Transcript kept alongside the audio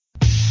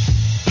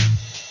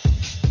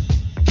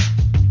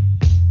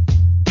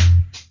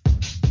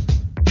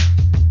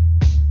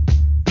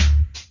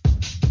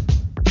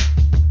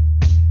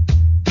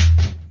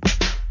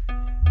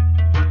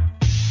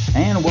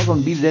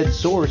Z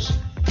Source,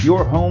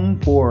 your home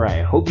for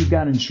I Hope You've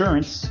Got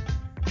Insurance.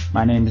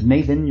 My name is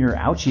Nathan, your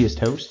ouchiest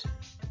host.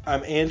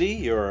 I'm Andy,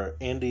 your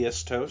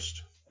Andiest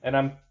host. And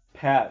I'm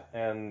Pat,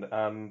 and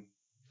I'm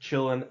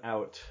chilling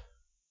out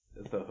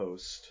the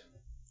host.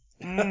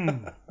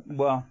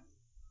 Well,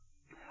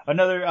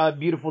 another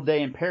beautiful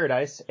day in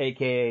paradise,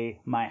 aka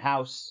my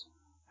house.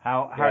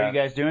 How are you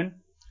guys doing?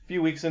 A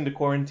few weeks into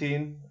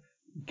quarantine,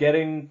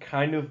 getting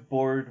kind of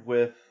bored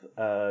with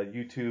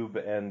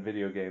YouTube and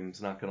video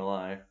games, not gonna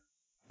lie.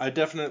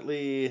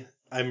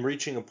 I'm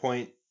reaching a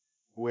point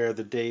where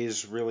the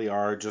days really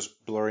are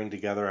just blurring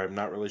together. I'm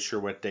not really sure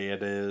what day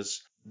it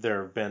is.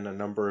 There have been a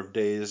number of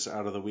days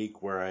out of the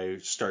week where I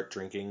start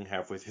drinking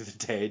halfway through the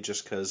day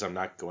just because I'm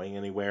not going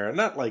anywhere. And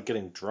not like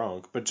getting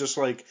drunk, but just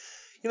like,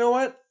 you know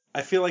what?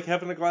 I feel like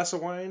having a glass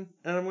of wine,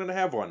 and I'm going to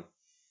have one.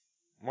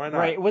 Why not?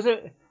 Right. Was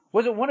it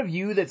one of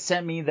you that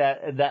sent me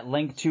that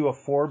link to a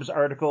Forbes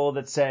article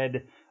that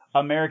said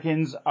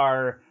Americans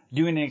are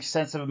doing an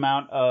excessive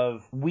amount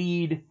of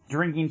weed,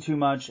 drinking too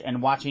much,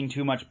 and watching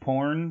too much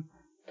porn?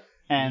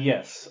 And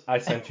yes, I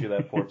sent you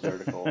that Forbes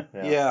article.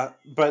 Yeah,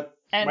 but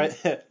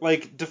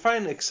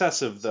define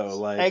excessive though.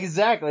 Like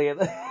exactly.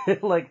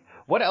 Like,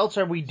 what else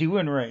are we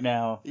doing right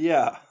now?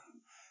 Yeah.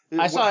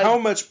 How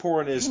much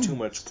porn is too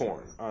much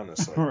porn?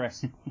 Honestly.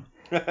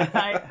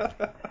 Right.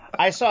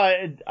 I saw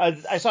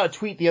a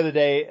tweet the other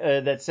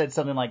day that said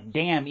something like,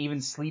 "Damn,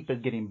 even sleep is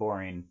getting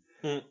boring."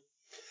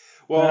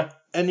 Well,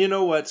 and you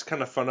know what's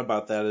kind of fun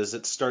about that is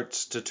it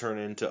starts to turn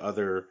into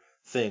other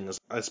things.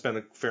 I spent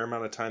a fair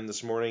amount of time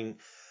this morning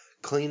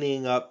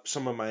cleaning up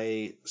some of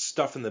my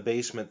stuff in the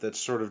basement that's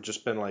sort of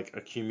just been like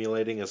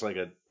accumulating as like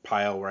a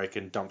pile where I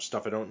can dump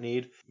stuff I don't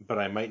need, but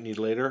I might need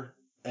later.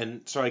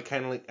 And so I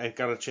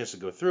got a chance to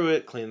go through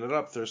it, clean it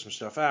up, throw some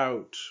stuff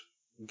out,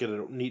 get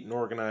it neat and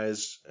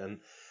organized. And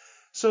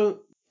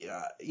so,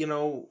 yeah, you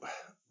know,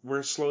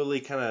 we're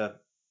slowly kind of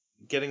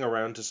getting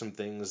around to some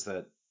things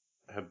that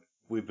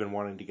we've been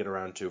wanting to get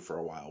around to for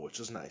a while,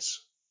 which is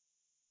nice.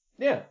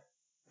 Yeah,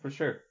 for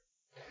sure.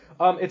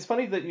 It's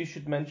funny that you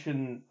should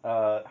mention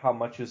how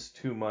much is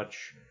too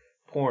much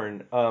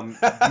porn.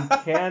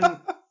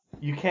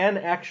 You can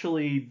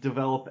actually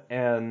develop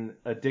an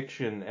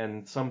addiction,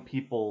 and some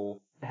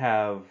people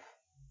have,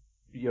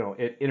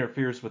 it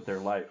interferes with their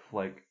life.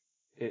 Like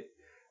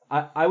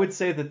I would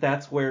say that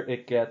that's where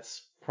it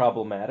gets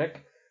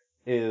problematic,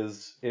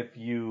 is if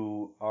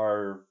you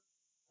are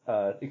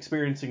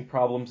experiencing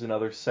problems in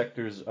other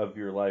sectors of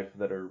your life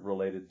that are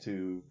related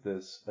to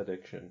this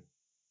addiction.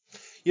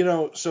 You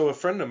know, so a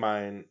friend of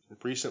mine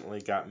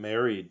recently got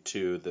married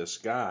to this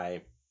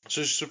guy.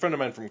 So she's a friend of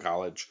mine from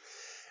college,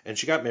 and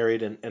she got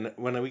married, and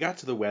when we got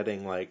to the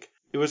wedding, like,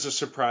 it was a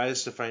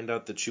surprise to find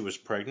out that she was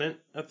pregnant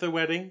at the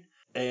wedding,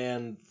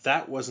 and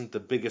that wasn't the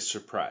biggest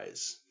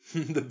surprise.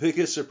 The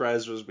biggest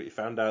surprise was we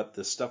found out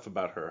this stuff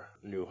about her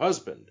new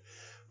husband,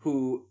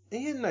 who,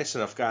 he's a nice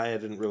enough guy. I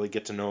didn't really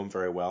get to know him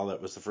very well.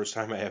 That was the first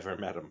time I ever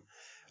met him,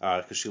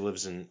 because she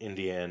lives in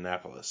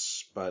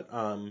Indianapolis. But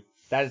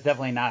that is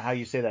definitely not how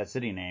you say that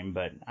city name,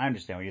 but I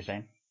understand what you're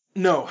saying.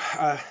 No,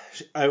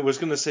 I was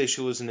going to say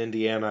she lives in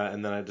Indiana,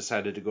 and then I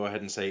decided to go ahead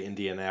and say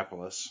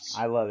Indianapolis.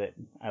 I love it.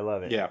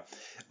 Yeah.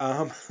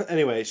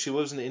 Anyway, she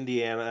lives in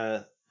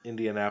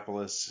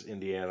Indianapolis,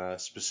 Indiana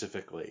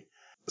specifically.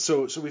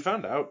 So we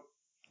found out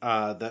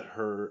that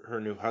her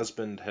new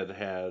husband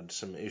had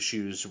some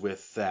issues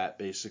with that.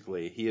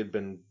 Basically, he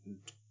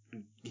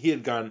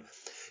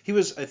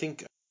was, I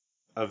think,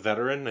 a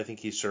veteran. I think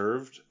he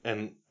served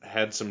and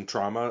had some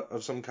trauma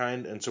of some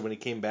kind, and so when he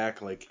came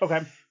back, like,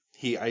 okay,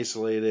 he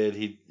isolated,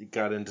 he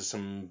got into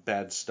some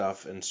bad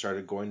stuff and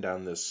started going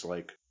down this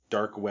like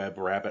dark web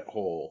rabbit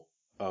hole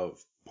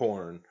of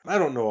porn. I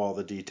don't know all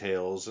the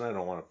details, and I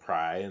don't want to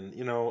pry, and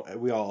you know,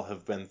 we've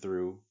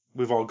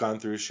all gone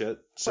through shit,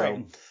 so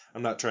right.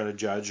 I'm not trying to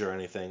judge or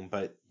anything,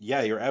 but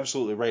yeah, you're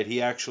absolutely right.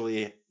 He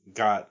actually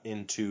got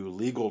into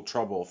legal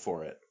trouble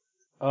for it.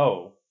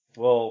 Oh,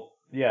 well,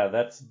 yeah,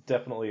 that's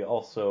definitely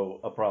also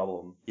a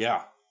problem.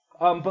 Yeah.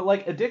 But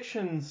like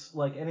addictions,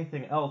 like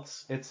anything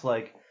else, it's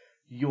like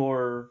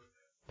your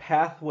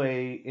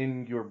pathway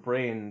in your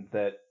brain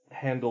that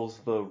handles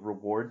the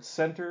reward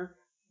center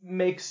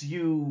makes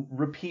you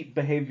repeat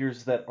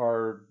behaviors that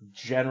are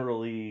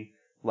generally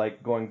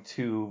like going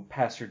to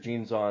pass your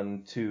genes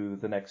on to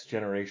the next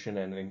generation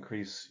and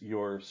increase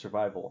your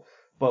survival.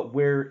 But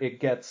where it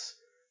gets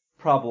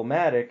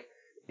problematic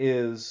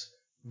is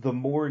the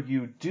more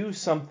you do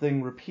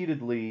something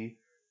repeatedly,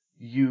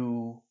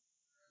 you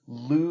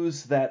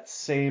lose that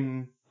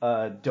same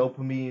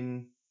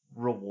dopamine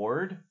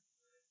reward.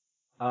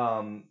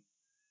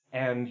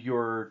 And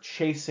you're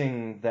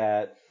chasing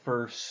that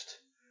first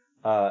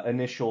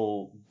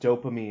initial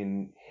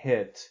dopamine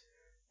hit,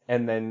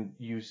 and then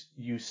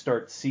you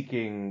start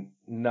seeking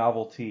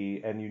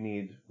novelty, and you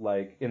need,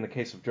 like, in the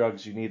case of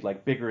drugs, you need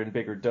like bigger and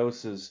bigger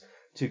doses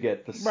to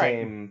get the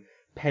same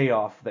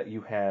payoff that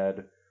you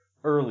had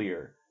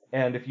earlier.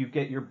 And if you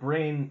get your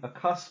brain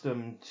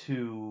accustomed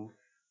to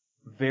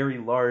very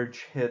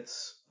large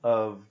hits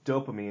of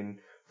dopamine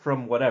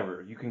from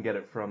whatever. You can get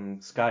it from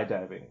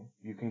skydiving.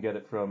 You can get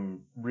it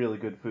from really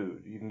good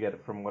food. You can get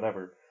it from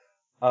whatever.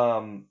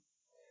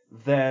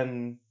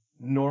 Then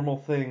normal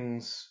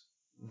things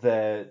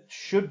that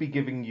should be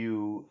giving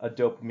you a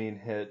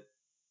dopamine hit,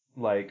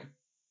 like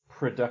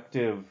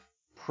productive,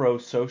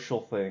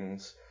 pro-social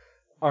things,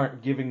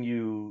 aren't giving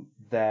you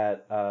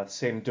that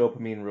same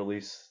dopamine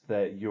release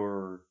that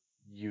you're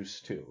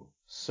used to.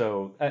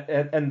 So,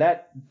 and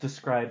that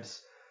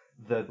describes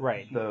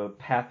the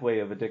pathway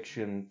of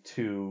addiction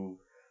to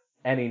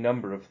any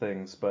number of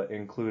things, but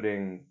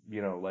including,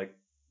 like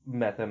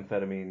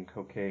methamphetamine,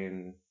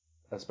 cocaine,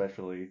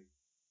 especially,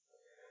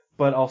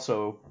 but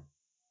also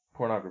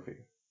pornography.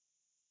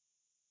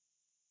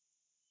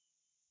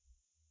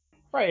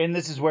 Right, and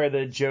this is where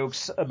the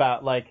jokes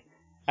about, like,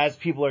 as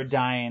people are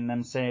dying,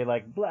 them say,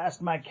 like,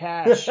 blast my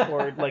cache,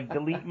 or, like,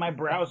 delete my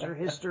browser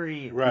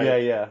history.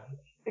 Right. Yeah.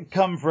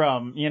 Come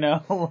from,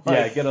 like,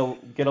 yeah,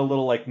 get a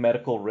little, like,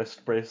 medical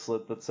wrist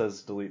bracelet that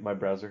says delete my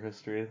browser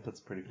history. That's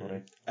pretty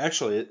funny.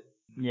 Actually,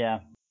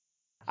 yeah.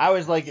 I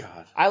was like,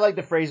 God. I like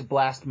the phrase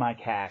blast my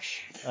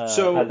cache.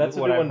 So that's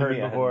a what new I've one to heard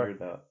me. before. I hadn't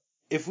heard that.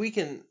 if we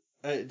can,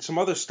 some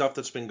other stuff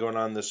that's been going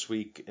on this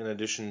week in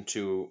addition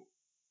to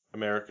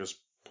America's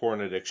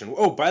porn addiction.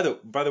 Oh, by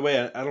the way,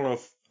 I don't know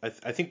if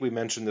I think we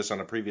mentioned this on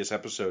a previous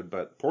episode,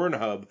 but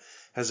Pornhub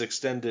has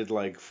extended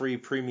like free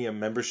premium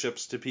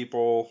memberships to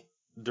people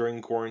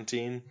during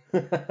quarantine.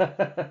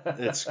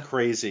 It's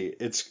crazy.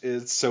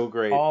 It's so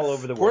great. All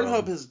over the world.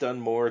 Pornhub has done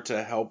more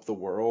to help the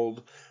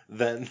world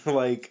than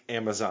like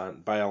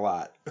Amazon by a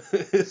lot.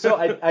 So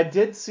I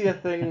did see a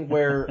thing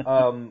where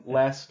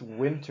last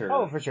winter,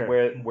 Oh, for sure.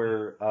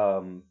 where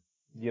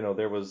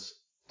there was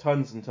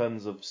tons and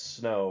tons of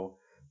snow.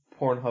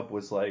 Pornhub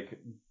was like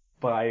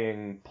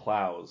buying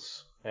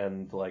plows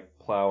and like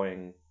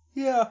plowing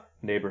Yeah.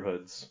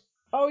 neighborhoods.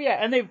 Oh yeah,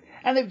 and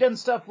they've done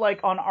stuff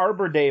like on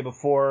Arbor Day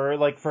before,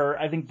 like for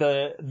I think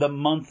the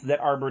month that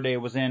Arbor Day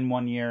was in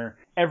one year,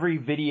 every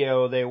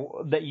video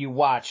that you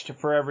watched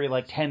for every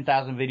like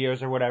 10,000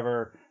 videos or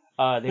whatever,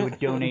 they would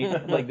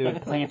donate like they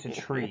would plant a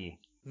tree.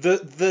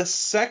 The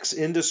sex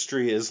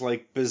industry is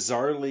like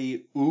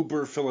bizarrely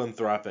uber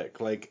philanthropic.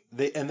 Like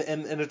they and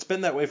it's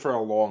been that way for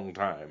a long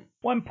time.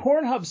 Well, and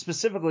Pornhub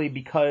specifically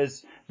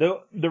because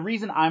the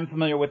reason I'm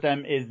familiar with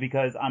them is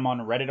because I'm on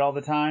Reddit all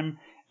the time.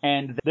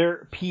 And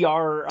their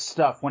PR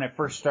stuff, when it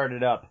first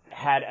started up,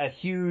 had a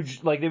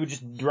huge, like, they would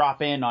just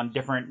drop in on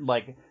different,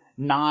 like,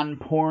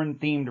 non-porn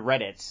themed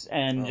Reddits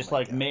and just,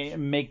 like,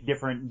 make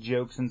different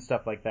jokes and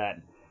stuff like that.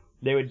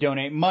 They would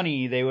donate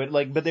money,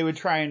 but they would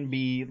try and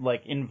be,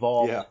 like,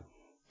 involved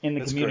in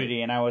the community,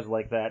 great. And I was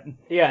like that.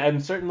 Yeah,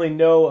 and certainly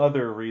no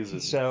other reason.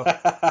 So.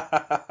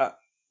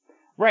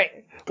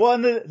 Right. Well,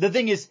 and the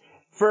thing is,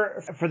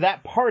 for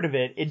that part of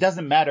it, it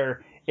doesn't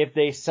matter if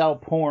they sell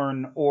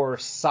porn or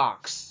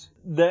socks.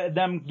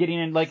 Them getting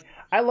in, like,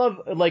 I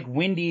love, like,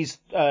 Wendy's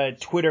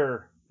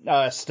Twitter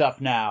stuff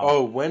now.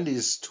 Oh,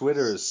 Wendy's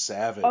Twitter is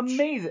savage.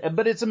 Amazing.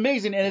 But it's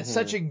amazing, and it's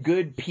such a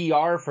good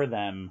PR for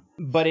them.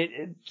 But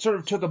it sort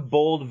of took a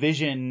bold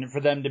vision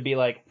for them to be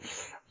like,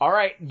 all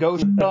right, go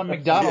on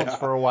McDonald's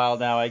for a while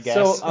now, I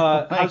guess.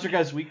 So, how's your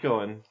guys' week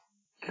going?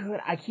 Good.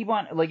 I keep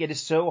on, like, it is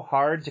so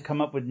hard to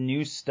come up with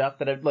new stuff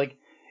that I've, like,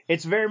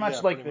 it's very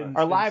much like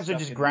our lives are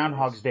just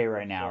Groundhog's Day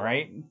right now,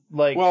 right?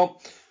 Like,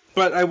 well,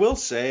 but I will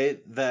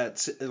say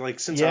that, like,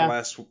 since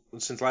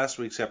last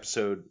week's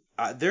episode,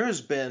 there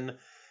has been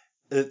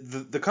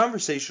the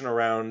conversation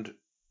around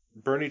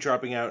Bernie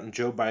dropping out and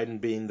Joe Biden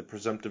being the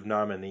presumptive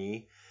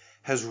nominee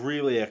has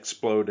really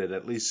exploded,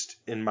 at least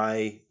in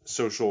my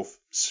social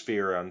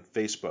sphere on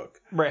Facebook.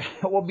 Right.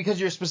 Well, because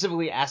you're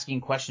specifically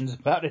asking questions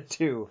about it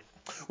too.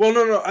 Well,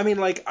 no. I mean,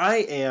 like, I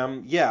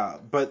am, yeah,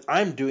 but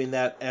I'm doing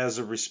that as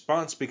a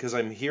response because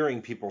I'm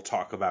hearing people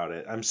talk about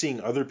it. I'm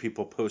seeing other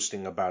people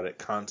posting about it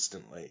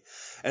constantly.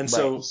 And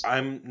so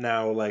I'm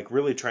now, like,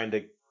 really trying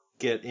to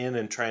get in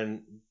and try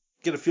and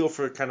get a feel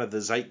for kind of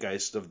the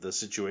zeitgeist of the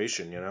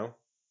situation, you know?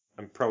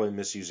 I'm probably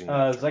misusing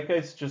that term.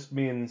 Zeitgeist just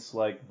means,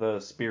 like, the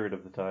spirit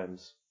of the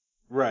times.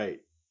 Right.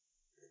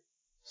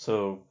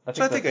 So I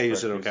think I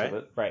use it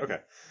okay. Right. Okay.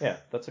 Yeah,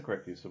 that's a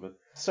correct use of it.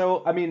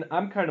 So, I mean,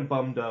 I'm kind of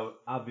bummed out,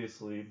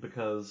 obviously,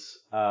 because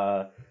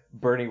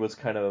Bernie was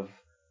kind of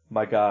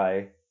my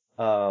guy.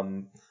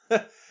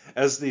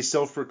 As the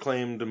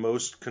self-proclaimed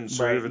most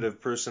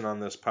conservative person on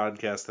this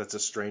podcast, that's a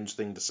strange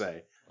thing to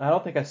say. I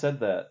don't think I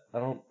said that. I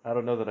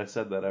don't know that I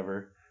said that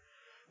ever.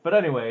 But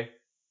anyway,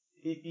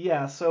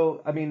 yeah,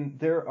 so, I mean,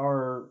 there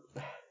are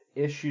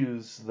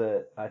issues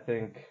that I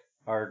think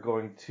are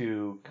going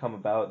to come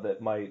about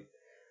that might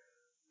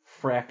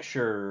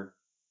fracture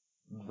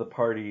the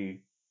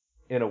party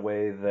in a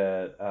way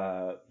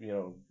that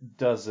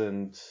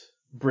doesn't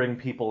bring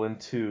people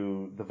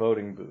into the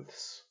voting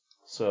booths.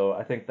 So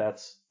I think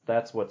that's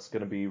what's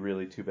going to be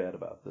really too bad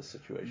about this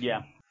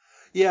situation.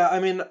 Yeah. I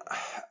mean,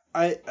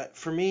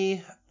 for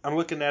me, I'm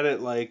looking at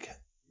it like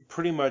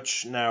pretty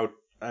much now.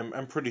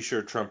 I'm pretty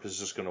sure Trump is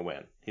just going to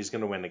win. He's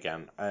going to win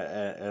again,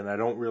 and I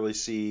don't really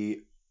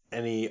see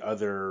any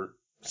other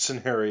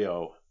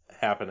scenario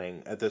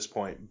happening at this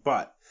point.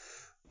 But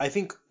I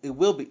think it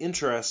will be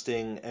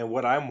interesting, and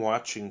what I'm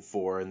watching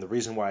for, and the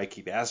reason why I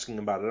keep asking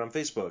about it on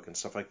Facebook and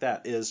stuff like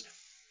that is,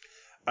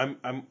 I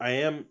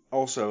am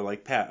also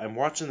like Pat. I'm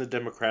watching the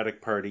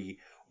Democratic Party,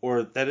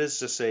 or that is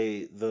to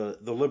say, the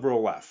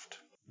liberal left,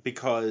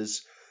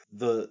 because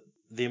the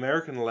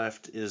American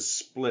left is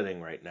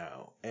splitting right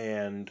now,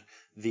 and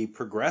the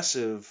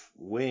progressive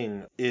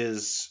wing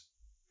is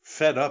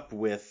fed up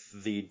with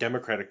the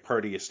Democratic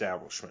Party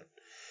establishment.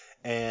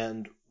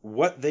 And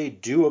what they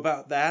do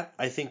about that,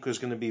 I think, is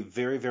going to be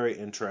very, very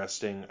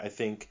interesting. I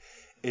think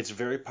it's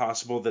very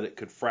possible that it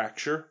could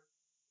fracture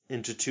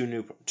into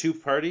two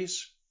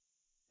parties.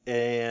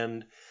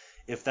 And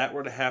if that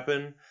were to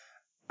happen,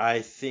 I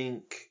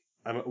think,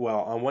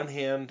 on one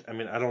hand, I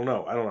mean, I don't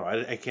know.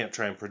 I can't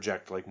try and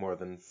project like more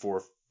than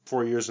four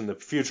years in the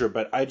future,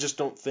 but I just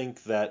don't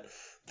think that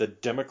the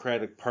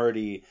Democratic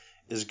Party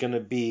is going to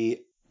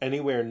be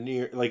anywhere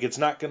near, like, we're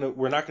not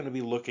going to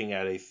be looking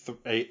at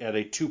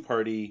a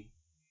two-party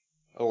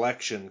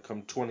election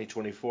come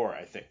 2024,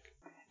 I think.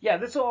 Yeah,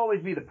 this will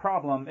always be the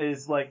problem,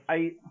 is like,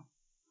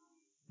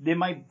 they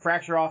might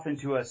fracture off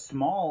into a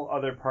small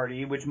other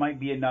party, which might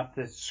be enough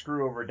to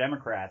screw over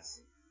Democrats.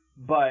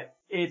 But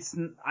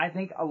I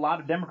think a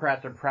lot of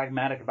Democrats are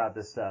pragmatic about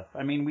this stuff.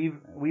 I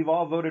mean, we've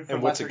all voted for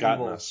lesser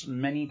evil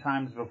many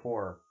times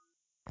before.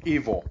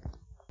 Evil.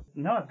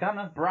 No, it's gotten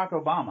us Barack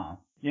Obama.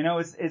 You know,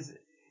 it's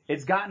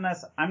gotten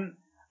us. I'm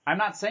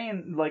not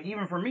saying, like,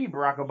 even for me,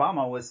 Barack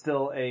Obama was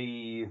still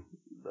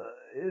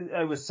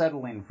it was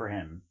settling for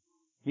him.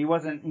 He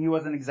wasn't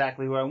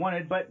exactly who I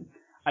wanted, but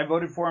I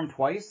voted for him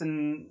twice,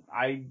 and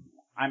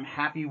I'm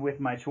happy with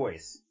my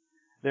choice.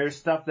 There's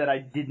stuff that I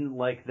didn't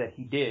like that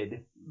he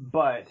did,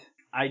 but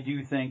I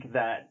do think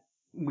that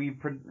we've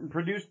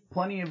produced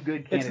plenty of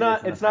good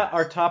candidates. It's not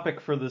our topic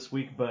for this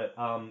week, but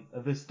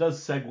this does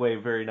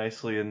segue very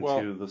nicely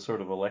into the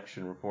sort of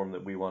election reform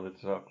that we wanted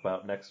to talk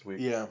about next week.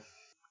 Yeah.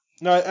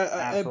 No,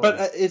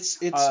 but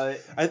this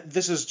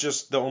is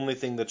just the only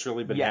thing that's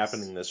really been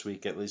happening this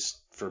week, at least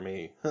for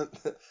me.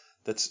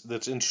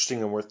 that's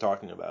interesting and worth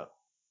talking about.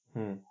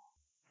 I'm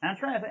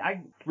trying to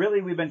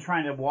think. We've been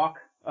trying to walk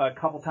a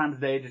couple times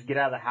a day, just get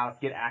out of the house,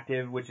 get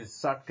active, which has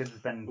sucked because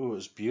it's been it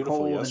was beautiful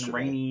cold yesterday. And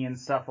rainy and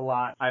stuff a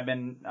lot. I've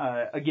been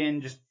I've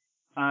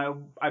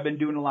been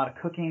doing a lot of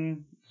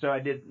cooking, so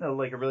I did a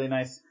really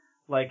nice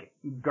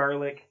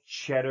garlic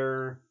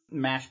cheddar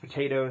mashed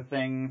potato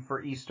thing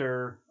for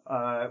Easter.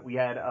 We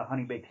had a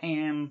honey baked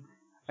ham.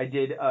 I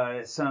did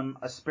some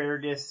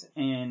asparagus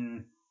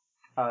in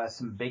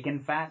some bacon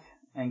fat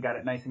and got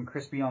it nice and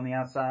crispy on the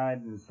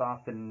outside and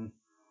soft and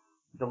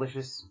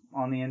delicious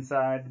on the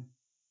inside.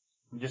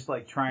 Just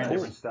trying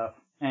different stuff.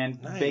 And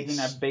baking,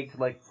 I baked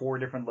 4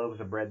 different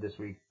loaves of bread this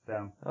week.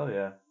 So. Oh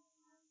yeah.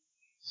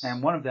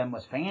 And one of them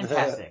was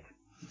fantastic.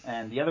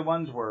 And the other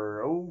ones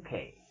were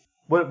okay.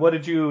 What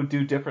did you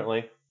do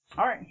differently?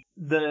 Alright.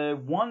 The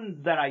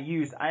one that I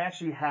used, I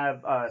actually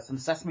have some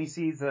sesame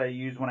seeds that I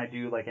use when I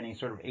do any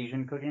sort of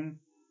Asian cooking.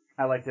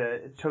 I like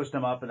to toast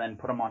them up and then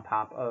put them on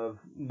top of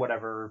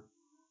whatever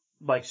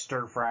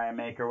stir fry I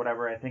make or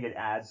whatever. I think it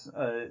adds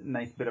a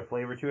nice bit of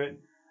flavor to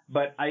it.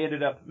 But I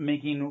ended up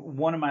making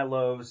one of my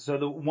loaves. So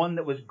the one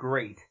that was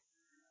great,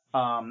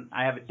 I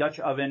have a Dutch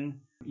oven.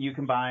 You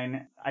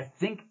combine, I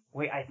think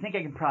I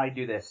can probably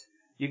do this.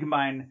 You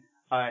combine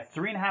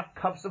 3.5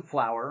 cups of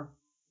flour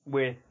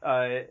with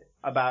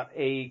about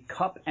a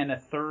cup and a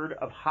third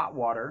of hot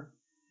water.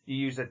 You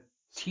use a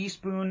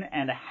teaspoon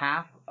and a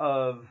half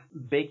of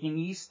baking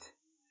yeast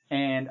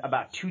and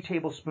about 2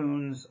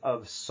 tablespoons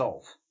of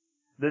salt.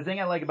 The thing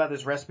I like about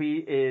this recipe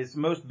is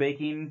most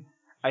baking,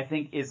 I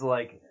think, is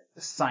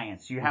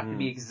science. You have to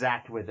be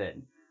exact with it.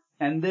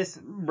 And this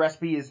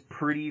recipe is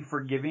pretty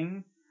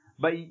forgiving,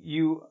 but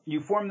you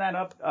form that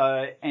up,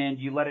 and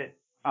you let it,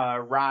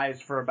 rise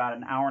for about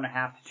an hour and a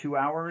half to 2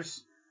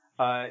 hours.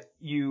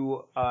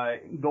 You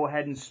go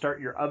ahead and start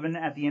your oven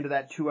at the end of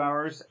that 2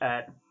 hours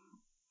at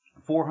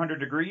 400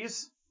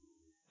 degrees.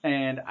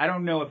 And I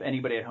don't know if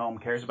anybody at home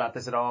cares about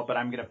this at all, but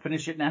I'm going to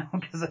finish it now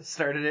because I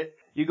started it.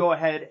 You go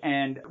ahead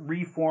and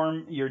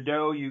reform your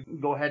dough. You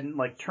go ahead and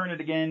turn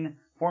it again,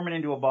 form it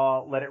into a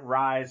ball, let it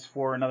rise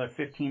for another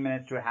 15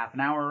 minutes to a half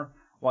an hour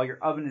while your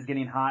oven is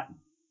getting hot.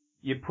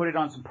 You put it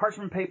on some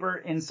parchment paper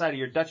inside of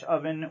your Dutch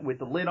oven with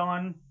the lid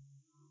on.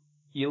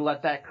 You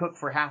let that cook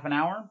for half an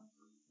hour.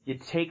 You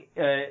take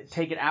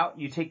it out.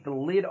 You take the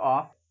lid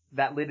off.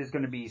 That lid is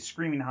going to be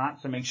screaming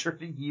hot, so make sure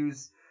to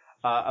use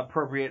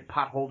appropriate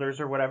pot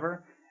holders or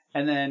whatever.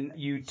 And then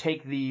you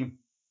take the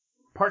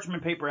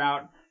parchment paper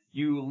out.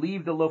 You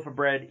leave the loaf of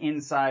bread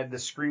inside the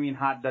screaming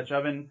hot Dutch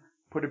oven.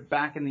 Put it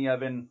back in the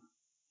oven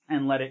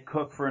and let it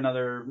cook for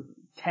another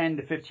 10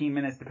 to 15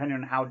 minutes, depending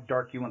on how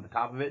dark you want the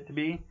top of it to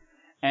be.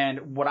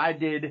 And what I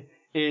did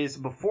is,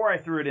 before I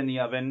threw it in the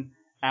oven,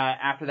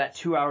 after that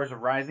 2 hours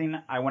of rising,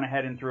 I went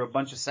ahead and threw a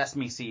bunch of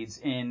sesame seeds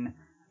in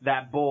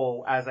that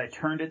bowl as I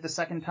turned it the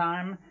second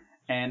time,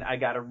 and I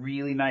got a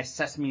really nice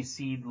sesame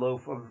seed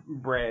loaf of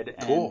bread,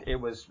 and it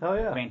was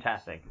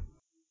fantastic.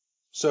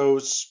 So,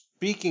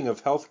 speaking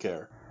of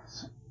healthcare,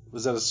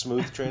 was that a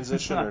smooth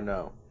transition or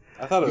no?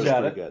 I thought it was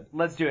pretty good.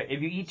 Let's do it.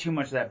 If you eat too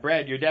much of that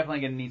bread, you're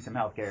definitely going to need some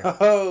healthcare.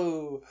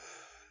 Oh,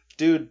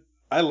 dude,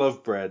 I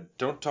love bread.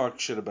 Don't talk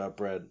shit about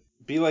bread.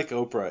 Be like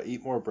Oprah.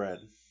 Eat more bread.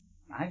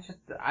 I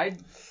just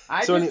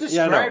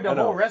described a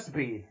whole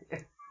recipe.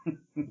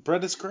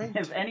 Bread is great.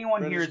 If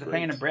anyone here is a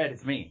fan of bread,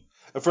 it's me.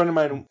 A friend of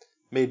mine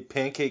made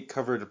pancake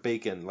covered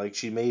bacon. Like,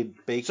 she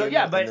made bacon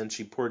and then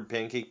she poured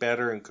pancake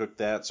batter and cooked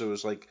that. So it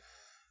was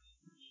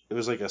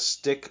like a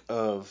stick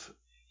of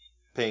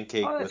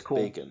pancake with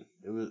bacon.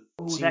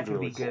 That could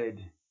be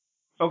good.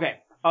 Okay.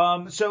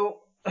 So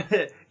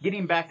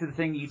getting back to the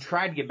thing you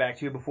tried to get back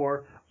to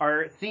before,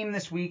 our theme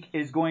this week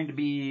is going to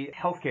be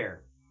healthcare.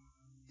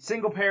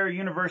 Single payer,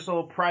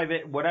 universal,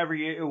 private, whatever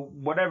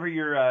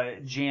your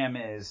jam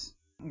is.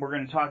 We're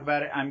going to talk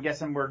about it. I'm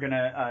guessing we're going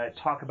to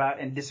talk about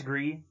and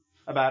disagree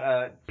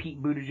about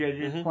Pete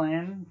Buttigieg's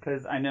plan,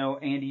 because I know,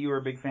 Andy, you were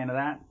a big fan of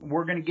that.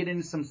 We're going to get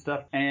into some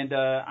stuff, and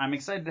I'm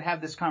excited to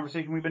have this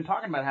conversation. We've been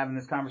talking about having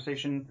this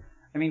conversation,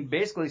 I mean,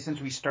 basically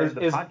since we started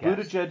the podcast.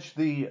 Is Buttigieg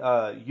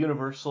the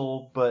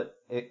universal, but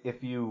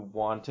if you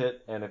want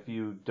it, and if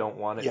you don't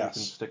want it, you can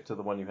stick to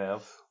the one you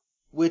have?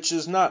 Which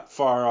is not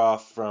far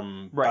off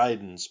from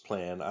Biden's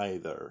plan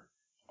either.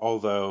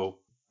 Although,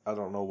 I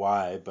don't know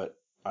why, but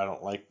I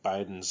don't like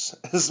Biden's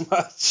as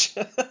much.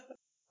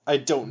 I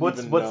don't even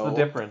know. What's the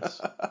difference?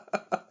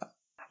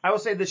 I will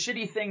say the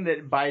shitty thing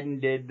that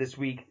Biden did this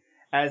week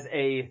as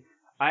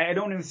I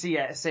don't even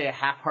say a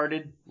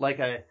half-hearted, like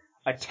a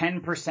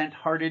 10%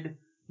 hearted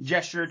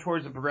gesture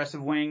towards the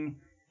progressive wing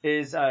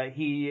is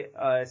he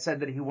said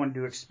that he wanted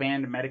to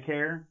expand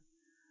Medicare.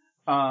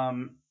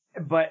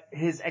 But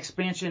his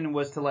expansion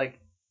was to like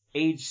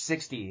age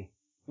 60,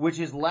 which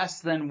is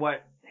less than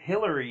what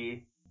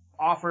Hillary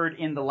offered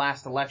in the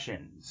last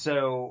election.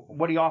 So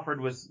what he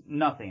offered was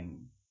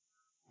nothing.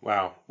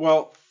 Wow.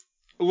 Well,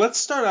 let's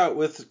start out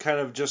with kind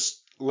of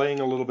just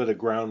laying a little bit of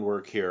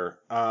groundwork here,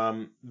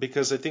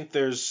 because I think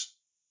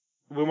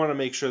we want to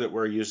make sure that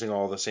we're using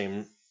all the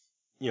same,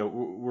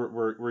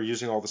 we're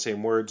using all the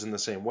same words in the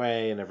same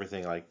way and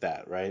everything like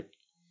that, right?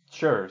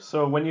 Sure.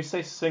 So when you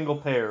say single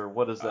payer,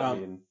 what does that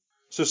mean?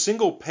 So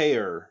single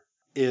payer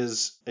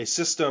is a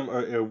system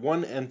or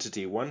one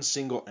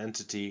single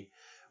entity,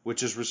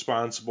 which is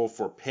responsible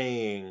for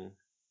paying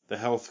the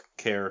health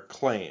care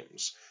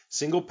claims.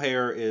 Single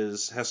payer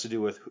has to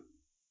do with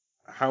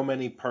how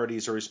many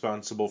parties are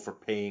responsible for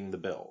paying the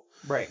bill.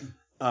 Right.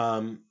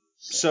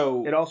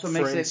 So it also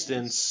makes for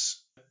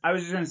instance, I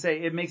was just going to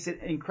say it makes it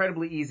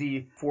incredibly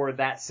easy for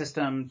that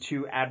system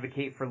to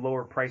advocate for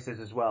lower prices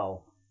as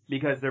well,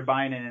 because they're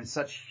buying it in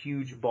such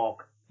huge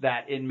bulk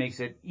that it makes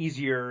it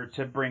easier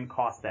to bring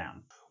costs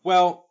down.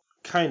 Well,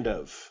 kind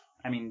of.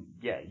 I mean,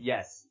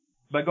 yes.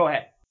 But go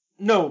ahead.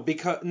 No,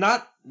 because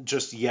not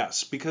just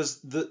yes, because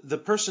the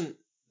person,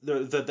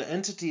 the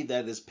entity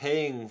that is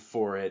paying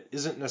for it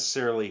isn't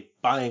necessarily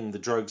buying the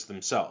drugs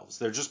themselves.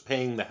 They're just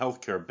paying the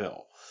healthcare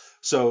bill.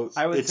 So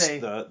it's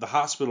the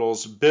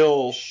hospitals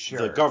bill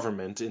the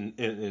government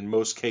in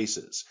most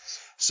cases.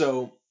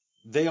 So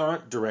they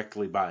aren't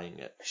directly buying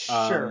it.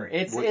 Sure,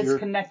 it's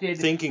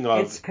connected.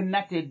 It's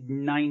connected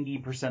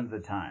 90% of the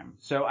time.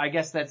 So I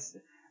guess that's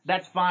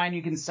fine.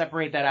 You can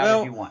separate that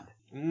out if you want.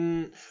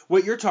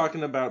 What you're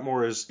talking about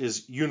more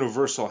is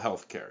universal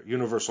healthcare,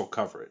 universal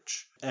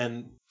coverage,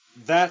 and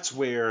that's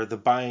where the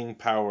buying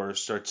power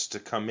starts to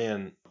come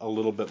in a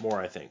little bit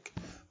more, I think.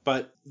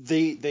 But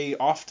they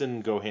often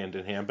go hand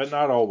in hand, but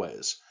not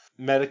always.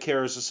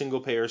 Medicare is a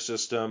single payer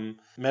system.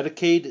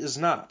 Medicaid is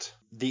not.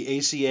 The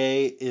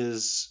ACA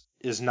is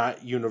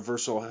not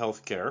universal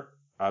health care,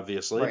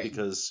 obviously,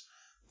 because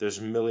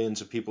there's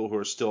millions of people who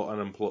are still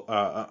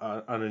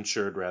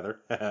uninsured,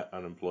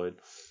 unemployed.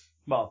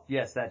 Well,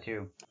 yes, that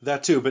too.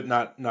 That too, but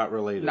not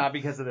related. Not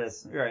because of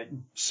this, right.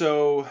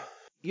 So,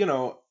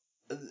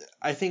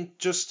 I think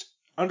just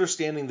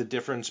understanding the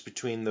difference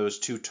between those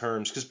two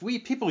terms, because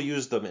people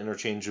use them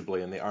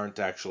interchangeably and they aren't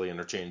actually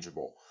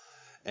interchangeable.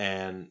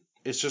 And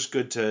it's just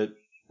good to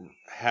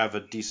have a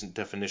decent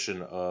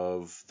definition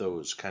of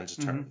those kinds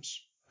of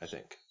terms, I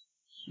think.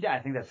 Yeah, I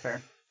think that's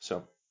fair.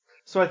 So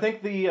I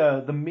think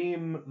the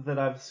meme that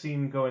I've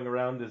seen going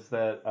around is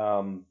that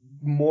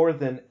more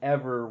than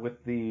ever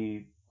with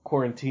the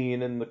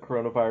quarantine and the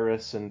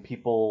coronavirus and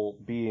people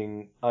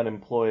being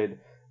unemployed,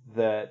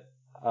 that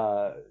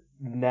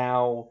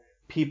now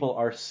people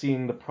are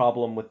seeing the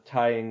problem with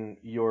tying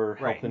your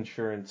health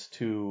insurance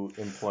to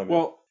employment.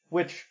 Well,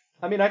 which,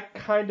 I mean, I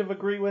kind of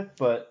agree with,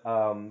 but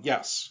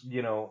yes,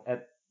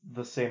 at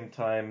the same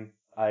time,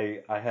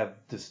 I have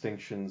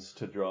distinctions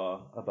to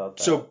draw about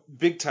that. So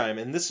big time,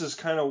 and this is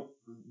kind of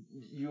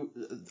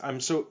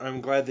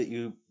I'm glad that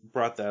you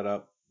brought that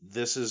up.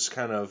 This is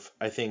kind of,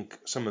 I think,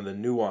 some of the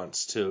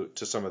nuance to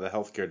some of the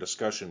healthcare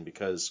discussion,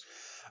 because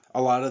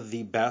a lot of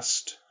the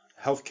best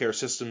healthcare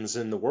systems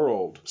in the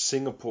world,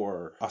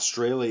 Singapore,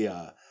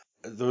 Australia,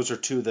 those are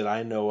two that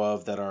I know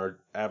of that are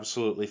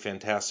absolutely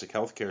fantastic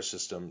healthcare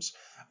systems,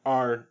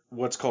 are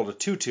what's called a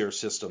two-tier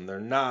system.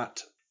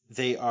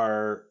 They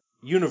are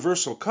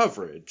universal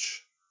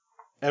coverage.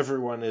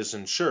 Everyone is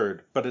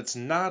insured, but it's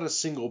not a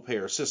single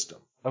payer system.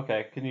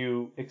 Okay, can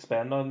you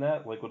expand on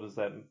that? Like, what does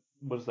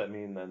that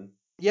mean then?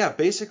 Yeah,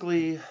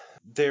 basically,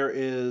 there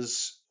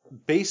is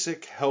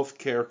basic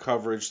healthcare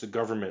coverage the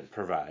government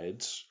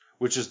provides,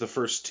 which is the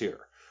first tier,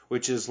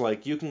 which is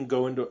like you can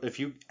go into if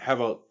you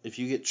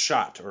get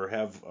shot or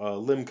have a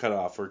limb cut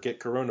off or get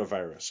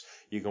coronavirus,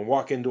 you can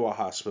walk into a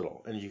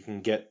hospital and you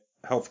can get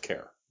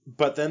healthcare.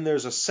 But then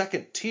there's a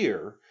second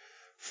tier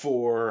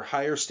for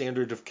higher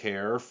standard of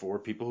care for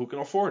people who can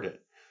afford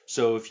it.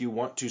 So if you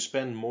want to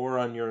spend more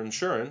on your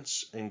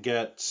insurance and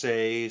get,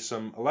 say,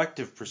 some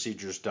elective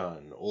procedures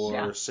done,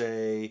 or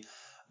say,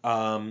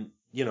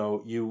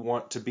 you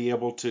want to be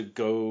able to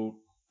go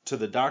to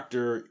the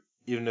doctor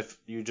even if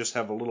you just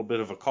have a little bit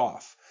of a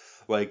cough,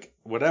 like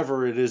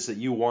whatever it is that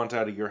you want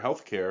out of your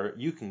health care,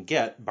 you can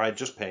get by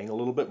just paying a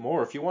little bit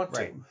more if you want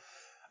Right.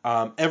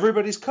 to.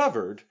 Everybody's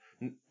covered.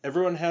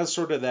 Everyone has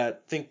sort of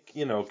that,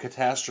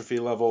 catastrophe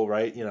level,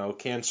 right?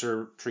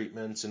 Cancer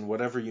treatments and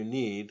whatever you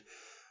need.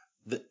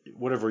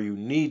 Whatever you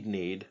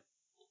need,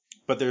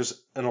 but there's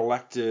an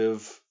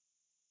elective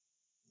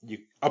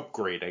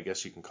upgrade, I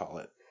guess you can call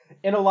it.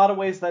 In a lot of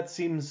ways, that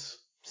seems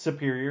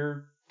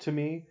superior to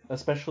me,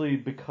 especially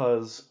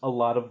because a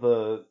lot of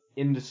the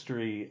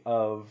industry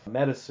of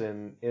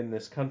medicine in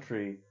this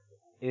country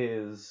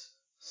is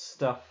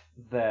stuff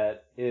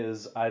that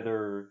is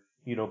either,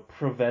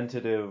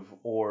 preventative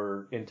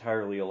or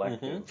entirely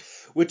elective.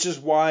 Mm-hmm. Which is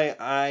why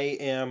I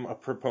am a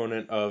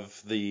proponent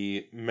of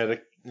the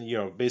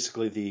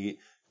basically the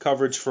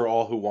coverage for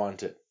all who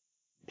want it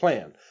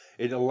plan.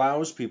 It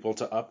allows people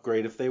to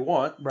upgrade if they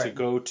want, to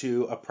go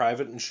to a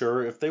private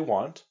insurer if they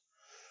want,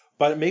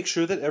 but it makes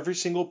sure that every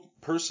single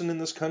person in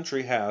this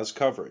country has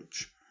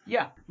coverage.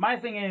 Yeah, my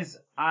thing is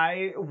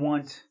I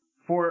want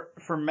for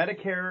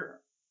Medicare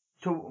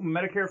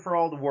for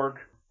all to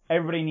work,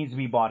 everybody needs to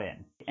be bought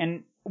in.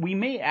 And we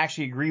may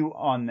actually agree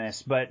on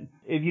this, but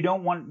if you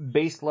don't want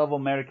base level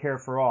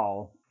Medicare for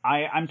all,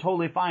 I'm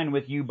totally fine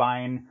with you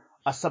buying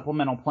a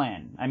supplemental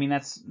plan. I mean,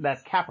 that's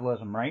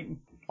capitalism, right?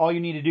 All you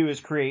need to do is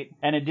create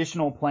an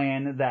additional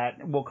plan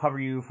that will cover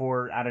you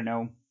for, I don't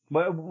know,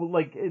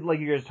 like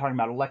you guys are talking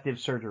about elective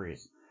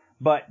surgeries.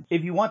 But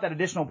if you want that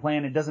additional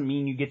plan, it doesn't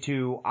mean you get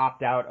to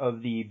opt out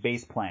of the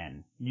base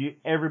plan.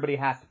 Everybody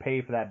has to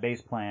pay for that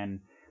base plan,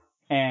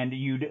 and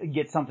you'd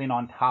get something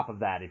on top of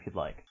that if you'd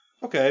like.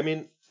 Okay, I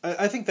mean,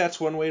 I think that's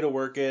one way to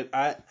work it.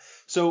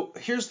 So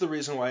here's the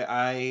reason why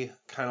I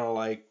kind of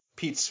like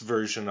Pete's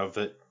version of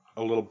it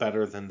a little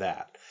better than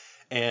that.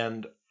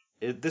 And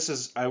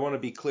I want to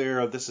be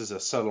clear, this is a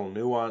subtle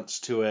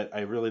nuance to it.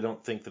 I really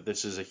don't think that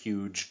this is a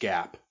huge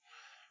gap,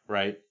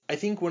 right? I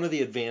think one of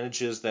the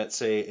advantages that,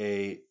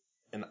 say,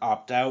 an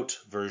opt-out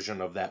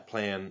version of that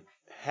plan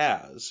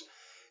has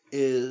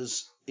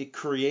is it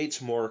creates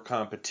more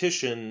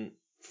competition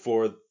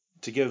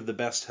to give the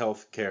best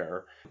health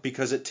care,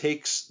 because it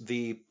takes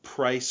the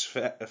price,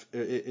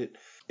 it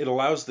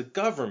allows the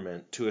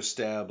government to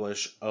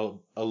establish a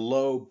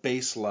low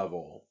base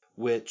level,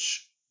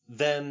 which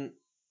then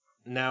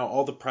now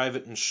all the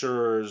private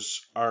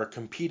insurers are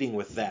competing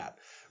with that.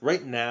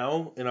 Right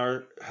now in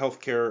our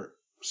healthcare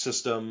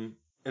system,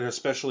 and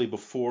especially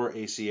before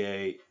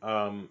ACA,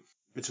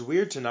 it's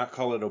weird to not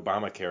call it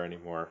Obamacare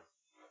anymore.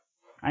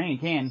 I think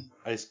you can.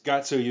 I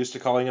got so used to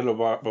calling it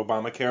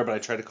Obamacare, but I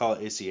try to call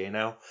it ACA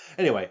now.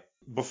 Anyway,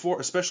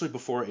 especially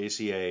before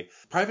ACA,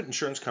 private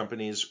insurance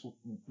companies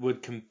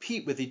would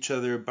compete with each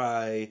other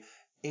by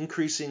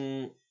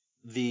increasing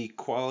the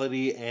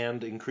quality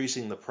and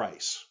increasing the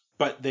price.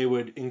 But they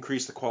would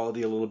increase the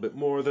quality a little bit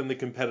more than the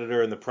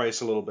competitor and the price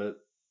a little bit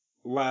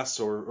less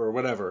or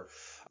whatever.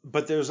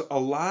 But there's a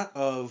lot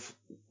of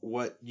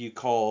what you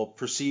call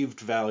perceived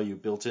value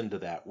built into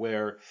that,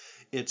 where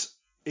it's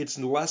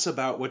less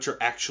about what you're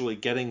actually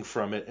getting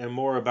from it and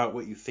more about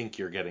what you think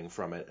you're getting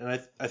from it.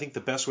 And I think the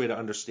best way to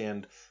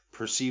understand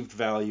perceived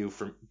value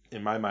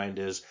in my mind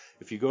is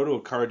if you go to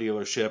a car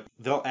dealership,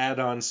 they'll add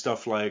on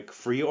stuff like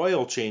free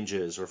oil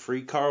changes or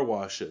free car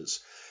washes.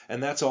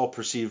 And that's all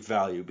perceived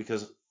value,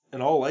 because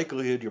in all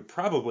likelihood, you're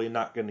probably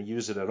not going to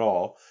use it at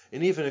all.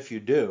 And even if you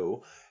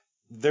do,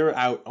 they're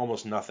out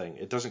almost nothing.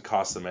 It doesn't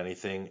cost them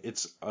anything.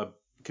 It's a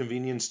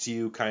convenience to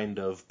you, kind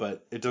of,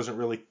 but it doesn't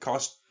really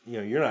cost,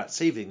 you're not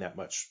saving that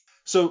much.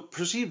 So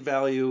perceived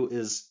value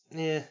is,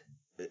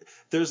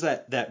 there's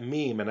that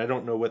meme, and I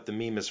don't know what the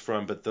meme is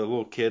from, but the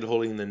little kid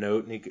holding the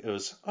note, and he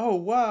goes, oh,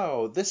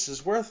 wow, this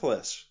is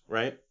worthless,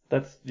 right?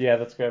 That's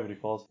Gravity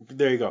Falls.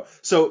 There you go.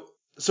 So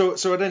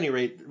at any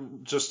rate,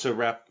 just to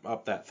wrap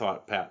up that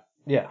thought, Pat.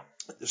 Yeah.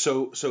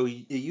 So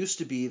it used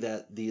to be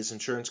that these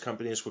insurance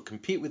companies would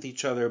compete with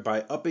each other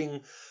by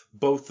upping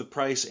both the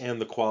price and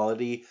the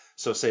quality.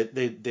 So say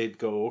they'd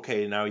go,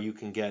 okay, now you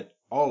can get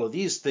all of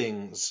these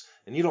things,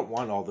 and you don't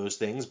want all those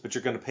things, but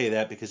you're going to pay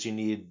that because you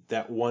need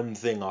that one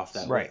thing off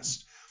that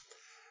list.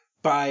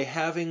 By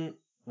having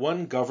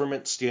one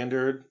government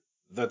standard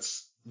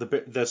that's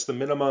the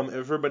minimum,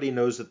 everybody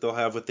knows that they'll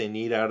have what they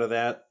need out of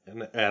that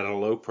and at a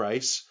low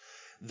price,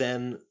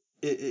 then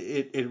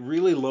it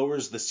really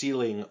lowers the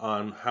ceiling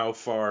on how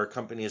far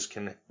companies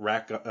can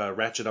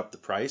ratchet up the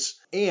price,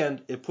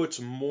 and it puts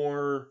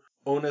more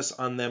onus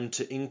on them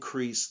to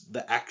increase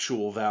the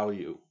actual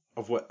value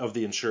of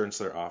the insurance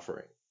they're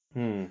offering.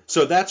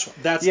 So that's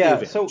the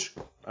advantage. So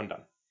I'm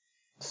done.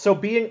 So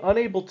being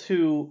unable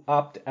to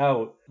opt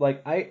out,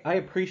 like I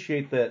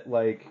appreciate that,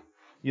 like,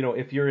 you know,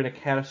 if you're in a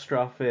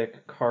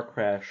catastrophic car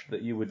crash,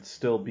 that you would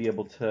still be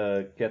able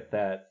to get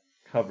that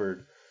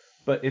covered.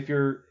 But if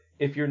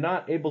you're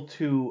not able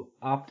to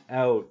opt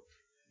out,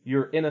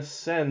 you're in a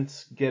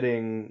sense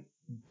getting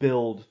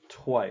billed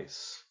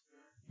twice.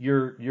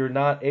 You're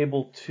not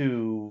able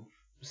to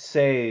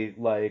say,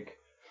 like,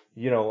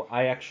 you know,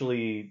 I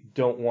actually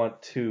don't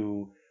want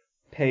to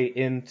pay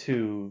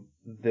into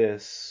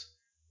this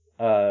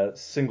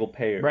single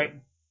payer. Right.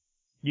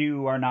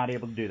 You are not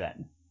able to do that.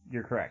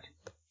 You're correct.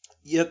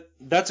 Yep,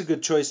 that's a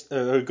good choice.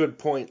 A good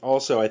point.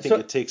 Also, I think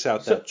it takes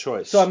out that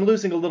choice. So I'm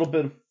losing a little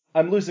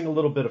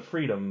bit of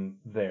freedom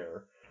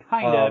there.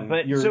 Kinda,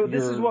 but so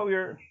this is what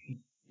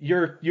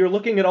you're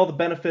looking at all the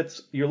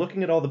benefits. You're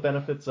looking at all the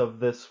benefits of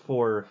this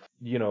for,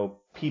 you know,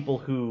 people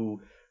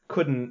who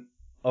couldn't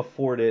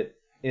afford it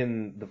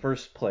in the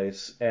first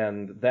place,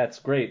 and that's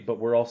great. But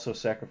we're also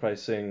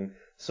sacrificing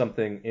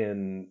something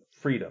in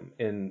freedom,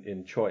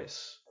 in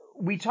choice.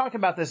 We talked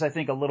about this, I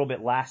think, a little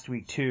bit last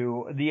week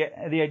too. The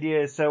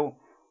idea is, so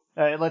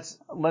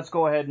let's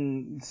go ahead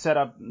and set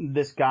up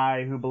this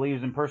guy who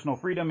believes in personal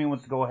freedom. He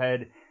wants to go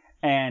ahead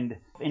and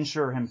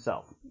insure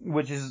himself,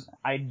 which is,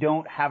 I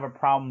don't have a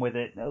problem with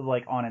it,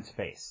 like, on its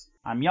face.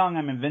 I'm young,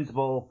 I'm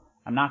invincible,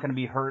 I'm not going to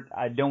be hurt,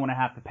 I don't want to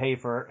have to pay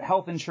for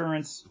health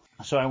insurance,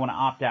 so I want to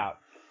opt out.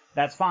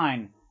 That's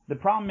fine. The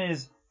problem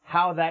is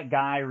how that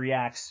guy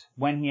reacts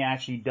when he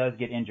actually does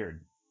get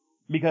injured.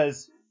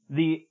 Because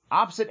the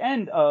opposite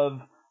end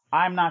of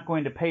I'm not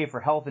going to pay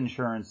for health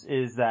insurance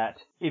is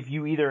that if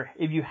you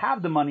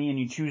have the money and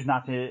you choose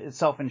not to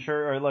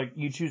self-insure, or like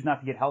you choose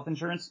not to get health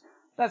insurance,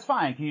 that's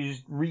fine. You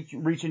just reach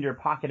into your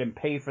pocket and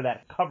pay for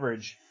that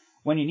coverage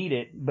when you need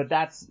it. But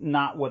that's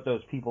not what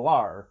those people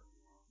are.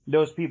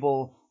 Those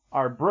people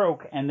are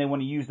broke and they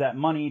want to use that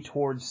money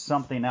towards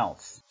something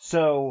else.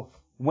 So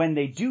when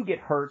they do get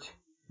hurt,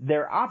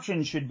 their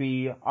option should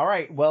be, all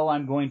right, well,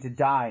 I'm going to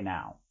die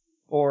now.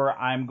 Or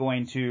I'm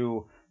going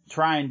to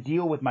try and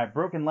deal with my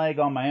broken leg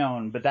on my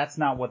own, but that's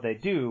not what they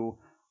do.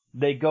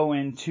 They go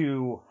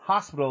into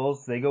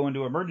hospitals, they go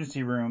into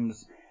emergency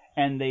rooms,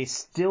 and they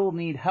still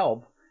need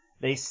help.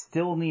 They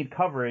still need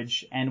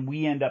coverage, and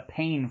we end up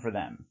paying for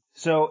them.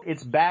 So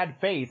it's bad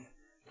faith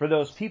for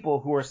those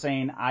people who are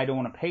saying, I don't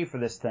want to pay for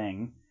this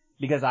thing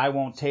because I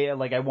won't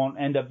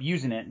end up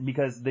using it,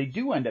 because they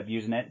do end up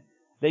using it.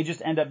 They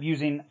just end up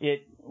using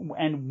it,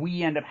 and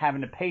we end up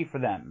having to pay for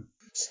them.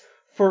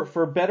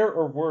 For better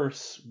or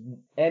worse,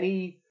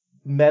 any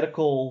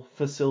medical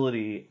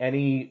facility,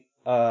 any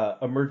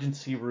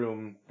emergency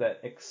room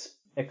that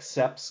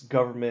accepts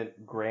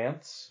government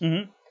grants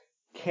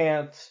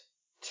can't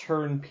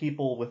turn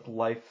people with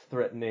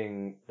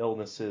life-threatening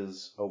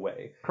illnesses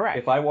away. Correct.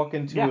 If I walk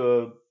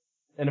into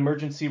an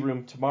emergency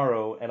room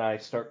tomorrow and I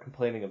start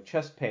complaining of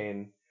chest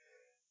pain,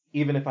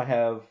 even if I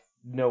have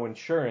no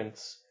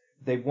insurance,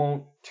 they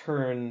won't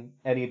turn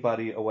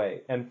anybody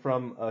away. And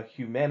from a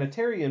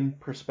humanitarian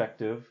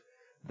perspective,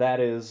 that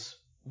is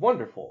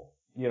wonderful.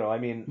 You know, I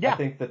mean, I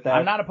think that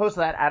I'm not opposed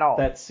to that at all.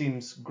 That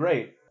seems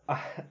great.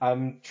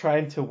 I'm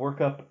trying to work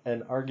up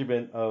an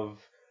argument of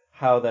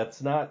how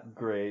that's not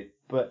great.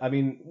 But, I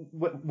mean,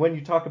 when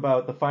you talk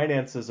about the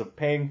finances of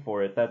paying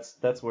for it,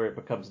 that's where it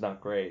becomes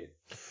not great.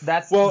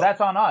 That's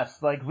on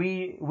us. Like,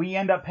 we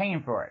end up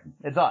paying for it.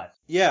 It's us.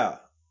 Yeah.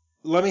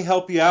 Let me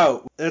help you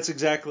out. That's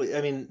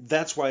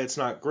why it's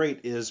not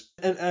great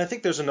and I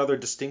think there's another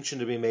distinction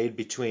to be made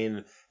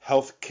between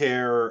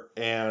healthcare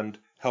and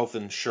health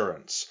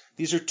insurance.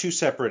 These are two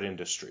separate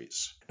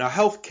industries. Now,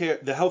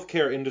 the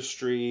healthcare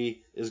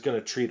industry is going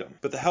to treat them,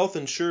 but the health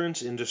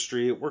insurance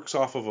industry, it works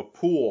off of a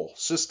pool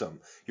system.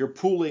 You're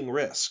pooling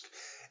risk,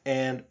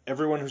 and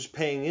everyone who's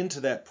paying into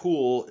that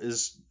pool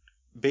is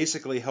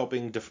basically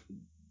helping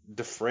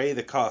defray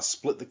the cost,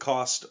 split the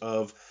cost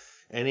of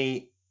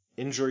any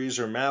injuries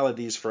or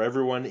maladies for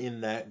everyone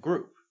in that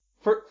group.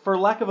 For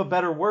lack of a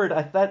better word,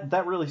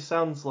 that really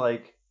sounds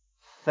like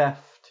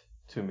theft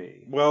to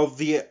me. Well,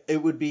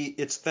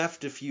 it's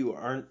theft if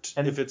it's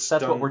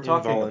that's done what we're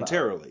talking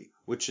involuntarily, about.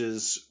 Which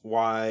is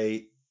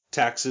why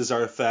taxes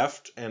are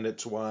theft, and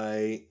it's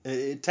why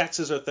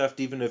taxes are theft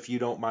even if you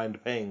don't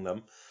mind paying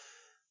them,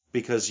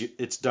 because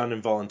it's done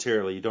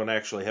involuntarily. You don't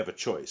actually have a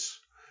choice.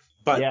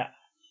 But yeah.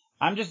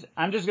 I'm just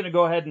going to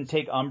go ahead and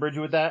take umbrage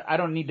with that. I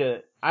don't need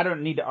to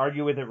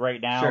argue with it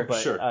right now,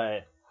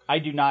 sure. I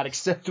do not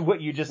accept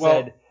what you just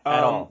said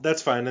at all.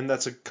 That's fine, and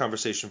that's a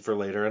conversation for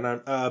later.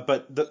 And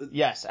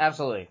yes,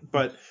 absolutely.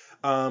 But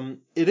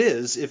it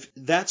is, if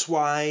that's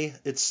why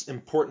it's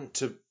important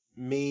to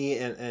me,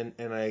 and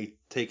I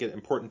take it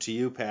important to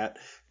you, Pat,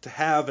 to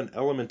have an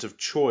element of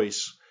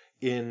choice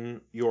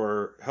in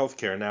your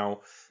healthcare.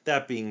 Now,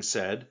 that being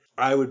said,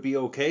 I would be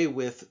okay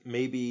with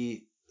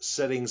maybe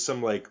setting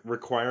some like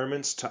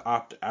requirements to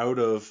opt out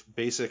of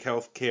basic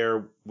health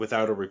care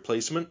without a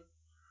replacement.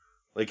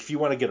 Like, if you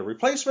want to get a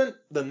replacement,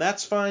 then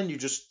that's fine. You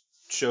just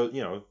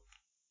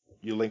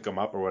you link them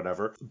up or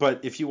whatever.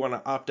 But if you want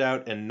to opt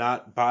out and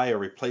not buy a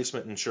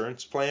replacement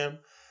insurance plan,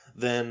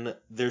 then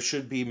there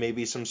should be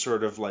maybe some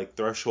sort of like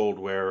threshold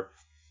where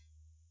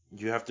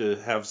you have to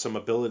have some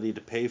ability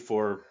to pay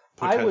for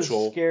potential. I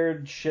was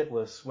scared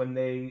shitless when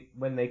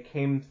they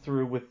came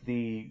through with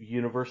the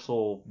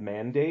universal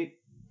mandate,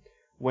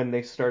 when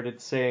they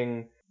started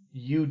saying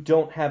you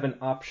don't have an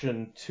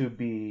option to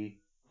be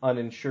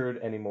uninsured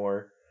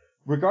anymore,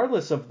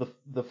 regardless of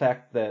the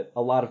fact that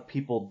a lot of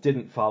people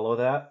didn't follow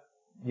that.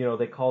 You know,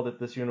 they called it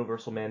this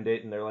universal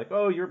mandate, and they're like,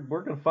 oh,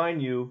 we're going to fine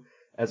you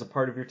as a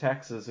part of your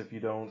taxes if you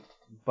don't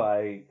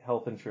buy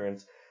health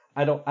insurance.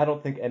 I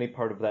don't think any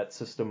part of that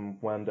system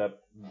wound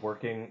up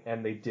working,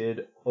 and they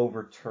did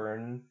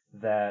overturn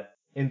that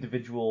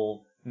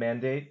individual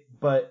mandate.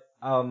 But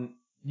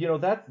you know,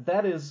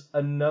 that is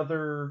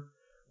another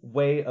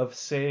way of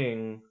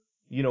saying,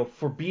 you know,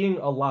 for being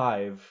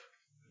alive,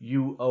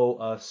 you owe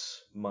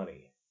us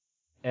money.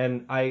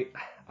 And I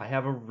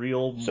have a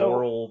real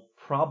moral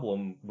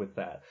problem with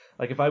that.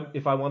 Like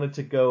if I wanted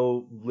to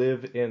go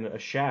live in a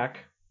shack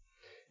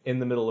in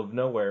the middle of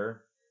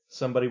nowhere,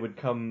 somebody would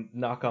come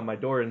knock on my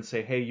door and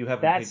say, "Hey, you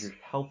haven't paid your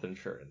health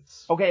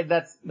insurance." Okay,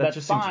 that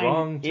just fine seems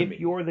wrong to me. If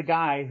you're the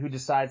guy who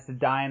decides to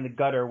die in the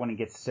gutter when he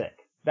gets sick.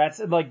 That's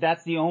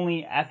the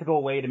only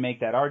ethical way to make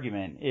that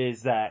argument,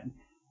 is that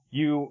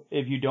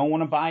if you don't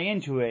want to buy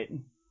into it,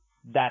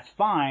 that's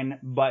fine,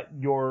 but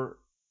your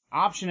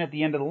option at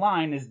the end of the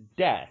line is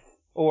death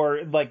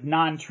or like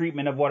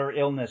non-treatment of whatever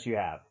illness you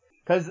have.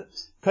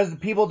 Because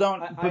people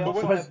don't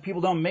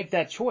make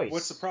that choice.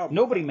 What's the problem?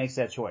 Nobody makes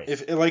that choice.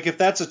 If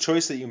that's a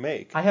choice that you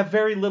make. I have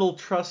very little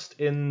trust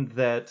in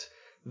that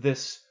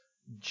this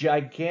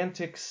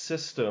gigantic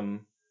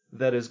system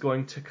that is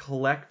going to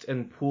collect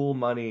and pool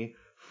money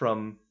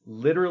from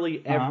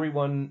literally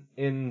everyone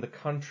in the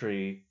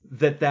country,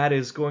 that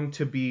is going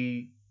to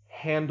be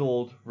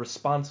handled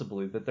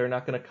responsibly, that they're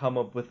not going to come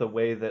up with a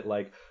way that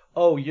like,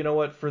 oh, you know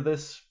what, for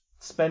this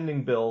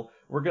spending bill,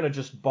 we're going to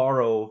just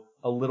borrow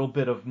a little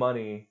bit of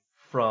money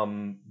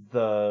from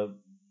the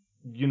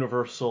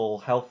universal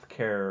health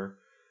care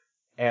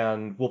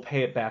and we'll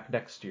pay it back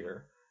next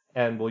year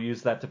and we'll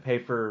use that to pay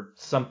for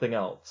something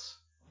else.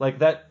 Like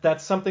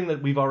that's something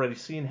that we've already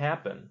seen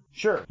happen.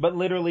 Sure, but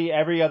literally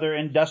every other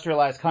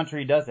industrialized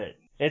country does it.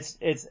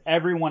 It's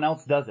everyone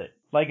else does it.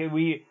 Like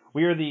we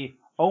are the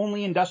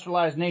only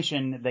industrialized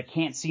nation that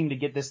can't seem to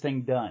get this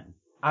thing done.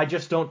 I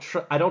just don't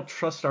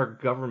trust our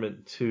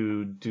government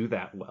to do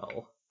that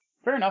well.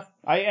 Fair enough.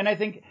 I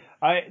think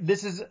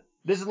this is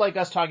like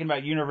us talking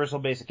about universal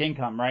basic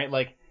income, right?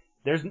 Like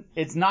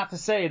it's not to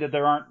say that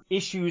there aren't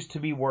issues to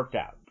be worked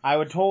out. I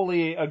would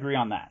totally agree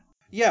on that.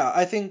 Yeah,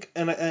 I think,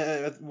 and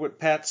what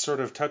Pat's sort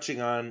of touching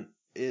on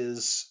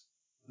is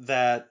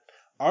that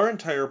our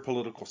entire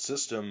political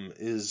system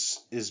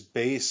is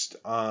based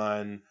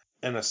on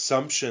an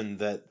assumption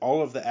that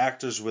all of the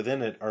actors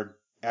within it are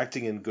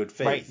acting in good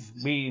faith.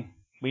 Right.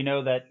 We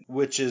know that.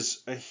 Which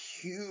is a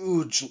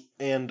huge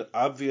and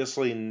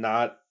obviously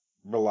not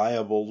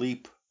reliable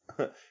leap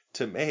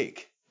to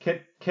make.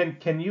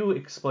 Can you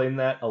explain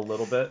that a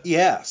little bit?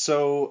 Yeah,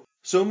 so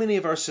many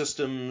of our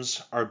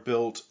systems are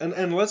built,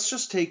 and let's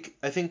just take,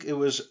 I think it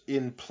was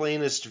in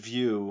plainest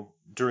view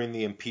during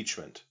the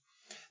impeachment.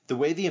 The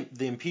way the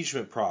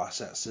impeachment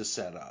process is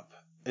set up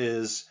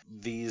is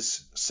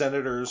these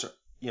senators,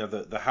 you know,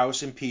 the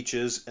House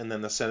impeaches and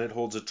then the Senate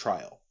holds a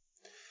trial.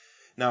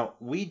 Now,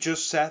 we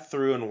just sat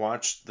through and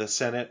watched the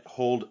Senate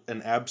hold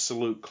an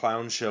absolute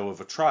clown show of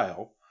a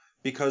trial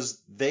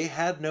because they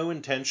had no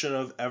intention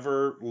of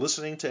ever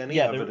listening to any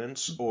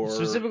evidence or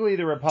specifically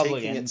the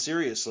Republicans taking it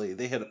seriously.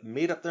 They had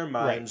made up their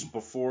minds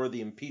before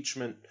the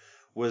impeachment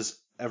was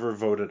ever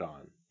voted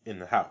on in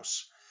the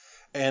House.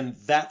 And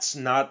that's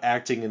not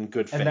acting in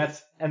good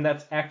faith. And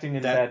that's acting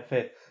in bad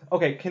faith.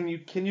 Okay, can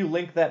you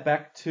link that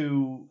back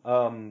to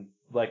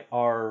like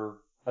our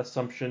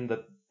assumption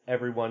that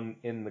everyone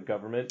in the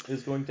government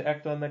is going to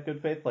act on that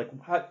good faith? Like,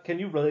 can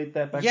you relate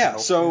that back to healthcare?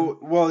 So,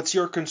 well, it's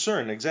your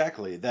concern,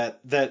 exactly, that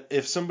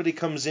if somebody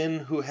comes in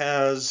who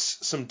has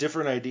some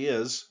different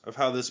ideas of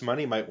how this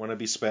money might want to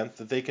be spent,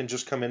 that they can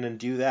just come in and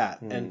do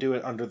that and do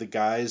it under the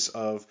guise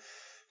of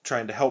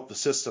trying to help the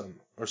system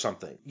or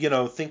something. You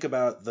know, think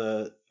about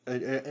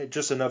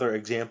just another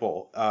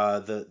example,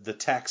 the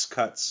tax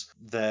cuts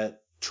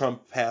that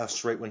Trump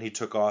passed right when he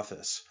took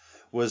office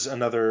was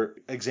another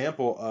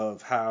example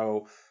of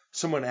how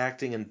someone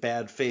acting in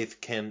bad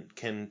faith can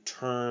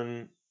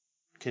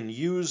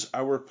use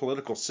our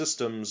political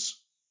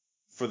systems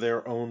for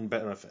their own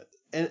benefit.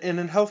 And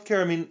in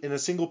healthcare, I mean, in a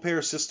single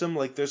payer system,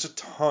 like there's a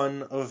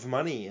ton of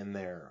money in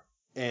there.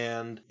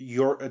 And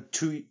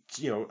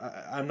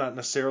I'm not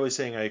necessarily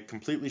saying I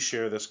completely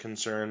share this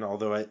concern,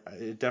 although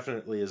it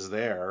definitely is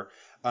there.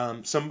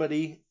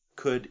 Somebody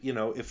could, you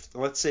know, if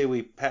let's say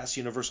we pass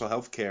universal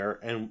health care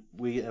and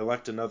we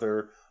elect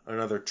another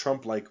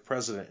Trump-like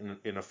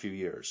president in a few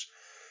years,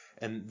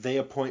 and they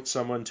appoint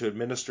someone to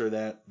administer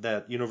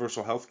that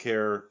universal health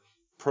care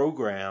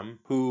program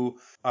who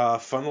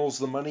funnels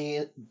the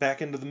money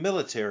back into the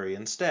military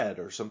instead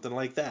or something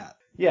like that.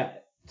 Yeah,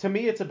 To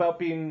me, it's about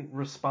being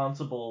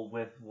responsible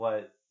with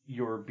what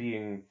you're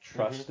being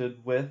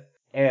trusted with,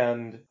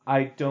 and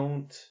I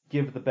don't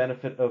give the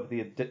benefit of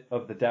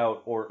the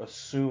doubt or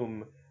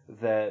assume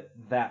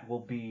that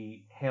will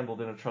be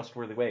handled in a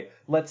trustworthy way.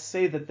 Let's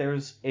say that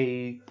there's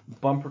a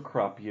bumper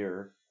crop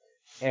year,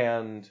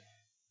 and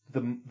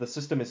the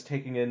system is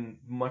taking in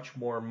much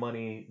more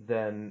money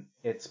than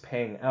it's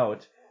paying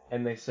out,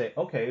 and they say,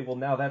 okay, well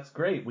now that's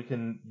great, we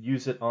can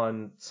use it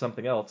on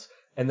something else,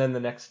 and then the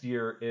next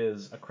year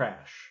is a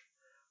crash.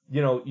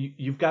 You know,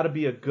 you've got to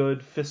be a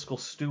good fiscal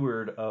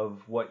steward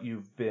of what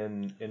you've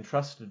been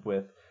entrusted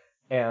with,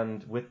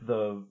 and with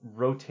the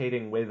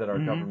rotating way that our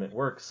government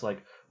works,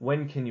 like,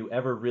 when can you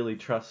ever really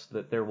trust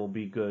that there will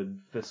be good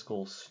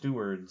fiscal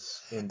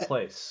stewards in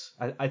place?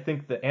 I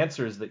think the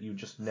answer is that you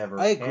just never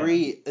I can.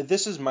 agree.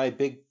 This is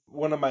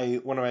one of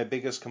my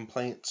biggest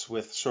complaints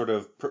with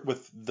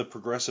with the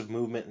progressive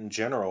movement in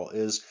general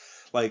is,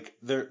 like,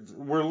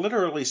 we're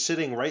literally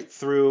sitting right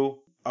through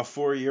a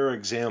 4-year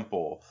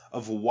example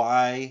of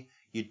why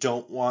you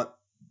don't want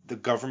the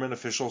government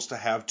officials to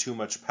have too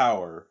much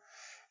power,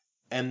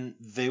 and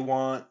they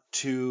want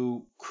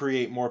to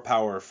create more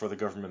power for the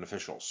government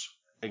officials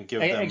and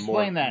give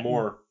them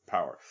more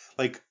power.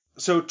 Like,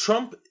 so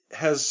Trump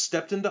has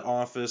stepped into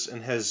office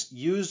and has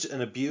used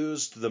and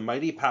abused the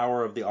mighty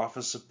power of the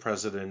office of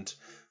president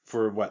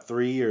for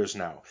 3 years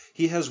now.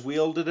 He has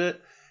wielded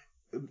it.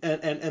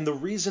 And the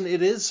reason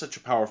it is such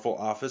a powerful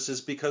office is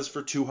because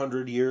for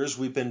 200 years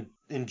we've been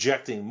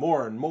injecting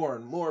more and more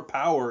and more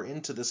power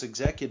into this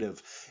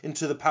executive,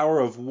 into the power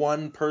of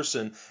one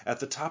person at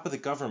the top of the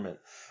government.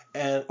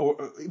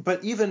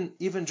 But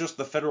even just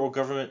the federal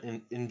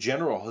government in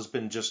general has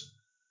been just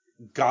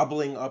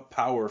gobbling up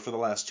power for the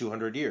last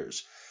 200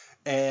 years.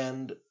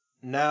 And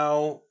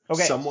now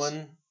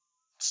someone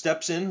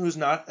steps in who's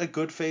not a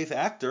good faith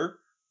actor,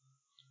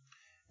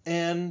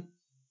 and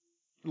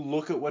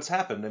look at what's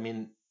happened. I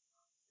mean,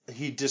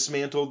 he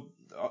dismantled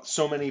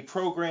so many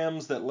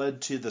programs that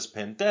led to this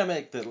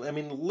pandemic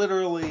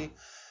literally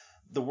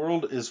the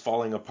world is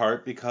falling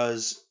apart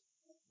because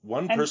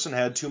one person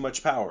had too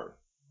much power.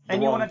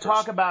 And you want to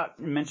talk about,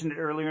 you mentioned it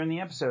earlier in the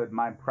episode,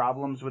 my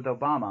problems with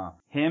Obama.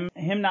 Him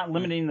not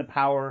limiting the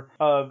power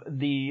of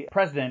the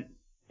president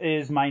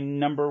is my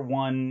number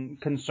one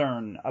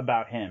concern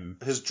about him.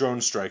 His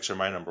drone strikes are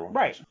my number one.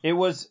 Right. It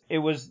was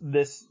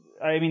this,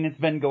 I mean, it's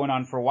been going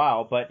on for a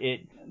while, but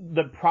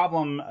the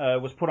problem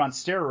was put on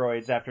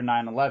steroids after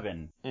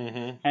 9/11.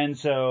 Mm-hmm. And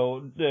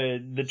so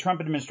the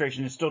Trump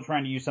administration is still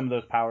trying to use some of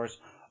those powers.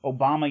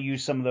 Obama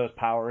used some of those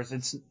powers.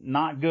 It's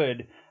not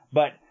good,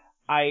 but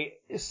I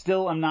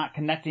still am not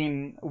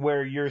connecting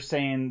where you're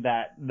saying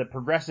that the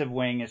progressive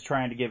wing is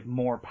trying to give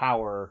more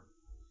power.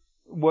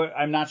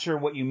 I'm not sure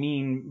what you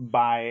mean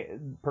by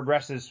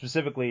progressives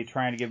specifically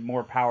trying to give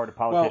more power to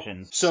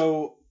politicians. Well,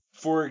 so,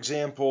 for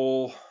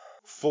example,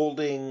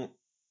 folding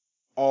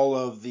all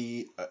of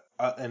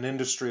an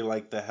industry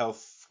like the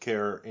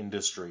healthcare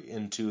industry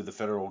into the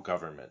federal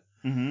government,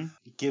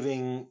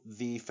 giving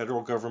the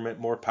federal government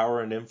more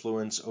power and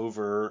influence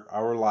over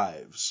our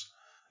lives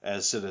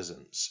as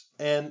citizens.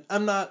 And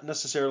I'm not.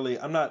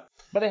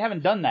 But they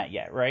haven't done that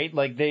yet, right?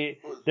 Like they're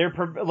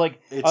like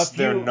it's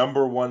their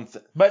number one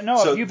thing. But no,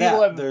 a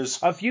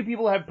few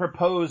people have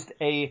proposed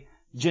a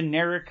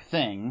generic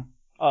thing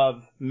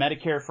of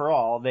Medicare for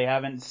all. They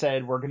haven't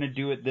said we're going to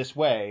do it this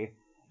way.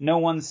 No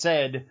one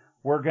said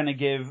we're going to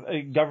give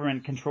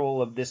government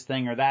control of this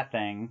thing or that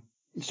thing.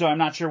 So I'm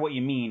not sure what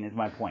you mean is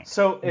my point.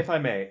 So if I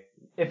may,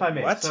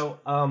 What? So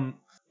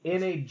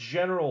in a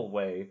general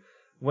way,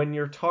 when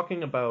you're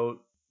talking about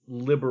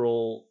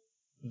liberal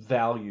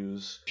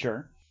values,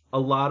 sure, a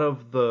lot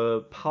of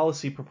the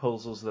policy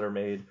proposals that are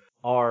made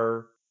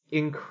are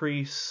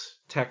increase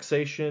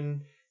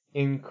taxation,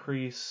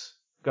 increase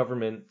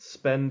government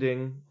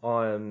spending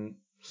on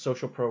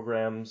social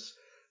programs,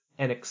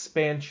 and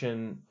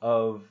expansion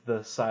of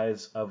the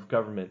size of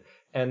government.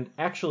 And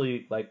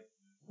actually, like,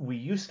 we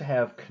used to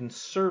have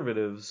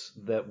conservatives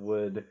that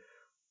would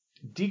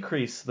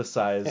decrease the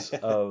size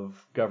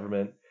of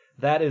government.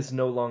 That is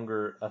no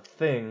longer a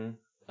thing.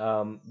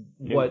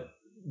 What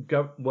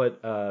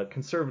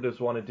conservatives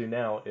want to do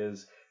now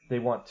is they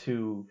want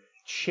to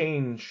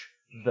change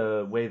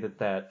the way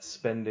that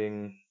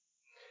spending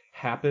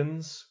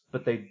happens,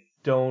 but they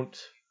don't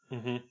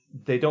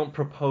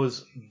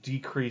propose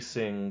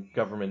decreasing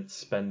government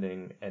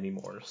spending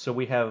anymore. So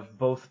we have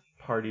both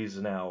parties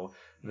now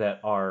that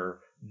are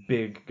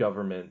big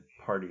government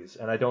parties,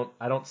 and I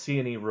don't see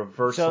any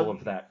reversal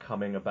of that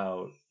coming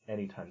about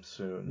anytime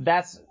soon.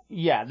 That's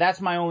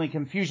my only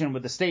confusion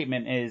with the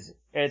statement is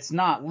it's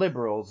not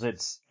liberals,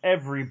 it's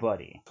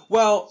everybody.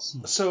 Well,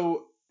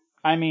 so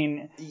I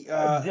mean,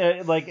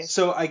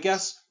 so I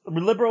guess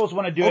liberals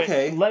want to do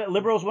it.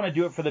 Liberals want to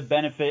do it for the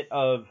benefit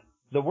of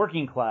the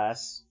working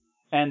class,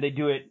 and they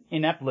do it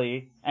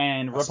ineptly.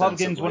 And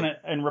Republicans want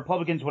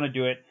to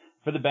do it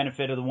for the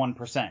benefit of the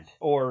 1%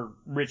 or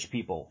rich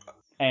people,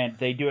 and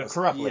they do it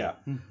corruptly. Yeah.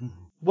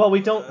 Well, we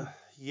don't.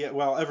 Yeah,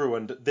 well,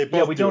 everyone, they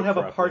both we do don't it have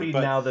a corruptly, party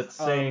but, now that's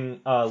saying,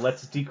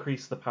 let's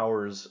decrease the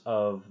powers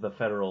of the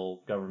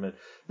federal government.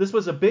 This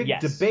was a big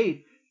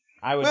debate.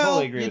 I would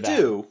totally agree with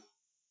that.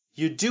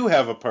 You do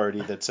have a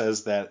party that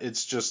says that.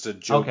 It's just a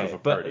joke of a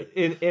party. But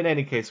in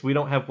any case, we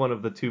don't have one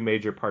of the two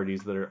major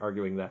parties that are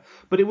arguing that.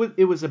 But it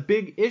was a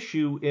big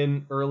issue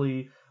in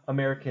early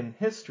American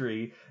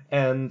history,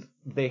 and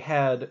they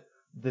had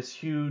this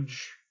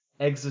huge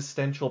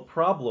existential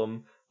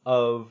problem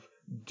of,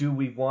 do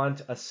we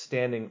want a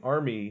standing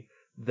army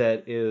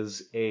that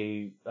is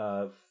a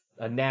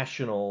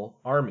national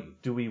army?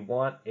 Do we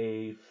want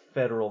a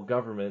federal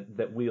government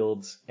that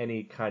wields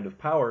any kind of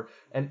power,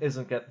 and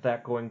isn't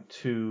that going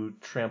to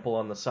trample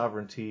on the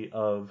sovereignty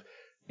of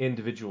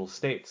individual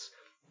states?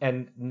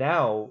 And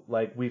now,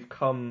 like, we've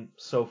come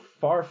so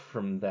far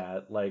from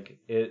that, like,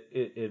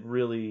 it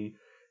really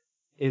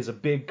is a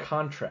big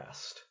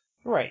contrast.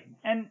 Right.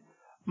 And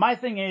my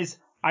thing is,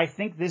 I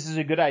think this is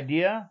a good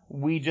idea.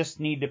 We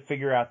just need to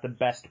figure out the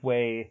best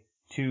way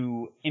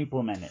to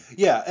implement it.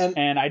 Yeah,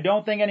 and I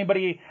don't think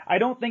anybody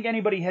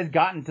has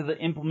gotten to the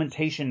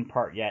implementation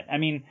part yet. I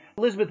mean,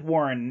 Elizabeth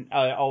Warren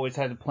always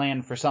has a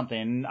plan for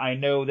something. I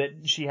know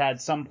that she had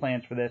some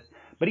plans for this,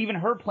 but even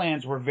her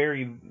plans were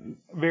very,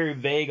 very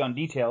vague on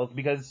details,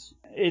 because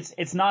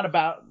it's not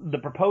about the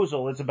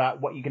proposal, it's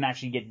about what you can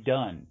actually get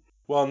done.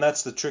 Well, and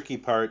that's the tricky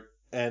part,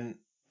 and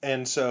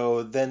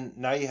so then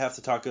now you have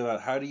to talk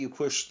about, how do you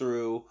push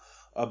through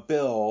a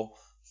bill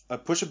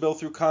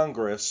through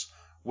Congress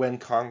when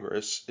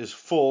Congress is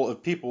full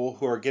of people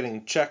who are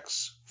getting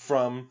checks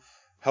from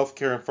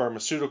healthcare and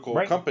pharmaceutical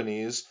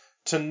companies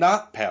to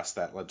not pass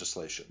that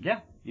legislation. Yeah,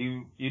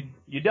 you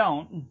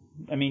don't.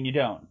 I mean, you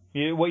don't.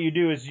 What you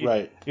do is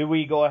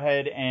we go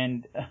ahead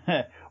and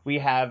we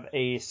have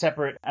a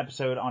separate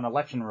episode on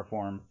election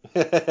reform,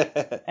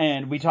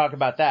 and we talk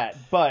about that.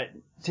 But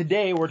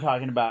today we're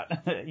talking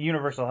about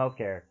universal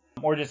healthcare,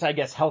 or just, I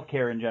guess,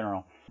 healthcare in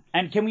general.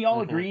 And can we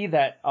all agree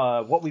that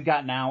what we've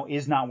got now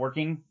is not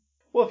working?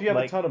 Well, if you have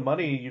a ton of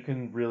money, you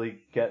can really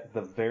get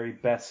the very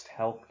best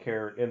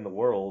healthcare in the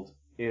world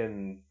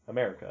in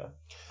America.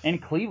 In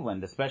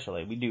Cleveland,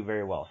 especially. We do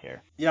very well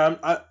here.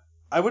 Yeah,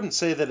 I wouldn't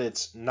say that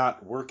it's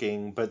not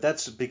working, but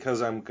that's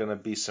because I'm going to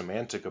be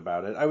semantic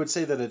about it. I would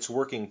say that it's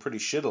working pretty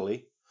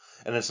shittily,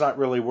 and it's not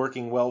really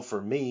working well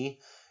for me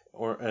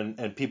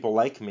and people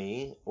like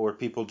me, or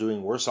people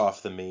doing worse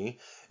off than me.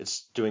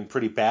 It's doing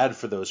pretty bad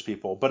for those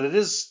people, but it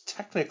is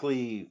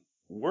technically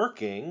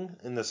working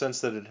in the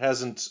sense that it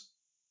hasn't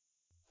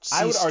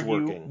I would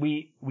argue working.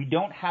 we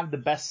don't have the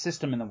best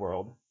system in the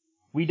world.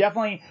 We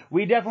definitely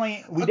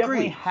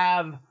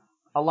have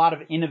a lot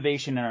of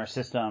innovation in our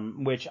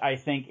system, which I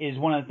think is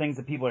one of the things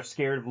that people are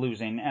scared of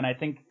losing, and I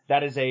think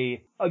that is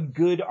a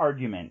good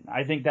argument.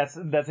 I think that's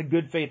a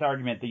good faith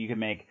argument that you can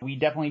make. We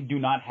definitely do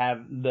not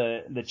have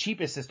the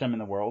cheapest system in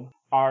the world.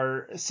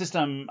 Our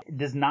system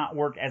does not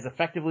work as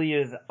effectively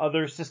as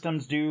other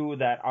systems do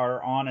that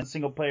are on a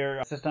single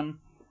player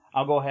system.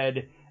 I'll go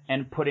ahead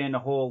and put in a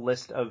whole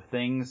list of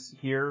things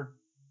here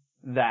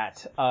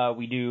that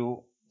we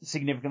do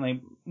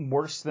significantly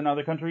worse than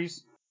other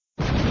countries.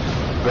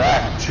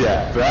 Fact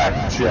check.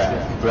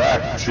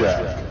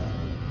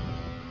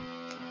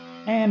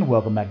 And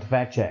welcome back to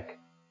Fact Check.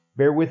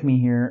 Bear with me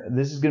here.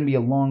 This is going to be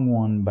a long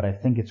one, but I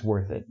think it's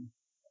worth it.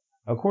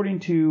 According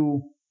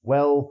to,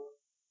 well,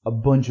 a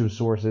bunch of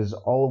sources,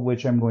 all of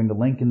which I'm going to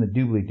link in the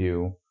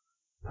doobly-doo,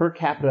 per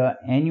capita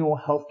annual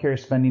healthcare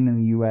spending in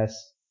the U.S.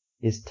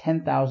 is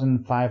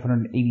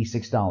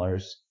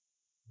 $10,586,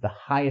 the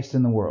highest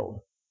in the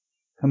world,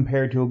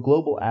 compared to a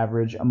global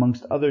average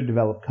amongst other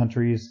developed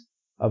countries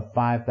of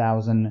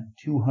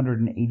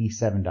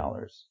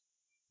 $5,287.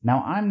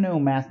 Now, I'm no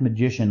math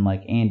magician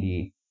like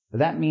Andy, but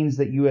that means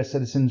that U.S.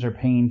 citizens are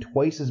paying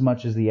twice as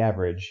much as the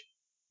average.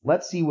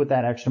 Let's see what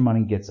that extra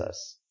money gets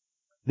us.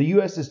 The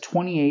U.S. is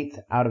 28th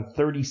out of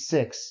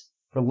 36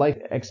 for life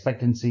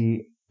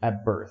expectancy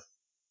at birth.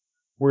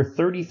 We're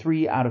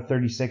 33 out of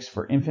 36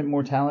 for infant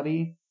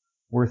mortality.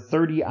 We're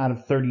 30 out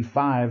of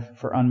 35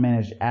 for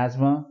unmanaged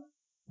asthma.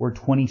 We're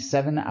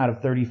 27 out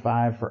of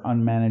 35 for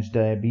unmanaged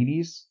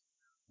diabetes.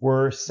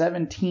 We're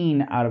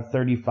 17 out of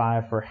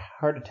 35 for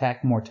heart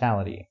attack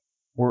mortality.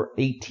 We're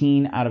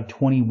 18 out of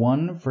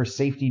 21 for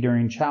safety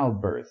during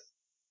childbirth.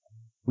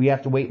 We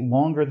have to wait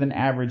longer than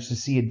average to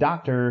see a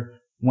doctor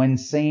when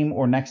same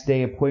or next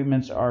day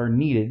appointments are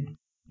needed.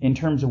 In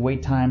terms of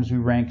wait times, we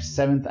rank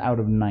 7th out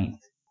of 9th.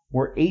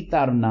 We're 8th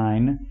out of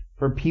 9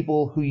 for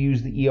people who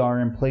use the ER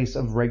in place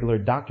of regular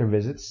doctor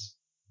visits.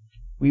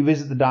 We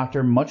visit the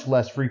doctor much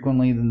less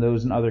frequently than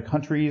those in other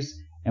countries,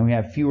 and we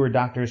have fewer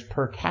doctors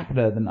per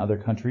capita than other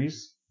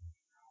countries.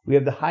 We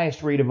have the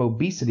highest rate of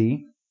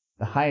obesity,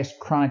 the highest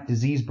chronic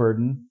disease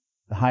burden,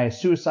 the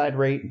highest suicide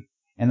rate,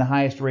 and the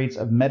highest rates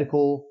of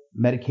medical,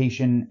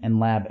 medication,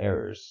 and lab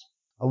errors.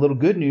 A little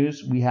good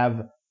news, we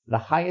have the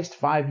highest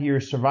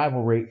 5-year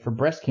survival rate for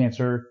breast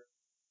cancer,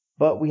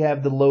 but we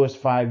have the lowest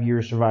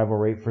 5-year survival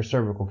rate for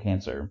cervical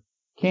cancer.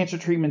 Cancer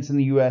treatments in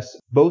the U.S.,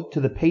 both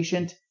to the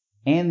patient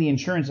and the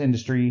insurance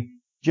industry,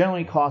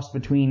 generally cost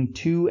between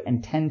 2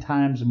 and 10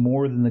 times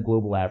more than the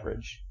global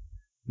average.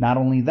 Not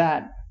only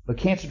that, but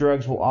cancer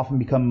drugs will often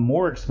become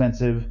more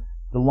expensive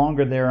the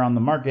longer they are on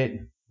the market,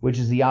 which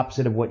is the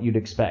opposite of what you'd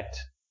expect,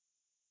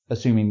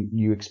 assuming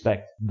you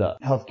expect the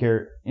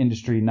healthcare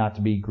industry not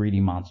to be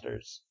greedy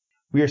monsters.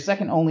 We are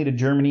second only to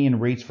Germany in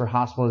rates for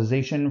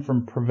hospitalization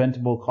from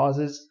preventable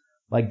causes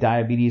like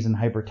diabetes and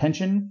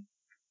hypertension.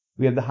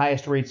 We have the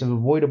highest rates of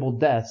avoidable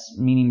deaths,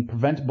 meaning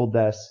preventable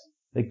deaths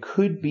that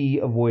could be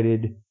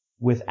avoided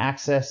with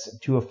access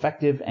to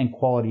effective and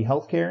quality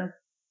healthcare.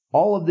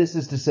 All of this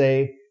is to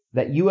say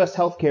that U.S.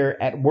 healthcare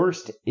at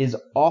worst is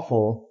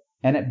awful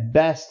and at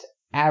best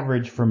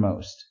average for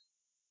most.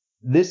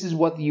 This is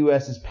what the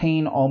U.S. is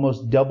paying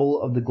almost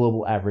double of the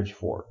global average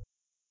for.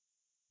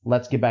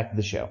 Let's get back to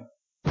the show.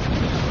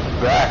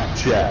 Fact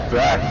check,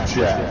 fact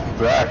check,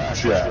 fact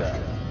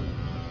check.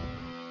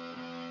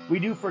 We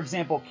do, for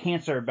example,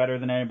 cancer better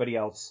than anybody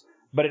else,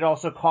 but it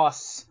also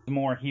costs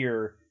more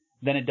here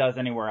than it does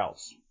anywhere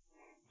else.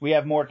 We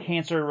have more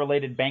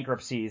cancer-related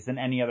bankruptcies than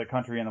any other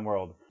country in the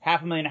world.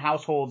 500,000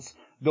 households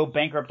go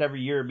bankrupt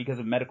every year because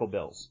of medical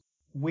bills.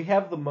 We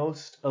have the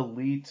most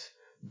elite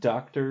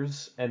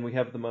doctors, and we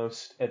have the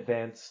most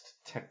advanced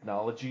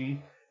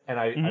technology, and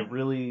I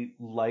really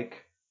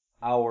like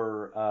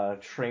our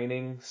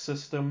training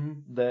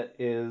system that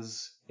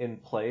is in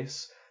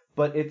place,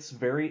 but it's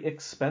very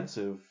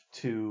expensive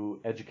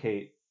to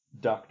educate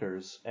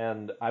doctors,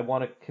 and I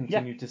want to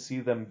continue to see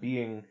them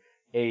being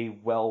a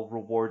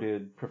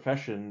well-rewarded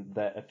profession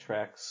that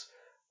attracts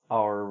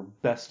our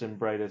best and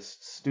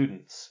brightest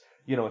students.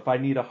 You know, if I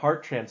need a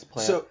heart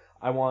transplant,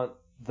 I want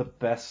the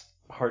best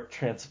heart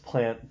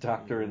transplant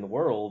doctor in the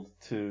world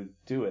to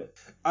do it.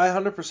 I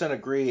 100%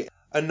 agree.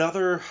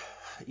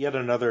 Yet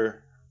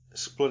another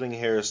splitting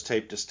hairs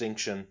type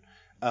distinction,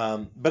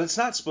 but it's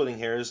not splitting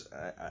hairs.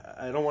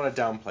 I don't want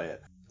to downplay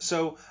it.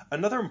 So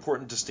another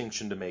important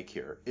distinction to make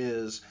here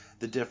is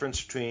the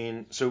difference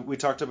between, so we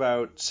talked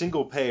about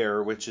single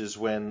payer, which is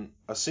when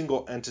a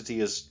single entity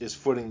is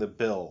footing the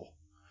bill.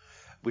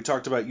 We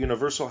talked about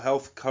universal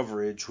health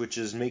coverage, which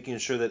is making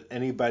sure that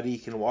anybody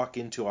can walk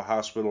into a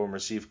hospital and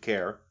receive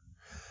care.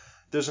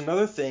 There's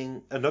another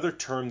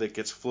term that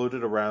gets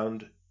floated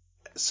around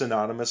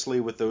synonymously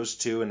with those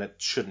two, and it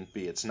shouldn't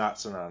be. It's not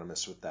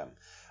synonymous with them,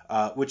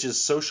 which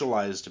is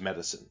socialized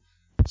medicine.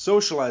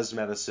 Socialized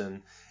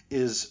medicine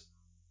is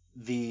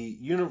the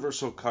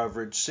universal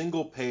coverage,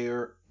 single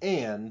payer,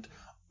 and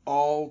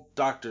all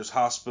doctors,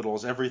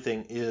 hospitals,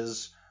 everything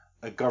is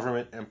a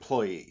government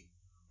employee.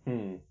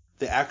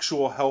 The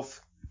actual health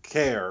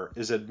care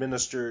is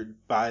administered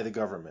by the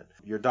government.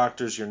 Your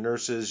doctors, your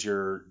nurses,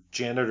 your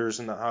janitors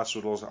in the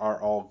hospitals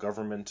are all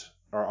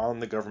on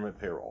the government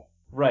payroll.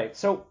 Right.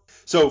 So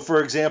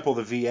for example,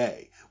 the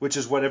VA, which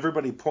is what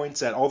everybody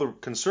points at, all the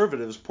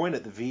conservatives point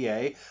at the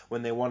VA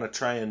when they want to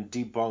try and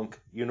debunk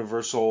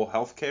universal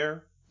health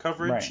care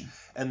coverage, right.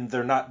 And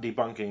they're not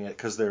debunking it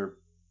because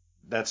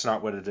that's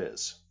not what it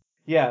is.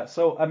 Yeah,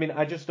 so I mean,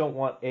 I just don't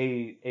want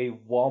a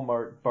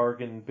Walmart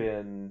bargain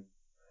bin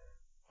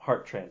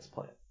heart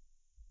transplant.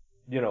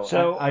 You know,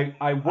 so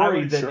I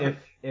worry that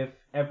if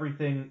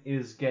everything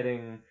is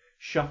getting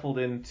shuffled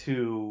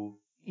into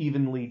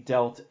evenly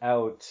dealt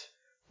out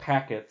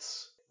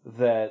packets,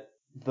 that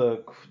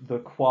the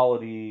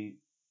quality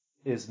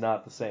is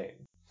not the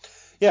same.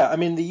 Yeah, I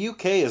mean, the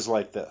UK is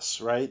like this,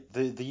 right?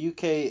 The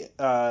UK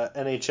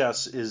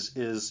NHS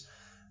is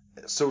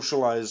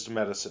socialized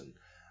medicine.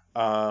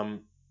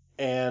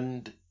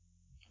 And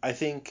I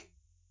think,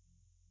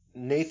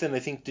 Nathan,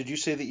 did you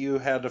say that you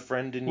had a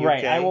friend in UK?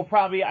 Right, I will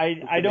probably,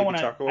 I don't want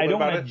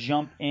to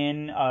jump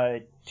in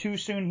too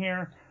soon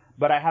here,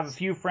 but I have a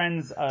few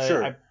friends,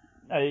 sure.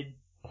 I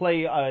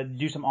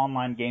do some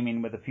online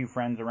gaming with a few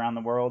friends around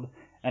the world,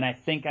 and I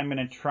think I'm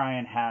going to try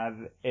and have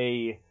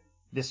a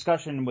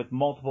discussion with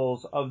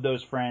multiples of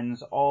those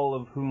friends, all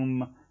of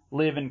whom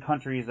live in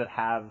countries that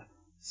have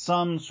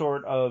some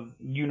sort of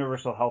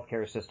universal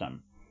healthcare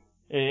system.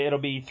 It'll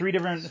be three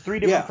different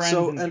friends,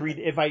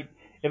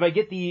 if I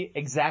get the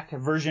exact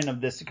version of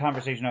this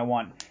conversation I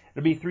want,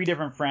 it'll be three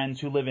different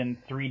friends who live in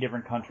three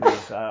different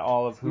countries,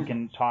 all of who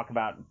can talk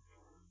about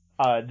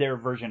their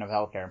version of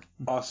healthcare.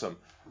 Awesome.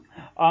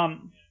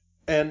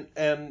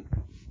 And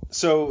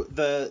so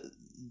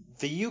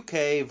the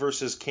UK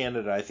versus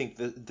Canada, I think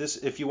this,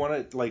 if you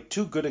want to, like,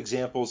 two good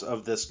examples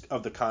of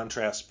the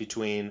contrast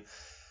between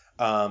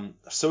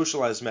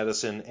socialized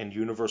medicine and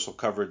universal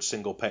coverage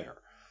single payer.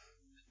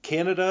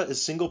 Canada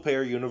is single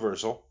payer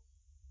universal.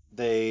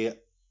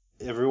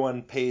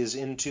 Everyone pays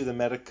into the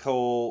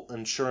medical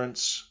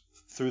insurance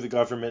through the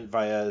government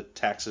via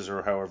taxes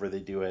or however they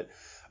do it.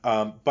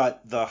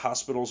 But the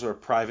hospitals are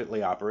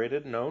privately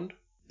operated and owned.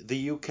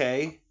 The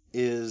UK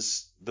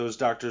those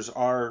doctors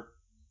are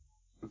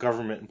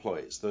government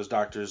employees. Those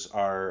doctors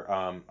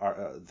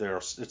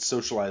it's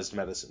socialized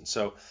medicine.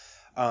 So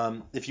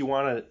if you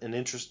want an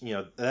interest,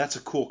 that's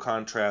a cool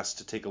contrast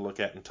to take a look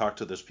at and talk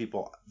to those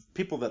people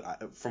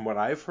that, from what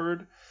I've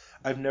heard,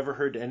 I've never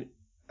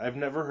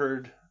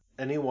heard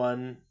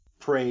anyone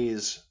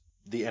praise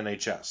the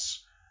NHS.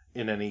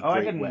 in any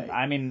great way.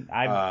 I mean,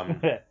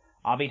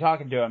 I'll be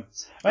talking to him.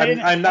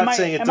 I'm not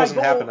saying it doesn't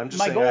happen. I'm just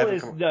my saying goal I haven't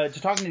is come...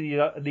 to talking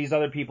to these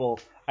other people.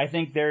 I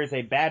think there is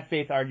a bad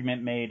faith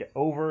argument made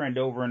over and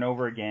over and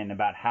over again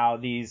about how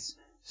these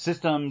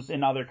systems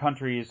in other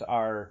countries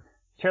are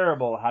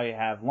terrible, how you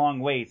have long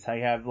waits, how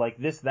you have like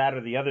this, that,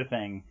 or the other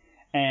thing.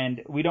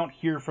 And we don't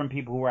hear from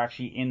people who are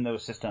actually in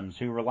those systems,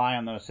 who rely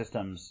on those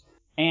systems.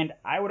 And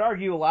I would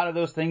argue a lot of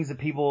those things that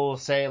people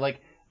say, like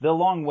the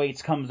long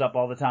waits comes up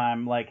all the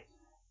time. Like,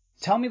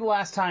 tell me the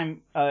last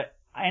time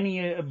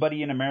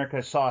anybody in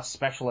America saw a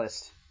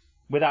specialist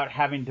without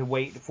having to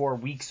wait for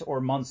weeks or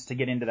months to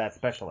get into that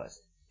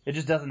specialist. It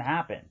just doesn't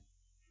happen.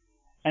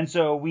 And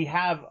so we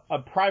have a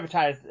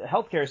privatized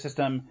healthcare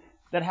system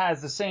that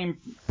has the same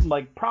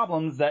like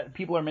problems that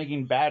people are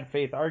making bad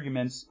faith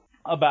arguments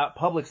about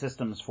public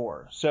systems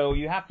for. So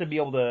you have to be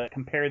able to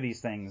compare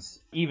these things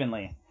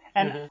evenly.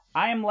 And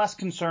I am less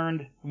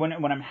concerned when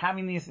I'm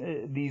having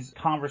these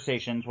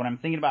conversations, when I'm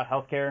thinking about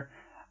healthcare,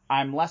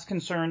 I'm less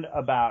concerned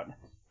about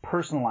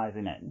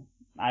personalizing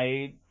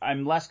it.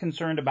 I'm less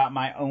concerned about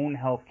my own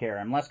healthcare.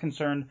 I'm less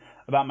concerned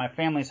about my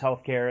family's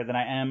healthcare than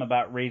I am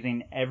about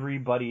raising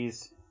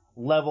everybody's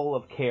level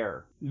of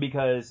care,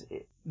 because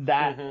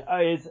that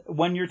is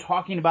when you're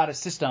talking about a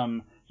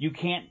system, you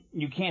can't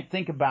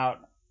think about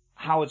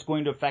how it's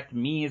going to affect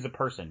me as a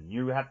person.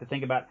 You have to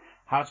think about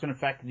how it's going to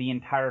affect the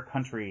entire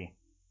country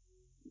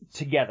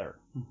together.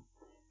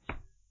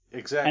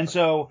 Exactly. And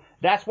so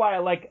that's why I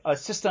like a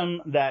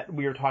system that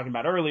we were talking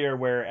about earlier,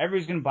 where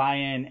everybody's going to buy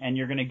in and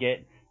you're going to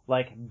get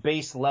like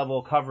base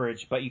level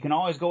coverage, but you can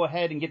always go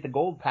ahead and get the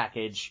gold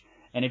package.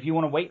 And if you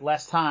want to wait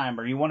less time,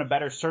 or you want a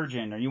better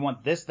surgeon, or you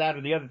want this, that,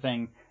 or the other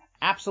thing,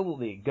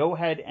 absolutely go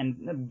ahead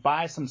and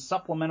buy some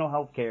supplemental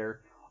health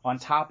care on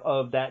top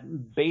of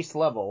that base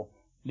level,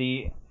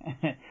 the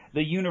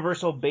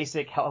universal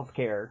basic health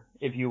care,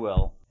 if you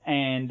will,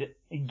 and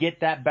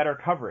get that better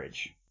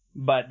coverage.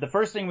 But the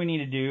first thing we need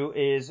to do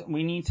is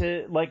we need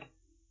to, like,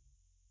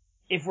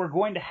 if we're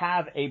going to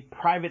have a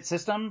private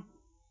system,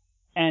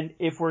 and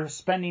if we're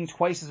spending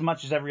twice as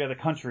much as every other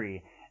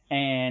country,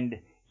 and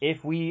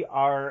if we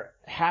are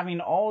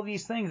having all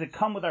these things that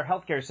come with our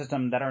healthcare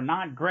system that are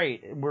not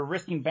great, we're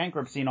risking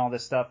bankruptcy and all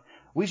this stuff,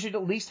 we should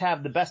at least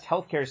have the best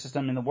healthcare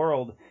system in the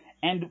world.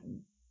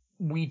 And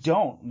we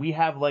don't. We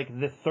have like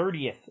the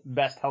 30th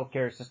best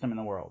healthcare system in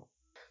the world.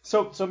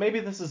 So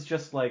maybe this is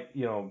just like,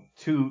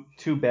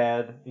 too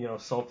bad,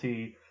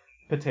 salty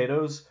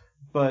potatoes,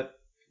 but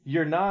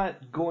you're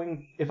not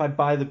going, if I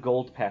buy the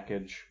gold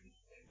package,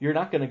 you're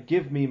not going to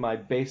give me my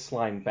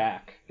baseline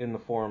back in the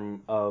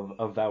form of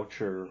a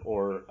voucher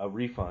or a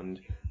refund.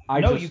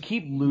 You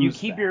keep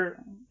your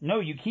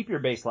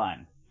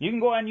baseline. You can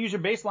go ahead and use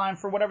your baseline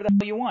for whatever the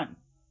hell you want.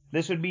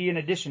 This would be in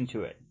addition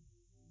to it.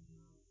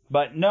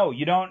 But no,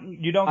 you don't.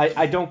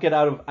 I don't get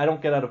out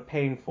of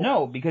paying for it.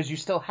 No, because you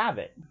still have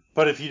it.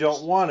 But if you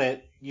don't want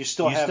it, you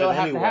still have it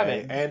anyway, to have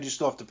it. And you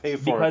still have to pay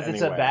for because it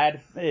anyway.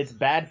 Because it's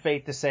bad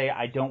faith to say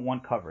I don't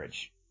want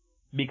coverage.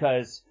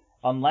 Because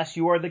unless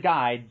you are the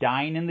guy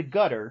dying in the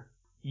gutter,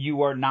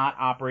 you are not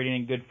operating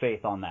in good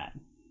faith on that.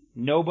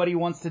 Nobody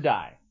wants to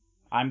die.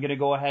 I'm going to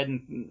go ahead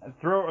and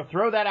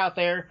throw that out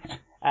there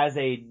as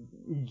a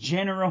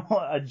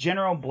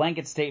general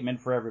blanket statement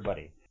for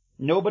everybody.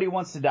 Nobody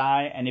wants to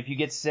die, and if you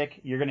get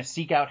sick, you're going to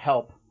seek out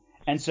help.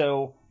 And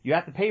so you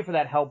have to pay for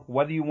that help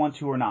whether you want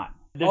to or not.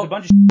 There's a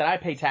bunch of shit that I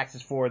pay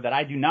taxes for that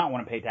I do not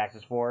want to pay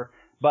taxes for,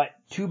 but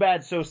too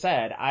bad, so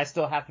sad. I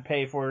still have to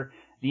pay for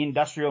the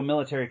industrial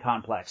military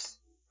complex,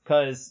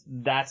 because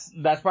that's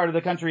part of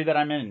the country that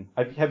I'm in.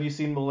 Have you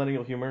seen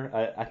Millennial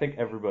Humor? I think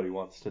everybody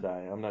wants to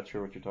die. I'm not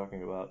sure what you're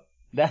talking about.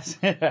 That's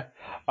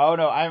oh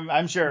no,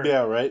 I'm sure.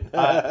 Yeah, right.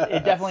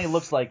 It definitely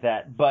looks like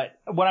that. But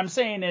what I'm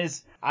saying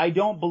is, I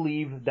don't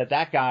believe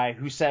that guy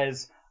who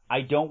says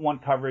I don't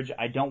want coverage,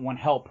 I don't want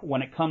help,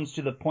 when it comes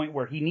to the point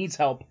where he needs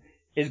help,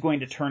 is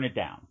going to turn it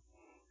down.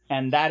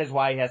 And that is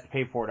why he has to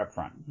pay for it up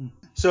front.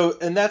 So,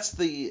 and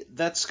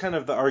that's kind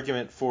of the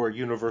argument for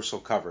universal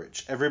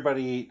coverage.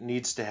 Everybody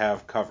needs to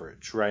have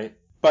coverage, right?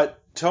 But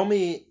tell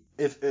me,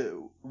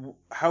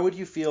 how would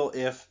you feel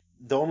if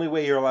the only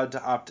way you're allowed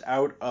to opt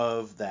out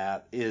of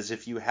that is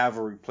if you have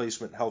a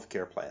replacement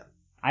healthcare plan?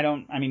 I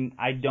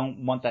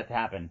don't want that to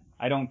happen.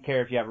 I don't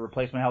care if you have a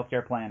replacement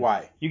healthcare plan.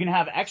 Why? You can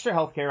have extra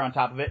healthcare on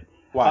top of it.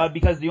 Why?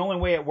 Because the only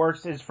way it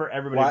works is for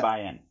everybody to buy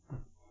in.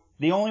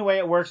 The only way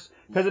it works,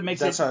 because it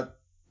makes That's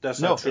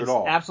not true at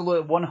all. No, it's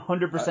absolutely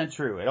 100%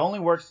 true. It only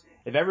works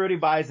if everybody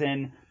buys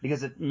in,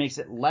 because it makes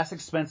it less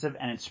expensive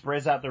and it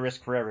spreads out the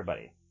risk for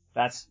everybody.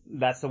 That's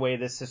the way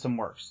this system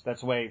works. That's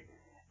the way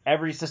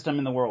every system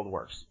in the world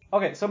works.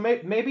 Okay, so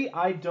maybe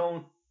I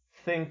don't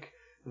think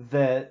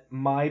that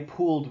my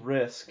pooled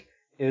risk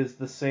is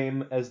the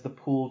same as the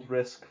pooled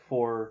risk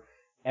for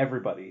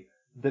everybody.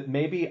 That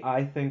maybe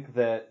I think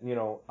that,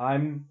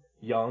 I'm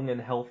young and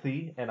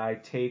healthy and I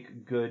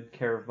take good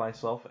care of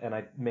myself and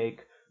I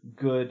make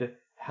good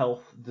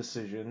health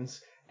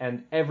decisions,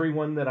 and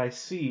everyone that I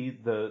see,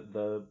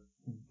 the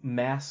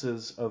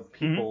masses of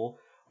people,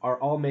 are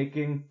all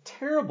making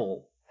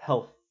terrible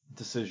health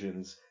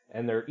decisions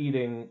and they're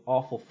eating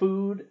awful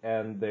food,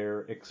 and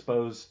they're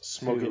exposed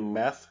Smoking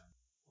meth.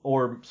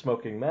 or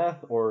smoking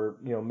meth, or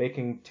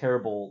making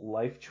terrible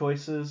life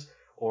choices,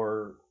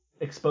 or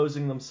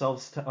exposing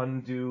themselves to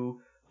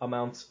undue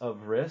amounts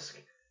of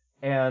risk.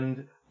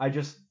 And I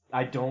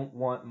don't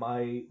want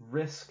my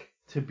risk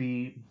to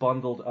be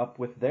bundled up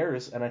with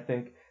theirs, and I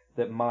think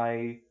that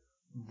my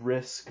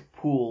risk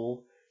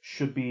pool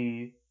should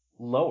be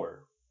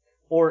lower.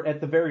 Or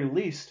at the very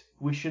least,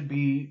 we should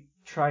be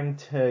trying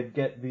to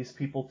get these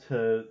people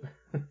to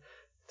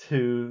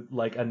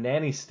like a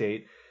nanny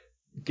state,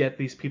 get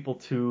these people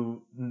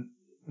to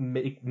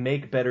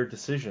make better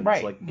decisions,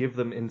 Right. like give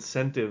them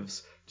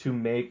incentives to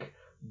make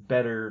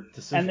better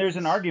decisions. And there's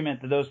an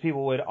argument that those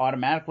people would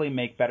automatically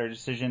make better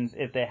decisions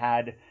if they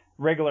had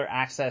regular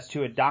access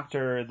to a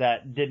doctor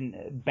that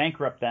didn't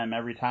bankrupt them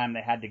every time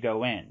they had to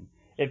go in.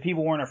 If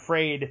people weren't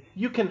afraid...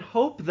 You can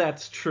hope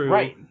that's true.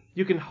 Right.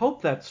 You can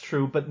hope that's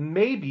true, but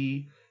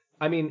maybe...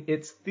 I mean,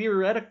 it's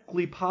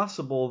theoretically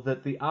possible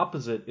that the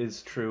opposite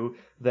is true,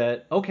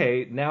 that,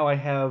 okay, now I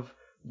have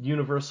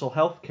universal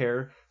health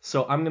care,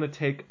 so I'm going to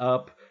take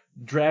up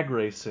drag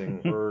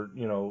racing or,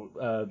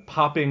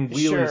 popping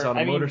wheelies on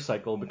a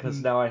motorcycle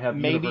because now I have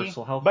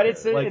universal health care.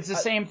 But it's the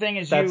same thing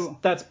as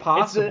That's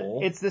possible.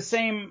 It's the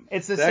same.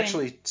 It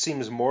actually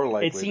seems more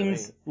likely. It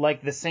seems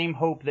like the same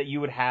hope that you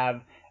would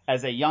have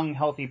as a young,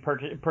 healthy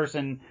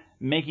person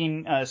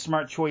making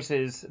smart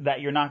choices,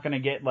 that you're not going to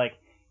get,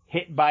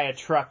 hit by a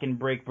truck and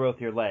break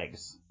both your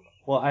legs.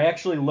 Well, I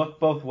actually looked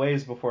both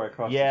ways before I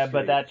crossed the street. Yeah,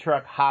 but that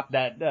truck hopped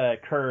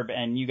that curb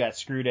and you got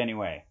screwed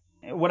anyway.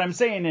 What I'm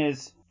saying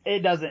is, it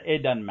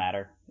doesn't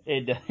matter.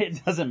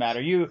 It doesn't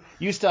matter. You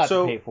still have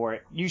to pay for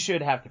it. You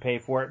should have to pay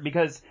for it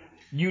because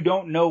you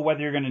don't know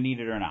whether you're going to need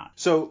it or not.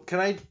 So can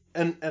I?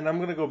 And I'm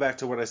going to go back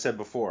to what I said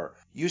before.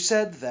 You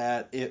said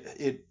that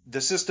the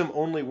system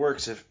only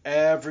works if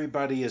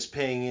everybody is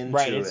paying into it.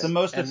 Right. It's the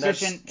most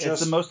efficient.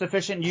 It's the most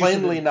efficient use.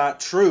 Plainly not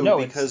true. No,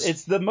 because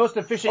it's the most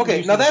efficient. Okay,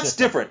 use now of the that's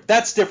system. different.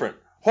 That's different.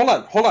 Hold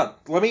on.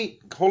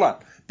 Hold on.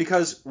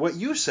 Because what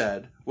you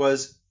said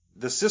was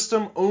the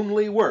system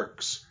only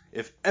works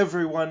if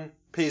everyone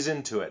pays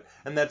into it,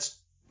 and that's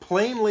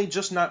plainly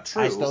just not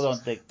true. I still don't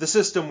think the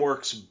system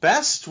works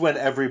best when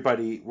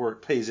everybody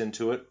pays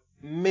into it.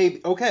 Maybe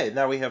okay,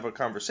 now we have a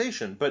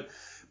conversation, but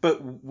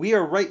we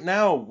are right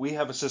now. We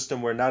have a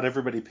system where not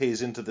everybody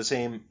pays into the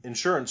same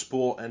insurance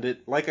pool, and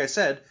it, like I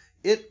said,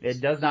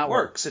 it does not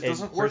work. It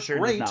doesn't work sure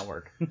great. Does not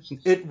work.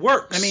 It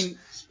works. I mean,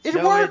 it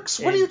works.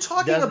 What are you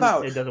talking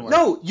about? It doesn't work.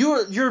 No,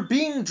 you're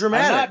being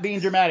dramatic. I'm not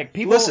being dramatic.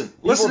 Listen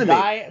to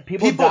me.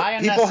 People die unnecessarily.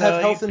 People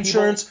have health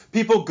insurance.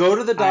 People go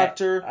to the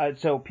doctor.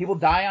 So people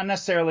die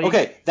unnecessarily.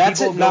 Okay, that's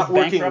people it not go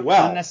working bankrupt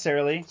well.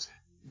 Unnecessarily.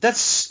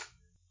 That's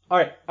all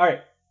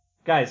right.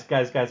 Guys,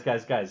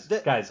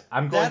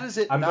 I'm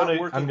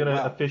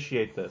gonna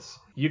officiate this.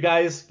 You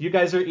guys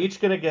are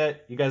each gonna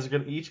get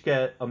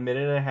a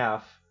minute and a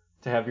half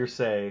to have your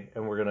say,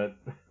 and we're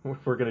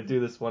gonna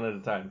do this one at a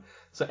time.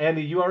 So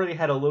Andy, you already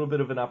had a little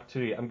bit of an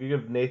opportunity. I'm gonna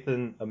give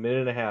Nathan a minute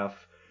and a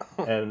half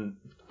and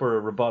for a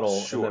rebuttal,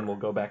 Sure. And then we'll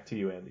go back to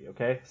you, Andy.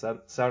 Okay? Does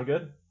that sound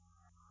good?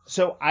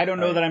 So I don't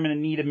know that I'm going to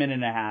need a minute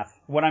and a half.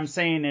 What I'm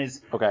saying is,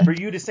 for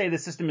you to say the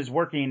system is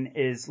working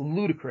is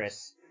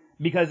ludicrous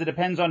because it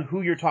depends on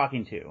who you're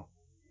talking to.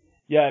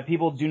 Yeah,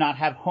 people do not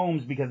have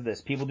homes because of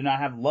this. People do not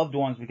have loved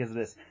ones because of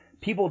this.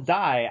 People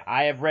die.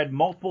 I have read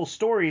multiple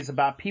stories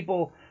about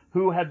people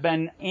who have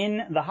been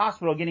in the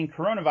hospital getting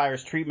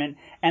coronavirus treatment,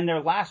 and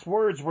their last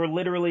words were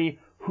literally,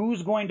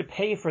 "Who's going to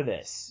pay for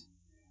this?"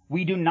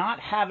 We do not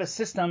have a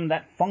system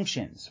that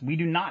functions. We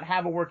do not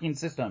have a working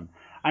system.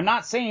 I'm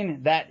not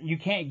saying that you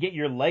can't get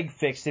your leg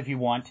fixed if you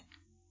want,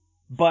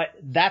 but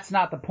that's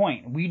not the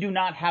point. We do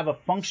not have a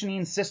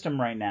functioning system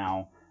right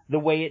now the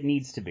way it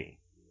needs to be.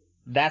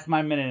 That's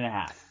my minute and a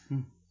half.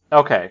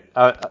 Okay.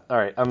 All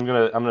right. I'm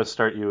gonna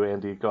start you,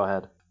 Andy. Go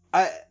ahead.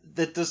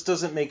 That just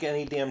doesn't make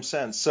any damn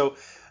sense. So,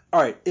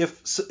 all right,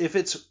 if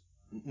it's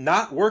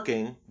not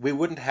working, we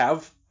wouldn't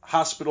have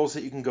hospitals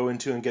that you can go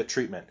into and get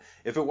treatment.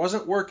 If it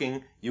wasn't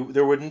working,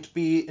 there wouldn't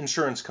be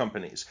insurance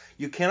companies.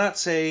 You can't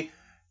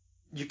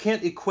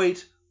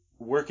equate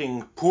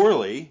working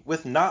poorly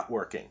with not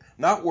working.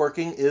 Not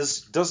working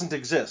doesn't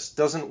exist,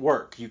 doesn't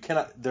work.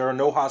 There are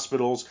no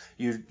hospitals.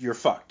 You're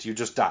fucked. You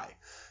just die.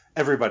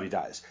 Everybody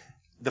dies.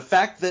 The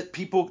fact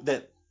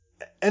that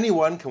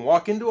anyone can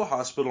walk into a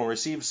hospital and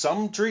receive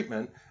some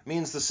treatment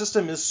means the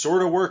system is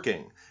sort of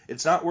working.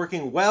 It's not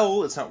working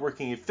well. It's not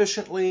working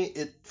efficiently.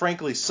 It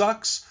frankly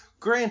sucks.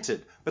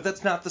 Granted, but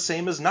that's not the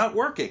same as not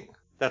working.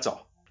 That's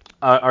all.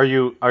 Are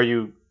you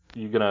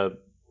gonna?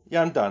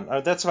 Yeah, I'm done.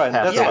 That's fine.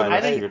 That's fine.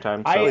 I think your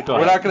time.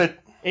 We're not gonna.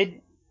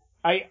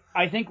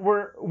 I think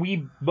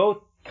we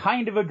both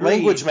kind of agree.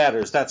 Language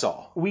matters. That's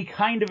all. We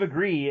kind of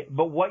agree,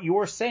 but what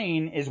you're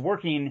saying is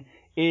working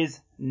is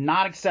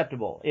not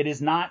acceptable. It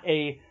is not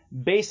a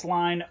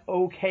baseline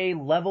okay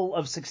level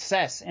of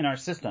success in our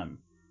system.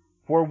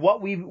 For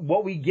what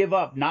we give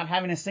up, not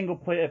having a single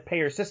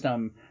payer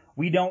system,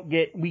 we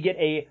get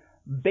a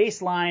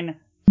baseline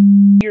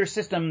shittier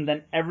system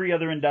than every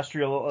other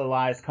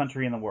industrialized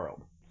country in the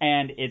world.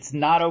 And it's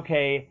not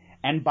okay.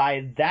 And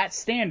by that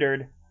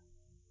standard,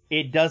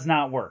 it does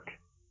not work.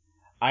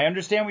 I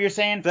understand what you're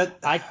saying.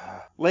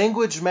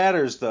 Language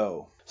matters,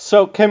 though.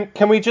 So can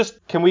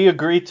we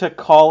agree to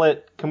call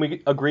it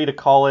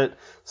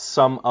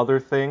some other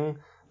thing?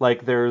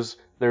 Like there's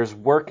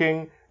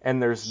working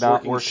and there's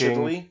not working,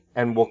 shittily?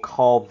 and we'll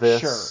call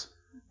this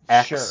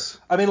X.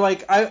 Sure. I mean,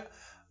 like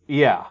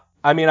Yeah.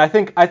 I mean, I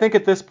think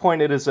at this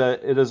point it is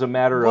a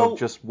matter of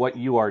just what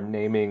you are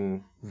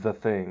naming the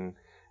thing,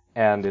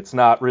 and it's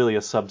not really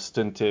a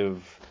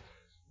substantive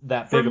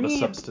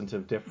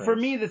difference. For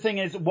me, the thing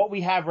is, what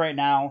we have right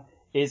now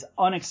is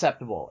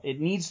unacceptable. It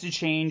needs to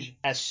change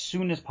as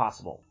soon as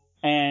possible,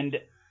 and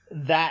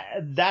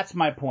that's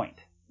my point.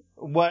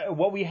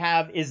 What we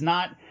have is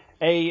not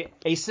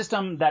a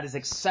system that is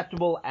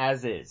acceptable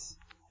as is,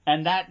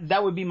 and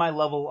that would be my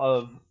level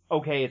of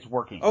okay, it's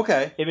working.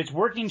 Okay. If it's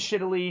working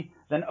shittily,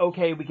 then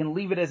okay, we can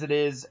leave it as it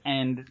is,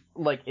 and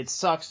like it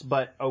sucks,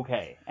 but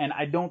okay. And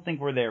I don't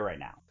think we're there right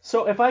now.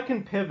 So if I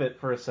can pivot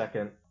for a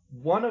second,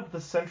 one of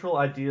the central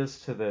ideas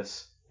to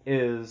this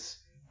is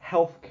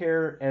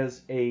healthcare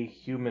as a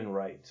human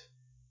right.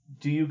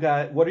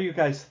 What are you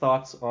guys'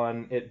 thoughts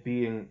on it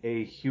being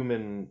a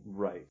human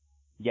right?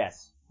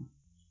 Yes.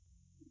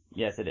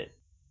 Yes, it is.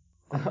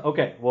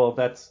 Okay, well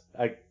that's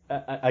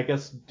I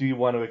guess, do you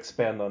want to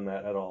expand on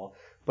that at all?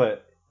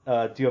 But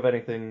do you have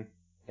anything,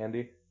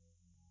 Andy?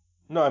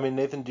 No, I mean,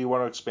 Nathan, do you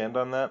want to expand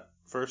on that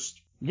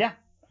first? Yeah.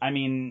 I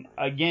mean,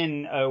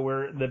 again,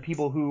 we're the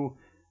people who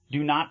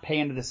do not pay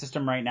into the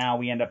system right now,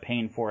 we end up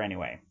paying for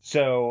anyway.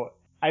 So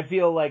I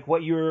feel like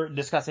what you were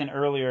discussing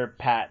earlier,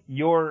 Pat,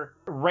 your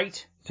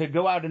right to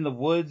go out in the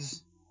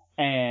woods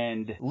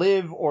and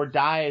live or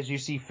die as you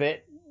see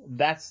fit,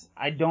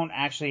 I don't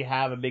actually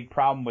have a big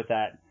problem with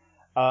that,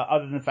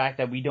 other than the fact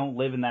that we don't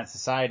live in that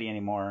society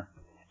anymore.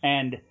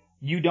 And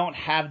you don't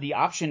have the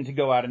option to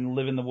go out and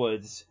live in the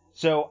woods.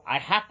 So I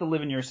have to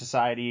live in your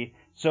society,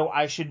 so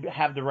I should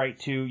have the right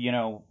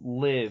to,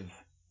 live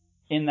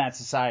in that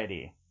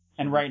society.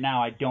 And right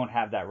now I don't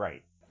have that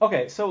right.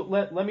 Okay, so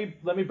let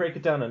me break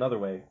it down another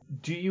way.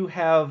 Do you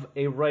have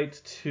a right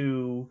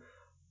to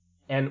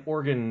an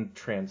organ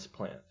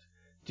transplant?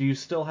 Do you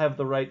still have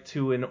the right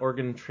to an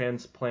organ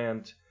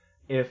transplant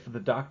if the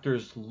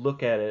doctors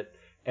look at it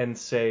and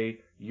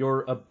say,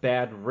 you're a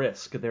bad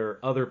risk, there are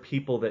other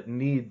people that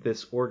need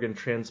this organ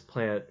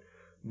transplant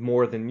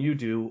more than you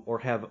do, or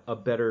have a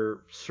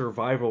better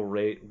survival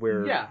rate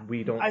where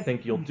we don't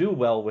think you'll do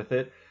well with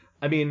it?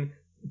 I mean,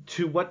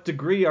 to what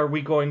degree are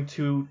we going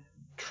to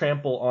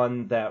trample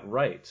on that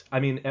right? I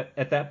mean,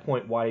 at that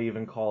point, why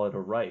even call it a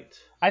right?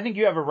 I think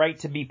you have a right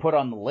to be put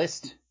on the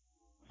list.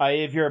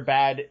 If you're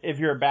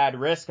a bad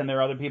risk and there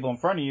are other people in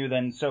front of you,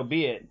 then so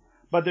be it.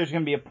 But there's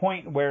going to be a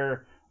point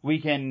where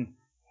we can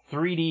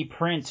 3D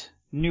print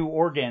new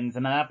organs,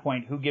 and at that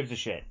point, who gives a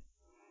shit?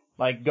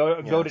 Like,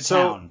 go to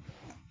town.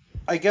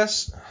 I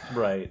guess...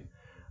 Right.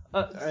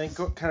 I think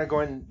kind of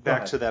going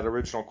back to that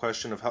original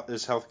question of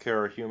is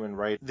healthcare a human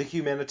right, the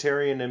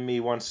humanitarian in me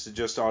wants to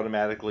just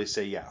automatically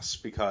say yes,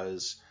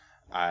 because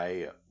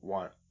I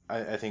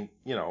think,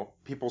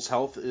 people's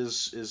health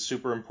is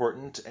super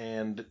important,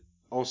 and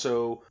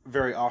also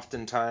very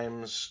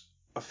oftentimes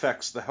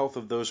affects the health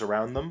of those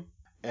around them.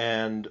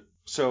 And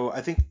so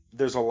I think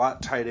there's a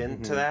lot tied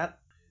into that.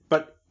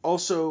 But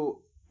also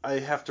I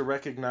have to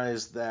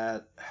recognize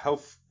that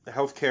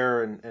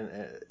healthcare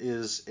and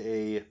is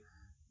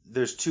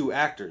there's two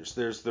actors.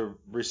 There's the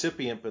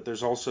recipient, but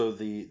there's also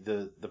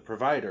the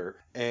provider,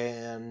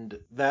 and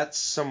that's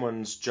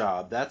someone's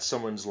job. That's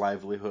someone's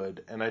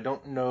livelihood, and I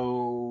don't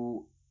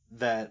know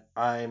that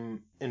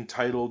I'm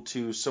entitled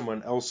to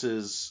someone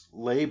else's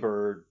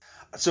labor.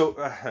 So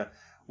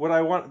what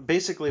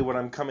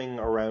I'm coming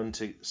around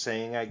to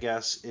saying, I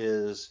guess,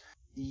 is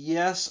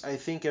yes, I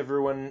think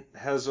everyone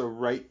has a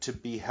right to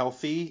be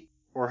healthy,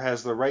 or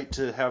has the right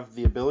to have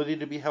the ability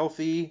to be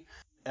healthy,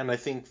 and I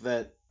think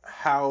that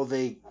how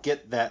they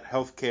get that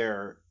health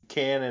care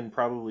can and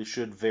probably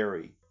should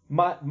vary.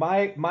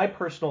 My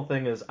personal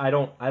thing is I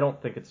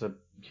don't think it's a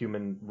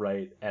human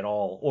right at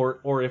all.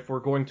 Or if we're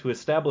going to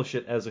establish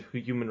it as a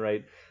human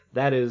right,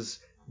 that is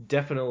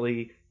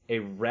definitely a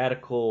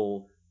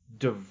radical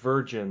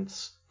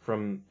divergence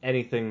from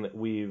anything that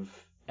we've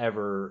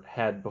ever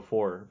had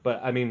before.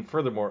 But I mean,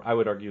 furthermore, I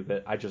would argue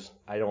that I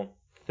don't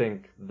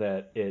think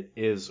that it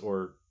is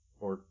or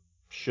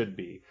should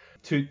be.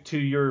 To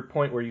your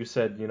point where you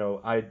said,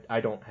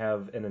 I don't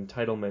have an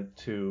entitlement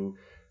to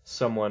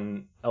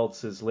someone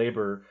else's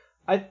labor,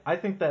 I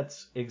think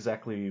that's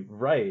exactly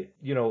right.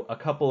 A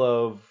couple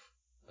of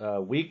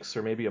weeks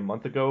or maybe a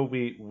month ago,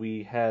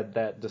 we had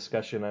that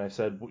discussion, and I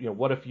said,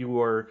 what if you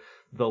were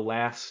the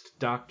last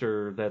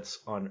doctor that's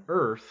on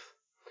Earth?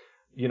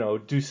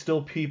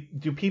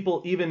 Do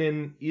people,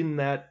 even in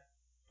that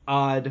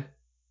odd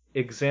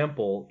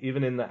example,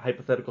 even in that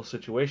hypothetical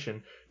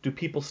situation, do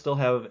people still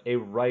have a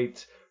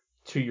right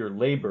to your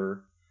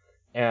labor?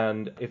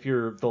 And if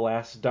you're the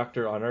last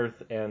doctor on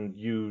Earth and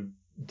you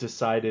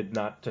decided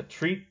not to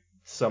treat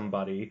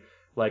somebody,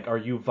 Like, are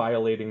you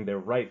violating their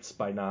rights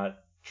by not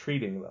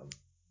treating them?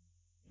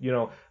 You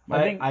know,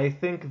 I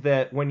think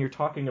that when you're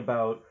talking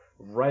about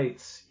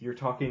rights, you're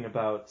talking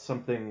about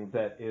something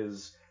that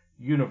is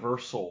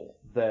universal,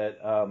 that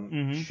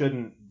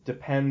shouldn't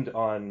depend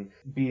on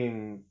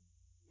being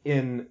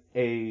in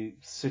a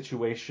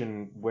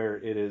situation where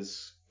it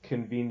is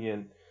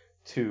convenient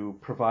to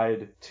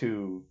provide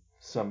to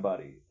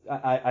somebody.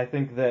 I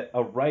think that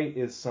a right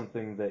is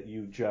something that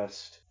you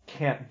just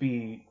can't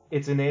be,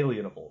 it's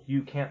inalienable.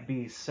 You can't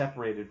be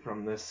separated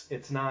from this.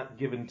 It's not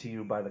given to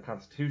you by the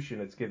Constitution,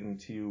 it's given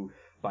to you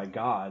by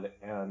God,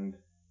 and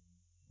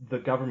the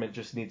government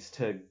just needs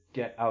to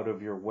get out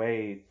of your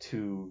way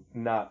to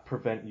not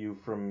prevent you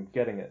from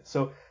getting it.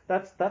 So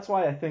that's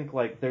why I think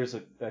like there's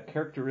a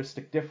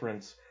characteristic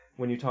difference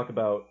when you talk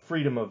about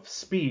freedom of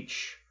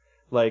speech.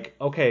 Like,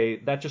 okay,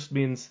 that just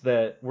means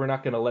that we're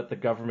not going to let the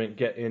government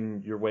get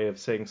in your way of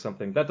saying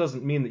something. That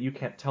doesn't mean that you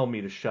can't tell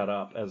me to shut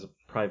up as a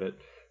private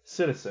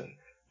citizen.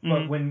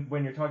 But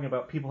when you're talking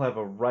about people have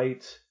a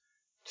right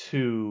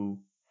to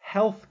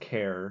health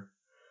care,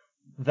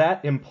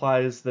 that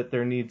implies that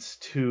there needs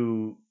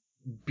to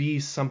be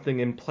something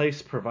in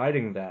place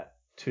providing that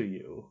to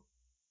you.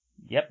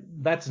 Yep.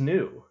 That's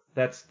new.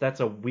 That's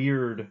a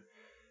weird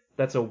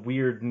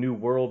new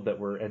world that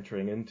we're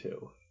entering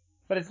into.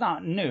 But it's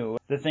not new.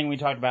 The thing we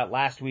talked about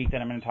last week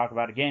that I'm going to talk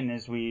about again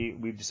is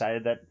we've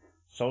decided that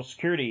Social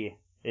Security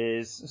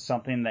is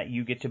something that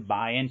you get to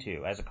buy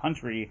into. As a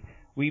country,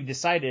 we've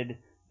decided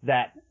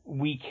that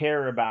we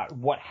care about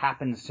what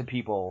happens to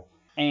people,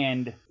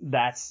 and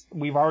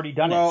we've already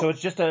done it. So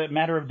it's just a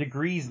matter of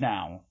degrees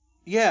now.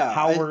 Yeah.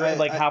 How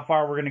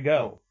far we're going to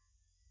go.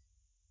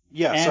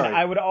 Yeah, and sorry.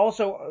 I would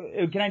also,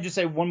 can I just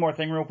say one more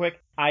thing real quick?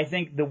 I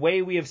think the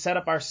way we have set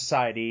up our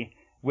society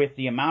with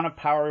the amount of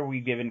power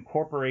we've given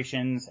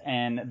corporations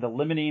and the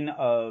limiting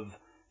of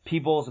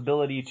people's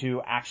ability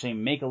to actually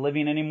make a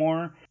living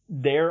anymore,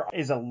 there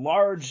is a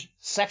large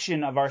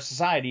section of our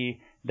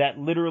society that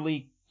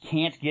literally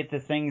can't get the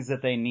things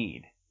that they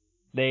need.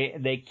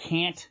 They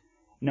can't,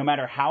 no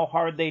matter how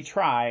hard they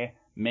try,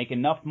 make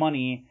enough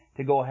money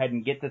to go ahead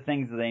and get the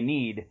things that they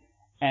need.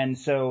 And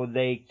so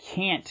they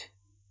can't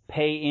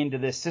pay into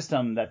this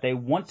system that they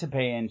want to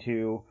pay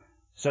into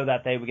so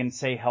that they can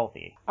stay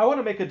healthy. I want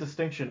to make a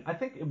distinction. I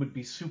think it would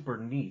be super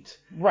neat.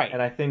 Right.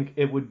 And I think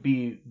it would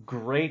be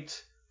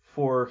great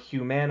for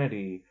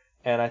humanity.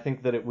 And I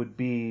think that it would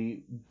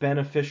be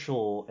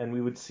beneficial, and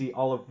we would see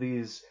all of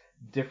these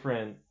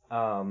different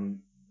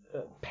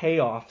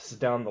payoffs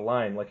down the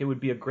line. Like, it would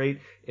be a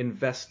great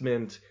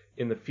investment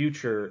in the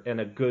future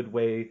and a good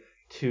way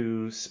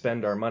to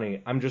spend our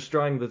money. I'm just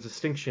drawing the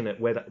distinction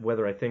at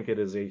whether I think it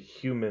is a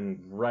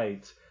human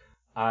right.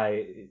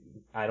 I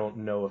don't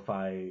know if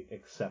I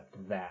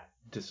accept that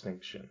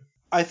distinction.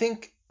 I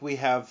think we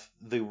have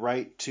the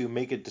right to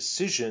make a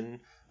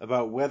decision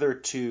about whether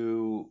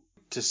to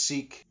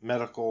seek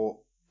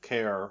medical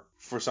care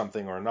for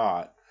something or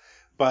not.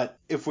 But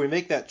if we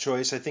make that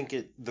choice, I think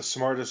the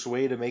smartest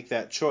way to make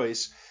that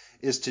choice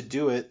is to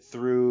do it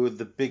through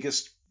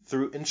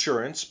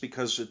insurance,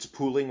 because it's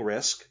pooling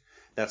risk.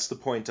 That's the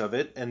point of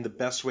it. And the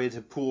best way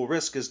to pool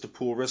risk is to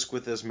pool risk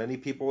with as many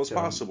people as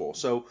possible.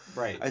 So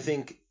right. I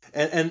think,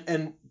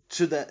 and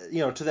to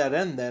that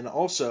end, then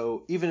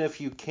also, even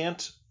if you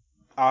can't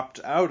opt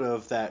out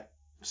of that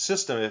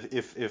system,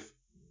 if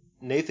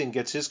Nathan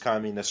gets his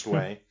communist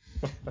way.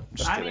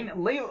 I mean,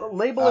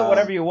 label it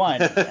whatever you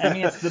want. I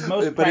mean, it's the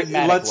most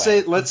pragmatic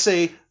way. Let's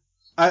say,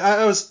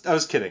 I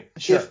was kidding.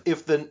 Sure.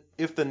 If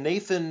the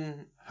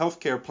Nathan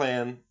healthcare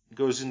plan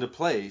goes into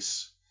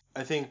place,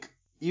 I think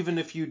even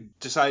if you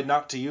decide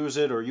not to use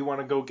it, or you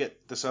want to go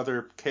get this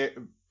other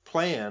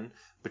plan,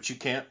 but you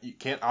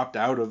can't opt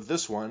out of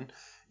this one,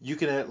 you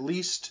can at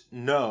least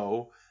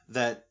know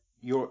that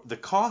the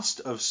cost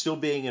of still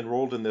being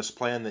enrolled in this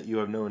plan that you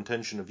have no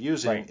intention of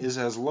using is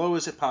as low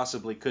as it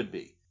possibly could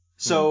be.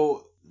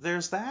 So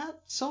there's that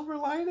silver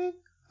lining,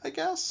 I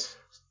guess.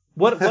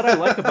 What I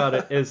like about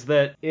it is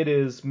that it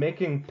is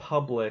making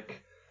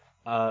public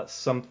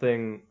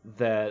something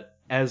that,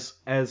 as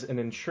an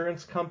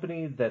insurance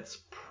company that's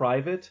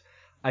private,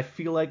 I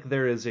feel like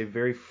there is a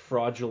very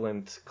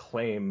fraudulent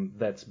claim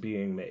that's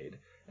being made.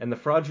 And the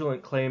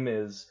fraudulent claim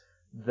is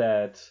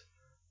that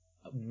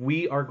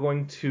we are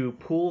going to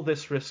pool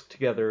this risk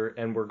together,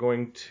 and we're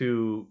going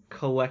to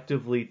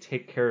collectively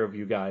take care of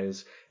you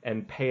guys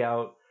and pay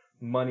out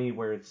money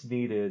where it's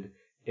needed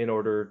in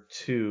order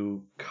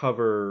to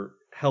cover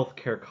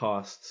healthcare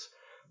costs.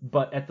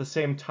 But at the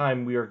same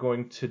time, we are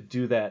going to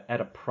do that at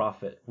a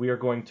profit. We are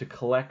going to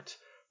collect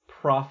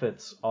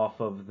profits off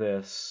of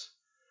this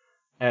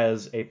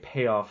as a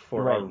payoff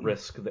for our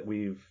risk that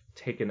we've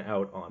taken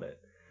out on it.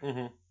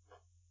 Mm-hmm.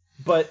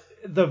 But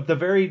the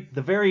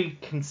very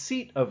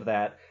conceit of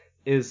that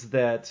is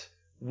that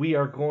we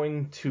are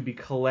going to be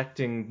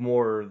collecting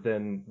more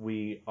than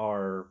we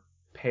are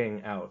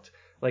paying out.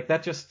 Like,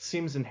 that just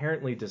seems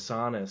inherently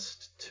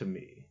dishonest to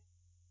me.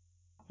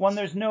 Well,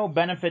 there's no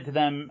benefit to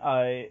them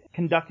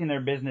conducting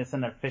their business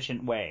in an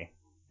efficient way.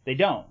 They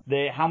don't.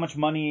 How much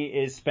money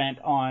is spent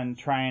on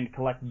trying to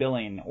collect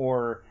billing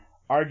or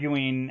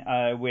arguing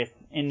with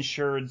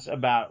insureds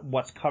about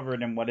what's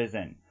covered and what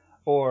isn't,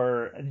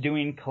 or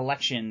doing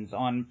collections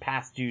on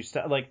past due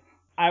stuff. Like,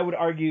 I would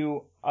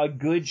argue a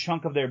good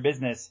chunk of their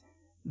business,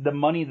 the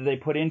money that they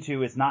put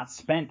into is not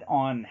spent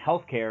on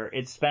healthcare.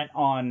 It's spent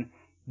on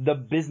the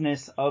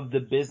business of the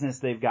business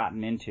they've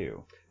gotten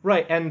into.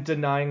 Right, and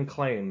denying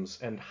claims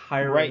and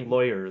hiring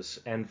lawyers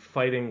and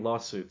fighting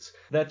lawsuits.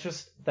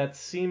 That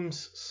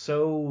seems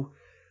so,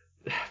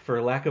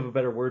 for lack of a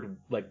better word,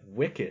 like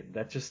wicked.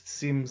 That just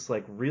seems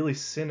like really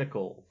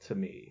cynical to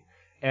me.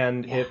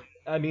 And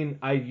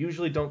I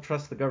usually don't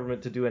trust the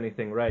government to do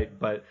anything right,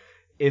 but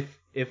if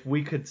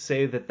we could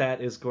say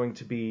that is going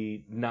to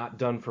be not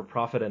done for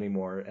profit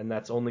anymore, and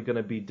that's only going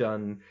to be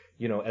done,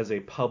 as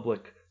a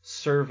public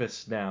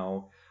service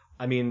now,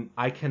 I mean,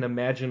 I can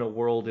imagine a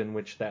world in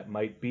which that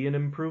might be an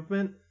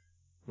improvement.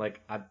 Like,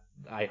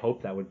 I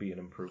hope that would be an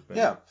improvement.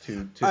 Yeah.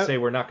 To say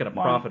we're not going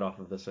to profit off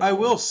of this anymore. I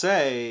will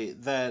say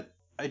that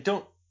I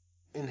don't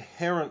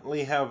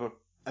inherently have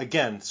I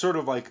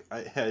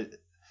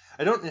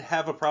don't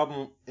have a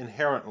problem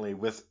inherently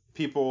with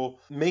people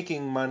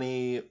making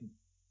money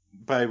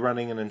by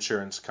running an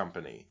insurance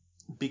company,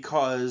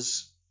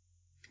 because,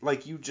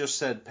 like you just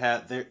said,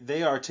 Pat,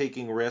 they are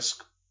taking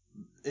risk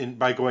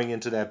by going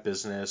into that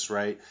business,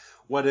 right?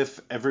 What if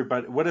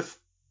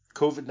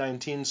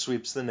COVID-19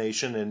 sweeps the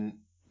nation and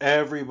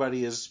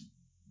everybody is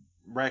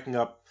racking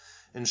up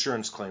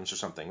insurance claims or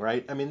something,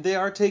 right? I mean, they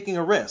are taking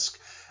a risk.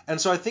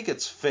 And so I think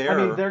it's fair.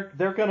 I mean,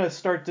 they're going to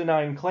start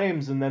denying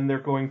claims, and then they're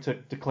going to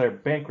declare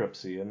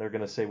bankruptcy, and they're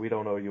going to say, we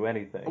don't owe you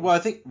anything.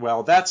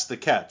 Well, that's the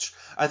catch.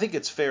 I think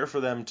it's fair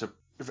for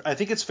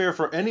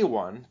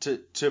anyone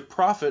to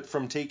profit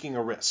from taking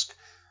a risk.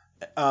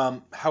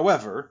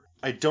 However,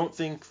 I don't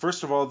think,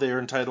 first of all, they're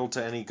entitled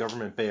to any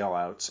government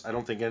bailouts. I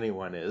don't think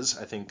anyone is.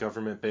 I think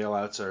government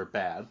bailouts are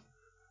bad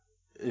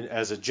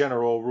as a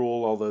general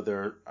rule, although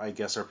there, I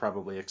guess, are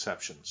probably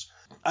exceptions.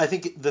 I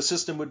think the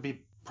system would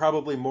be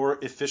probably more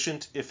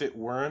efficient if it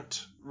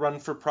weren't run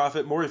for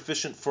profit, more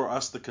efficient for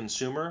us, the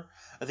consumer.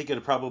 I think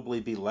it'd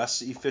probably be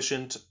less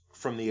efficient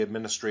from the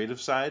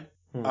administrative side.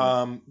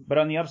 But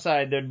on the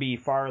upside, there'd be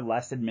far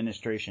less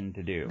administration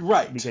to do.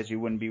 Right. Because you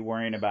wouldn't be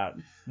worrying about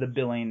the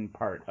billing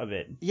part of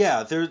it.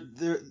 Yeah,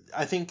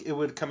 I think it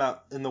would come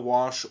out in the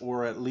wash,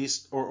 or at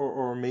least,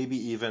 or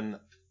maybe even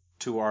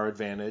to our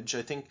advantage.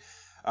 I think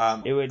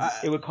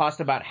it would cost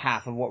about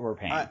half of what we're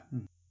paying.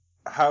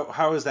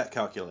 How is that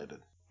calculated?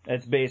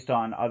 It's based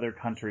on other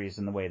countries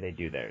and the way they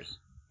do theirs.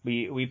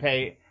 We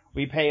pay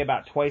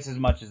about twice as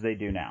much as they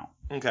do now.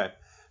 Okay.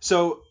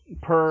 So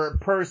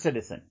per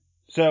citizen.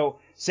 So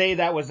say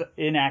that was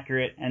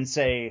inaccurate, and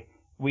say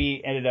we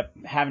ended up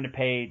having to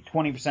pay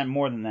 20%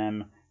 more than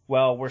them.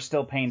 Well, we're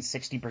still paying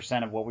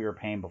 60% of what we were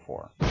paying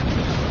before.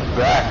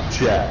 Fact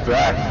check.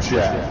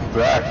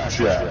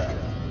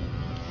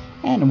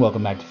 And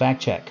welcome back to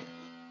Fact Check.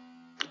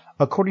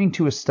 According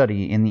to a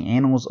study in the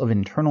Annals of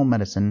Internal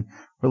Medicine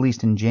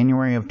released in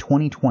January of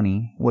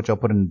 2020, which I'll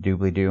put in the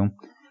doobly-doo,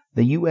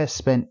 the U.S.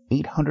 spent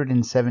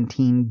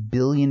 $817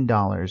 billion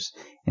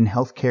in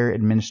healthcare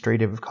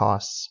administrative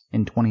costs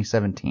in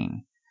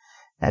 2017.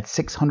 That's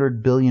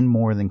 $600 billion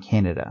more than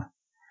Canada.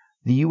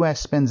 The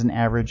U.S. spends an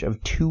average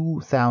of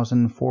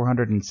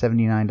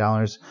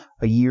 $2,479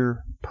 a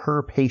year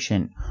per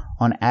patient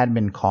on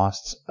admin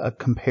costs,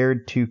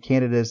 compared to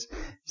Canada's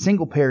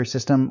single-payer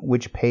system,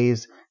 which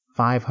pays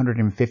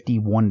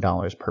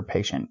 $551 per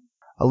patient.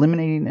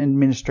 Eliminating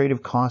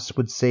administrative costs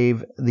would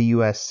save the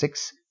U.S.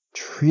 $6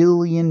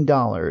 trillion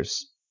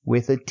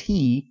with a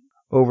T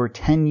over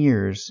 10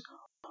 years,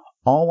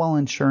 all while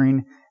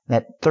ensuring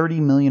that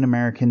 30 million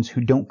Americans who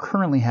don't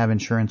currently have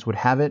insurance would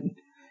have it,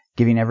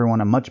 giving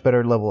everyone a much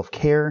better level of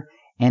care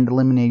and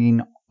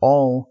eliminating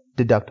all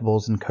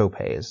deductibles and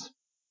copays.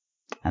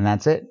 And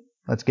that's it.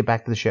 Let's get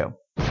back to the show.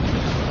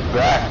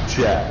 Fact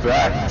check.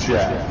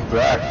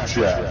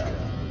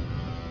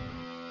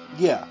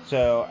 Yeah.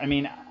 So, I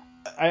mean,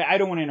 I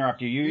don't want to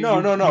interrupt you. No.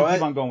 You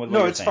keep on going with what no,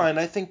 you're it's saying.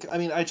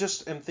 fine. I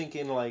just am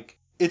thinking, like,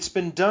 it's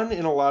been done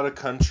in a lot of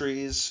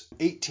countries,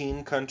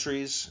 18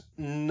 countries.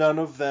 None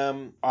of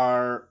them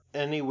are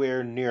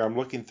anywhere near, I'm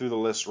looking through the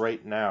list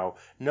right now,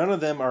 none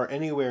of them are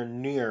anywhere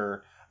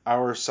near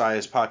our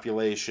size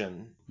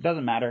population.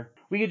 Doesn't matter.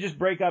 We could just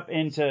break up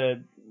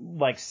into,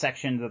 like,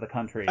 sections of the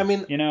country. I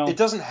mean, it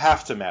doesn't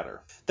have to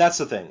matter. That's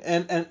the thing.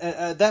 And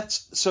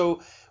that's,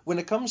 so when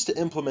it comes to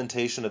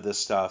implementation of this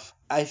stuff,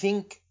 I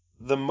think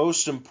the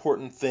most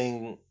important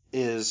thing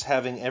is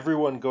having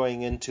everyone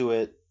going into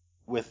it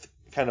with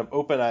kind of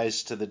open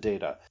eyes to the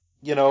data.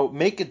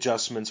 Make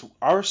adjustments.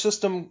 Our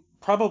system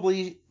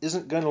probably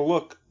isn't going to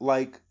look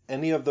like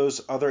any of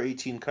those other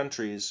 18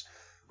 countries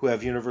who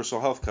have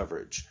universal health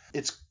coverage.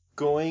 It's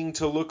going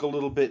to look a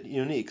little bit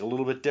unique, a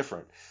little bit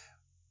different,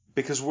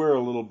 because we're a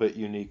little bit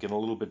unique and a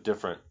little bit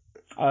different.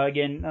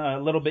 Again, a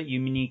little bit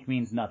unique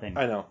means nothing.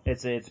 I know.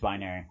 It's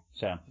binary,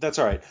 so. That's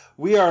all right.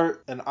 We are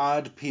an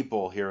odd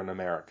people here in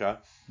America.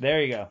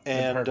 There you go.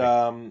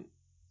 And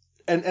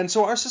And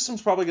so our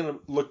system's probably going to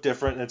look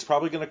different, and it's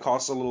probably going to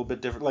cost a little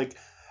bit different. Like,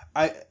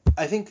 I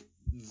think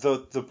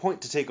the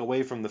point to take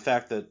away from the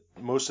fact that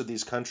most of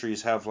these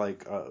countries have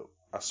like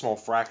a small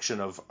fraction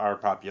of our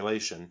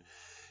population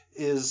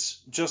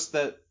is just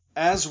that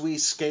as we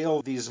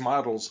scale these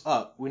models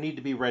up, we need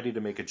to be ready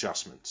to make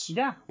adjustments.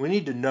 Yeah. We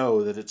need to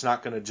know that it's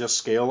not going to just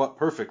scale up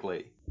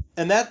perfectly.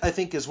 And that, I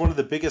think, is one of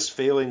the biggest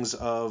failings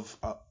of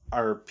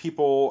our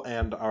people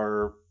and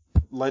our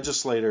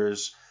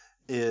legislators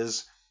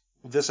is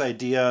this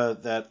idea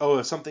that, oh,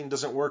 if something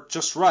doesn't work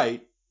just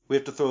right, we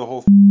have to throw the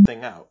whole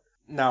thing out.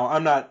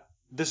 Now,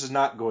 this is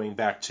not going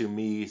back to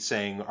me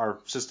saying our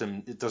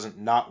system, it doesn't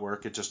not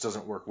work, it just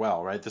doesn't work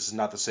well, right? This is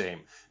not the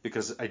same,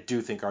 because I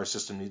do think our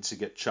system needs to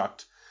get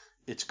chucked.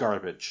 It's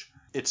garbage.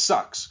 It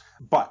sucks.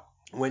 But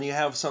when you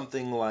have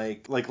something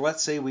like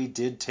let's say we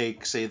did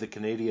take, say, the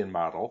Canadian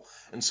model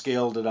and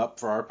scaled it up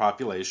for our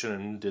population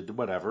and did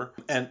whatever,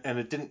 and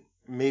it didn't,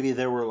 maybe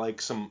there were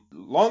like some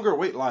longer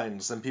wait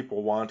lines than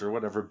people want or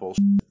whatever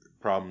bullshit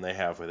problem they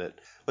have with it.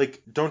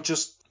 Like, don't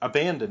just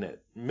abandon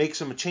it. Make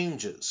some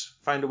changes.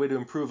 Find a way to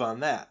improve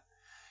on that.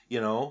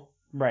 You know?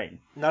 Right.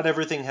 Not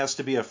everything has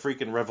to be a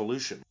freaking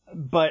revolution.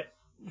 But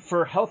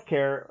for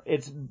healthcare,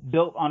 it's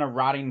built on a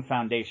rotting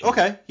foundation.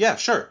 Okay, yeah,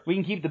 sure. We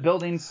can keep the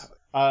buildings.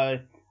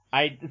 I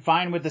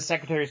fine with the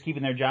secretaries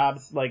keeping their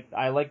jobs. Like,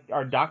 I like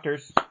our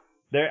doctors.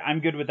 I'm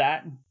good with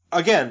that.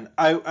 Again,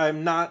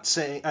 I'm not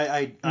saying,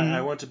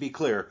 I want to be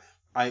clear.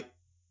 I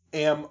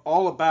am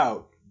all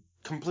about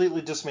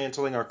completely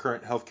dismantling our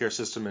current healthcare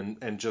system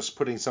and just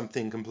putting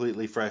something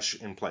completely fresh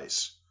in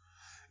place.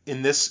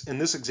 In this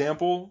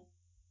example,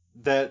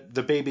 that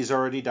the baby's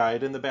already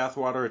died in the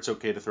bathwater, it's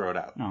okay to throw it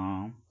out.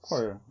 Oh,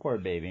 poor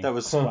baby. That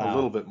was a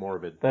little bit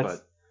morbid.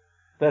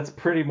 That's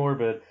pretty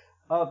morbid.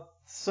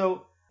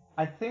 So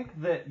I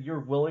think that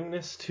your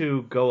willingness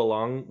to go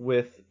along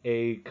with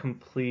a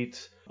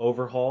complete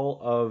overhaul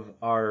of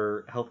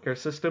our healthcare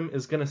system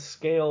is going to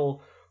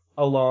scale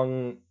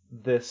along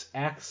this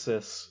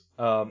axis,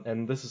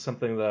 and this is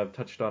something that I've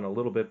touched on a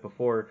little bit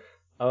before,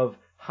 of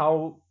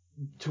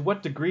to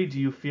what degree do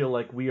you feel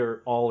like we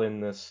are all in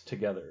this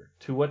together?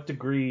 To what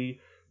degree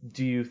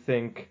do you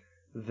think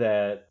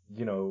that,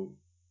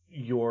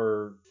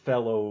 your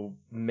fellow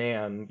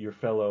man, your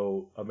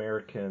fellow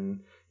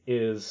American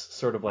is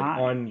sort of like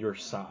on your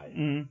side?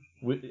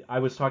 Mm-hmm. I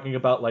was talking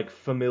about like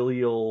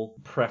familial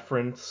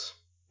preference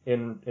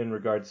in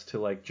regards to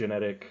like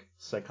genetic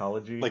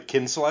psychology. Like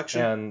kin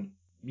selection? And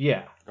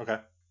yeah. Okay.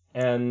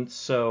 And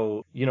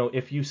so,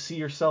 if you see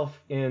yourself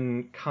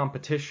in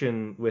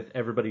competition with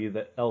everybody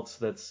else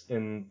that's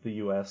in the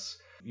U.S.,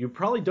 you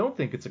probably don't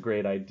think it's a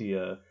great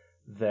idea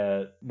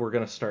that we're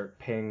going to start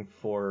paying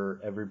for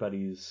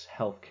everybody's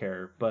health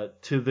care.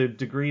 But to the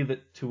degree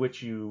to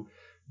which you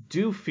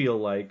do feel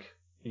like,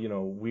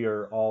 we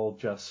are all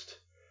just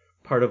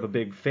part of a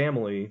big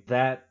family,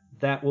 that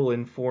will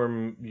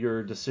inform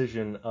your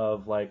decision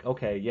of like,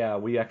 okay, yeah,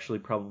 we actually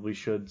probably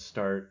should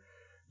start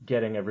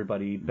getting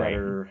everybody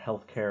better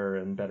health care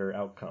and better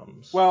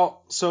outcomes.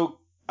 Well, so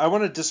I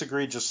want to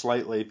disagree just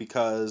slightly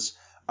because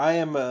I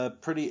am a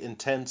pretty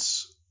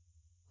intense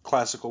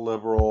classical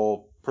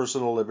liberal,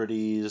 personal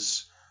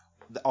liberties,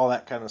 all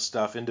that kind of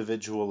stuff,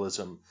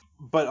 individualism.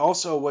 But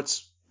also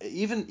what's,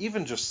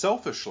 even just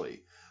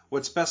selfishly,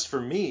 what's best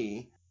for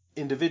me,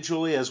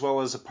 individually as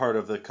well as a part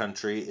of the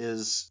country,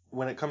 is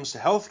when it comes to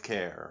health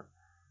care,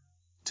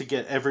 to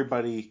get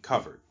everybody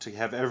covered, to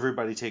have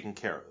everybody taken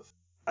care of.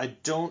 I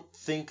don't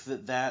think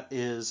that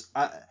is...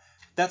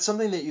 that's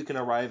something that you can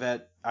arrive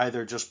at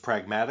either just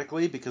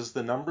pragmatically, because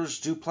the numbers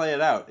do play it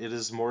out. It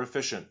is more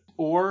efficient.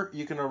 Or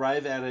you can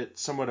arrive at it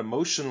somewhat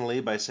emotionally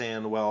by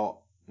saying,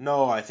 well,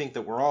 no, I think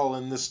that we're all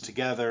in this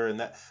together. And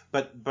that.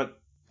 But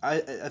I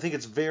think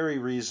it's very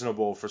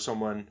reasonable for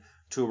someone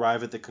to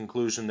arrive at the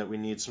conclusion that we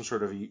need some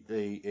sort of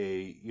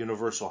a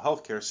universal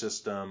healthcare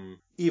system,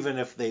 even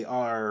if they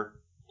are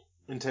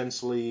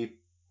intensely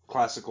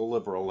classical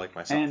liberal like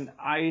myself. And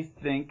I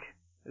think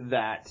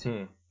that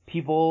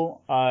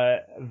people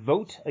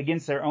vote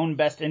against their own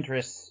best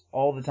interests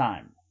all the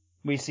time.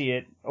 We see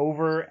it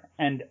over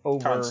and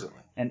over Constantly.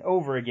 and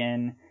over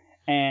again.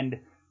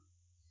 And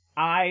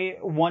I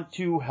want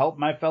to help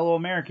my fellow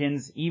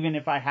Americans, even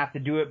if I have to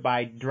do it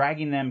by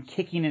dragging them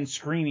kicking and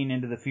screaming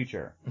into the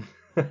future.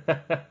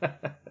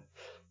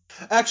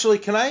 Actually,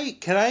 can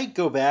I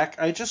go back?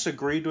 I just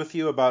agreed with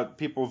you about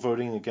people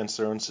voting against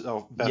their own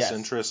best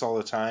interests all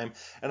the time,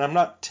 and I'm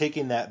not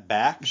taking that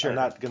back. Sure. I'm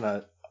not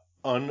gonna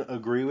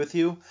unagree with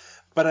you,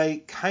 but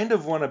I kind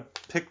of want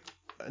to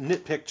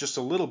nitpick just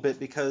a little bit,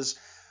 because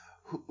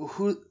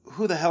who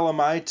the hell am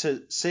I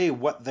to say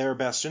what their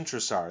best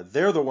interests are?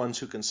 They're the ones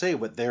who can say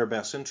what their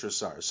best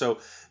interests are. So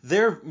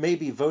they're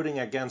maybe voting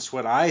against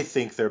what I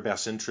think their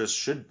best interests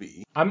should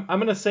be. I'm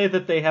going to say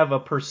that they have a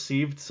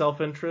perceived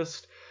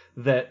self-interest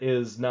that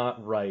is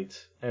not right,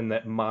 and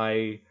that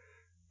my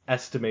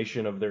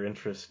estimation of their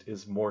interest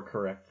is more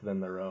correct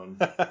than their own.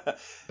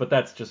 But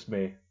that's just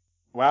me.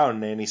 Wow,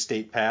 Nanny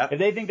State Pat. If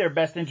they think their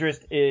best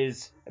interest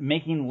is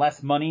making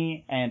less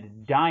money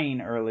and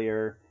dying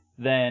earlier,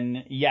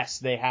 then yes,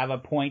 they have a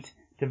point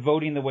to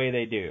voting the way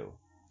they do.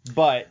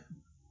 But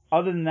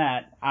other than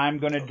that, I'm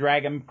going to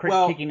drag them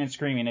kicking and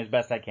screaming as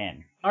best I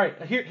can. All right,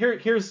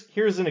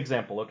 here's an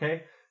example,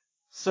 okay?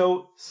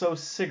 So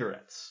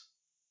cigarettes,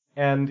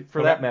 and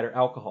for that matter,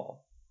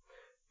 alcohol.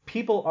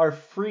 People are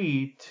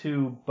free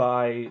to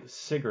buy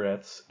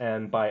cigarettes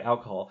and buy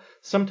alcohol.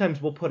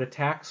 Sometimes we'll put a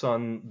tax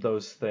on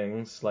those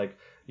things, like,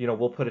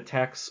 we'll put a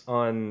tax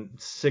on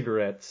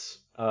cigarettes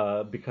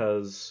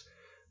because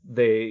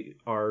they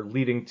are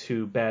leading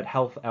to bad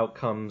health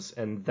outcomes,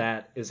 and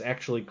that is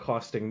actually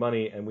costing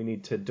money, and we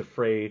need to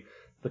defray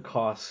the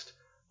cost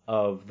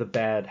of the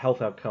bad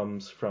health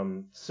outcomes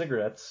from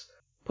cigarettes.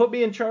 Put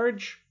me in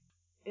charge?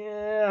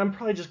 I'm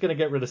probably just going to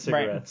get rid of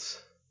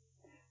cigarettes. Right.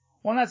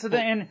 Well, that's the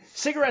thing. And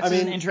cigarettes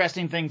is an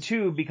interesting thing,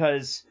 too,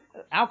 because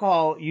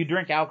alcohol, you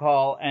drink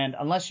alcohol, and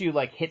unless you,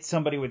 hit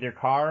somebody with your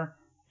car,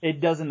 it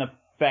doesn't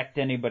affect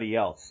anybody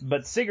else.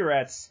 But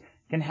cigarettes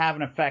can have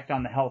an effect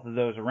on the health of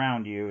those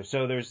around you,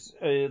 so there's,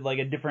 a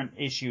different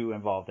issue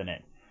involved in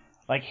it.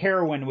 Like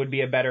heroin would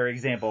be a better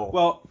example.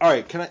 Well, all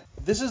right.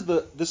 This is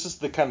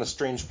the kind of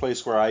strange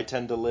place where I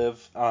tend to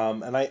live,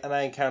 and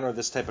I encounter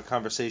this type of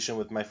conversation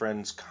with my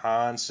friends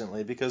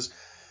constantly because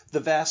the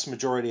vast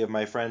majority of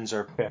my friends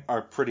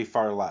are pretty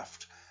far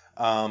left,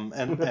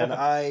 and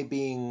I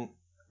being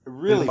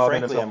really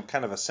frankly I'm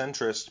kind of a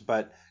centrist,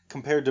 but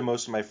compared to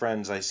most of my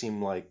friends I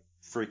seem like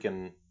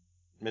freaking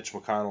Mitch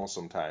McConnell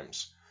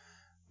sometimes.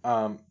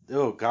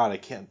 Oh God, I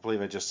can't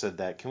believe I just said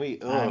that. Can we?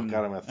 Oh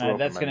God, I'm gonna throw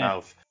up in my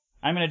mouth.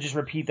 I'm going to just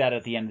repeat that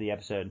at the end of the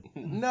episode.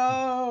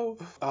 No!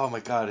 Oh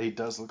my God, he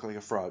does look like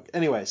a frog.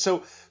 Anyway,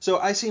 so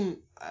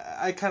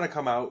I kind of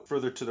come out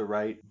further to the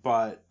right,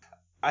 but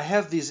I'll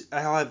have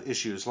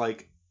issues.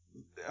 Like,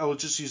 I'll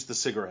just use the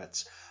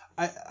cigarettes.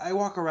 I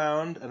walk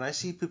around and I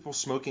see people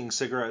smoking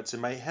cigarettes. In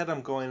my head,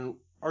 I'm going,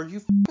 are you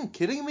f***ing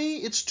kidding me?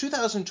 It's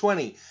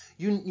 2020.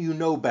 You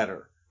know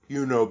better.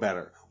 You know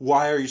better.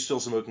 Why are you still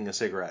smoking a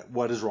cigarette?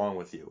 What is wrong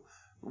with you?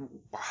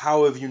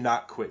 How have you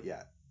not quit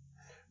yet?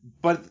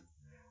 But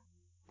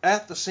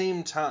at the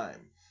same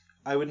time,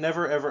 I would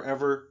never, ever,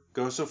 ever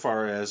go so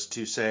far as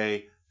to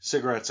say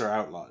cigarettes are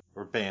outlawed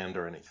or banned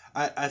or anything.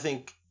 I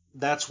think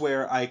that's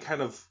where I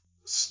kind of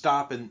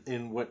stop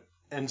in what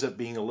ends up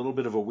being a little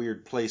bit of a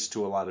weird place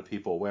to a lot of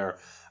people, where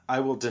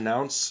I will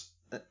denounce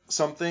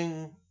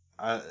something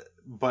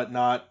but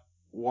not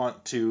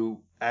want to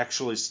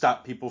actually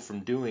stop people from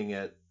doing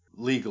it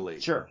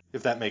legally. Sure.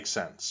 If that makes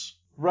sense.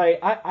 Right.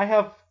 I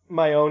have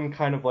my own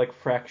kind of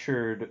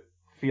fractured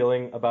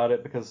feeling about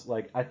it because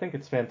I think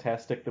it's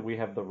fantastic that we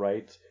have the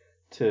right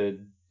to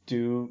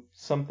do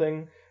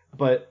something,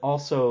 but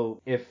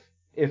also if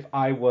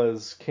I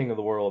was king of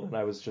the world and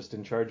I was just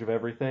in charge of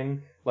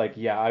everything,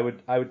 I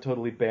would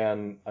totally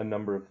ban a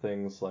number of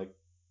things like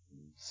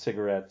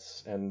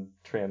cigarettes and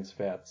trans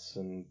fats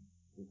and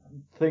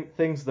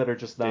things that are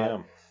just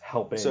not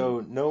helping.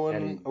 So no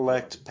one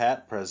elect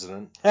Pat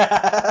president.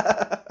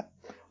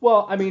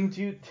 Well, I mean,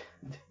 do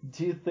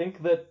you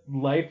think that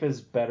life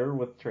is better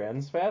with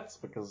trans fats?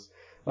 Because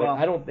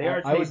I would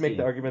make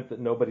the argument that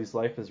nobody's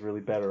life is really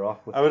better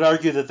off with. I would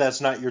argue that that's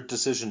not your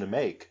decision to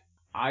make.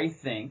 I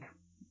think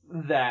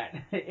that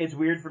it's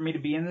weird for me to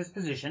be in this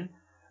position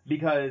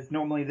because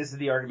normally this is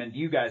the argument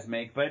you guys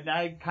make, but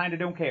I kind of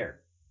don't care.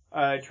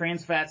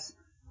 Trans fats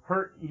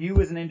hurt you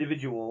as an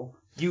individual.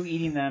 You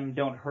eating them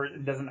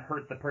doesn't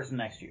hurt the person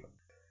next to you.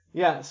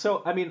 Yeah.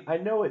 So I mean, I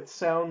know it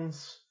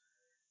sounds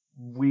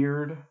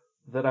weird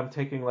that I'm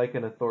taking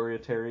an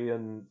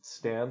authoritarian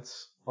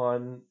stance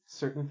on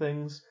certain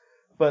things,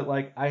 but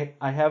I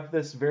have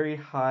this very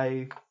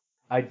high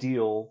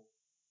ideal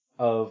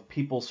of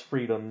people's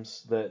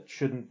freedoms that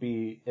shouldn't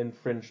be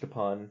infringed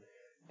upon,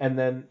 and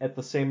then at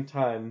the same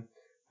time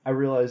I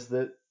realize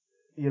that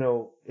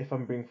if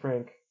I'm being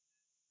frank,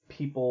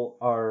 people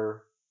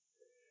are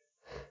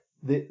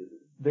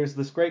there's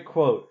this great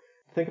quote,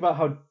 think about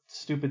how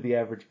stupid the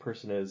average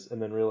person is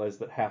and then realize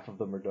that half of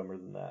them are dumber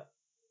than that.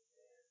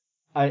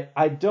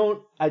 I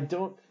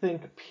don't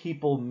think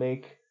people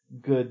make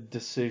good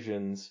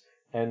decisions,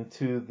 and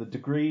to the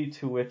degree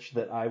to which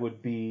that I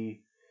would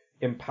be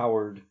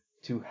empowered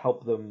to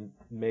help them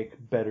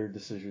make better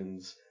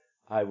decisions,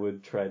 I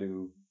would try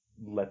to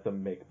let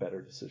them make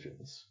better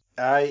decisions.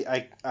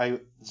 I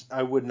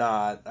would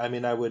not. I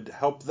mean, I would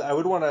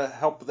want to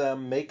help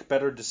them make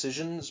better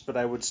decisions, but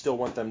I would still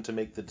want them to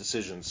make the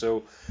decision.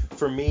 So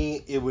for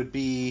me, it would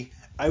be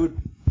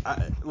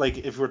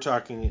if we're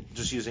talking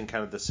just using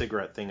kind of the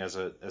cigarette thing as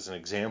an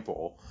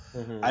example,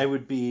 mm-hmm. I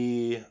would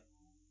be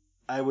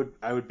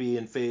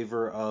in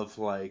favor of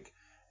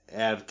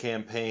ad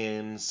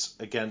campaigns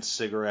against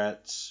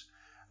cigarettes.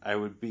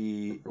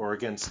 Or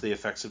against the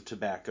effects of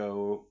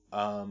tobacco.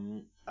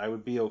 I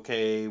would be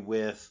okay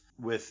with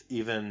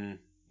even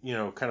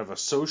kind of a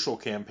social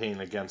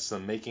campaign against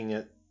them, making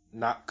it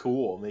not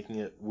cool, making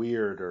it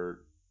weird,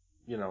 or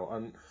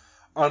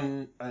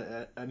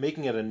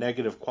making it a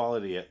negative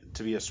quality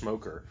to be a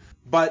smoker.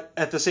 But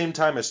at the same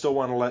time, I still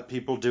want to let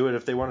people do it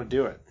if they want to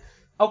do it.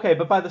 Okay,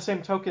 but by the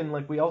same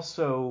token, we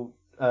also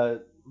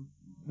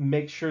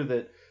make sure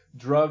that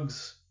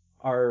drugs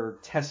are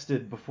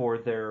tested before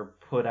they're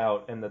put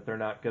out and that they're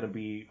not going to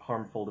be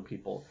harmful to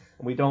people.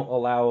 And we don't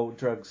allow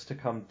drugs to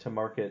come to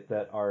market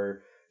that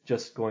are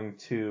just going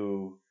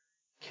to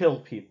kill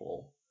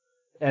people.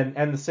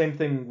 And the same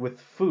thing with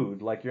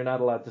food. Like, you're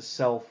not allowed to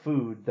sell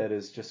food that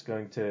is just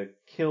going to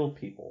kill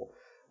people.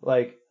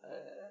 Like,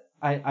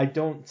 I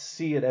don't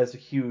see it as a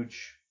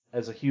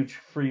huge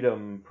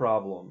freedom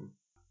problem.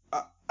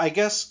 I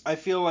guess I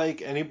feel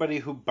like anybody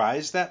who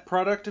buys that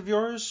product of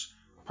yours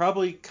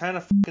probably kind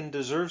of fucking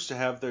deserves to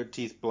have their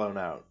teeth blown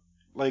out.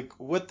 Like,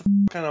 what the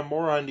kind of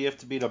moron do you have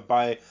to be to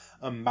buy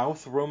a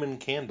mouth Roman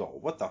candle?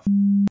 What the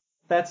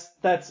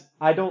That's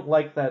I don't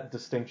like that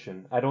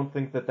distinction. I don't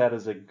think that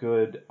is a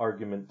good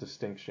argument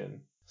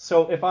distinction.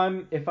 So if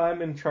I'm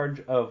in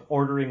charge of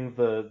ordering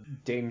the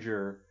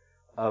danger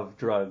of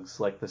drugs,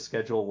 like the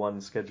Schedule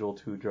 1, Schedule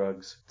 2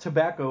 drugs,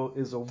 tobacco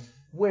is a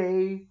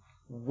way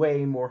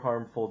more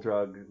harmful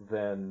drug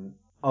than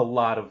a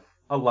lot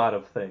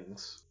of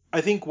things. I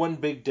think one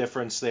big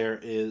difference there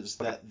is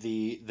that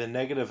the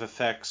negative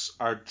effects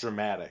are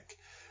dramatic.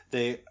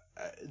 The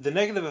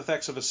negative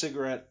effects of a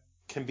cigarette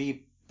can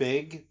be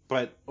big,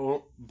 but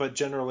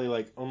generally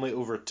like only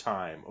over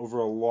time, over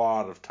a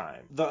lot of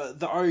time.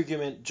 The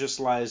argument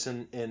just lies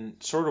in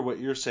sort of what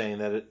you're saying,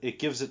 that it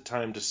gives it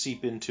time to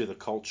seep into the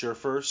culture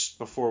first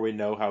before we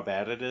know how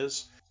bad it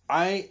is.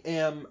 I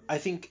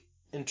think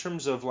in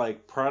terms of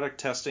like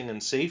product testing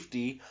and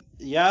safety,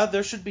 yeah,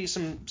 there should be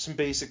some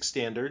basic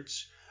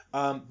standards.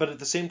 But at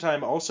the same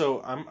time,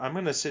 also, I'm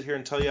going to sit here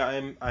and tell you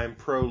I'm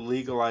pro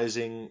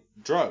legalizing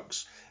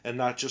drugs, and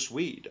not just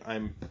weed.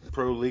 I'm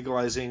pro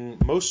legalizing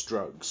most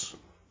drugs,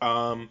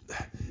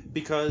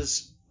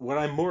 because what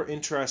I'm more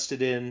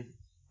interested in,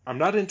 I'm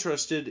not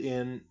interested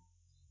in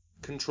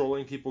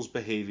controlling people's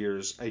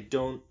behaviors. I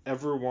don't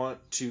ever want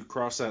to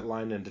cross that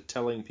line into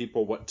telling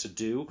people what to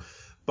do,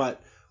 but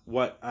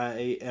what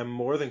I am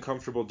more than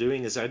comfortable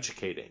doing is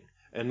educating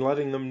and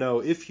letting them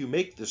know, if you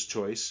make this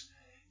choice,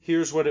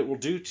 here's what it will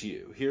do to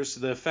you. Here's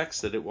the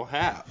effects that it will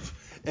have.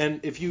 And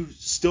if you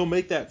still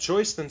make that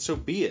choice, then so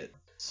be it.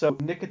 So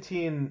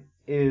nicotine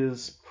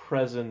is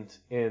present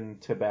in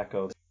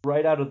tobacco.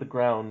 Right out of the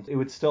ground, it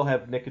would still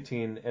have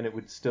nicotine and it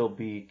would still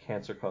be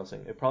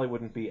cancer-causing. It probably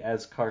wouldn't be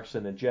as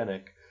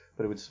carcinogenic,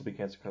 but it would still be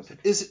cancer-causing.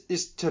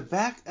 Is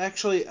tobacco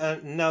actually,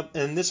 now,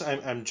 and this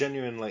I'm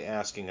genuinely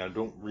asking, I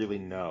don't really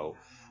know.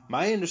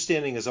 My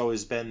understanding has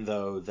always been,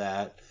 though,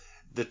 that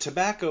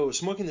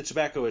smoking the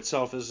tobacco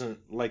itself isn't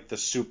like the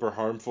super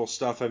harmful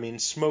stuff. I mean,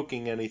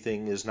 smoking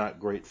anything is not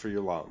great for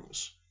your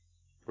lungs,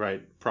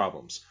 right?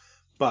 Problems.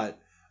 But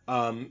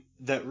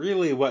that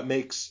really what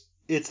makes,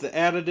 it's the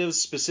additives,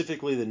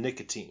 specifically the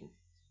nicotine.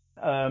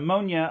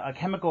 Ammonia, a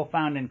chemical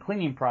found in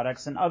cleaning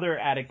products, and other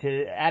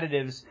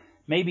additives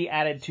may be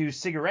added to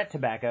cigarette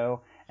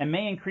tobacco and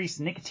may increase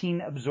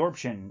nicotine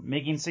absorption,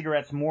 making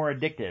cigarettes more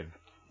addictive.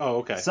 Oh,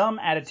 okay. Some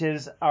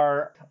additives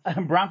are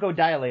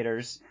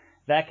bronchodilators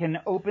that can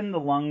open the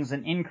lungs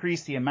and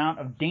increase the amount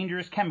of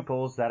dangerous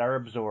chemicals that are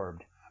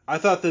absorbed. I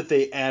thought that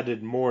they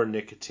added more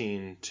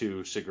nicotine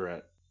to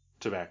cigarette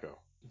tobacco.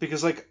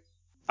 Because, like,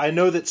 I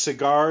know that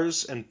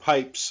cigars and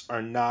pipes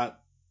are not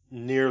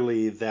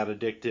nearly that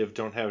addictive,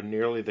 don't have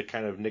nearly the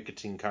kind of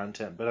nicotine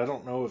content, but I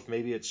don't know if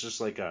maybe it's just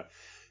like a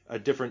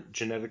different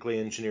genetically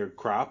engineered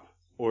crop,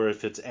 or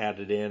if it's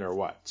added in or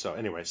what. So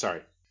anyway,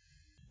 sorry.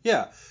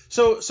 Yeah.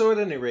 So at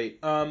any rate,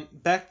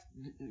 back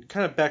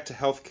to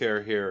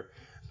healthcare here.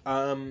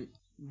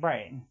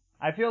 Right.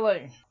 I feel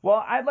like,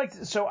 well,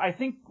 I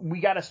think we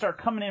got to start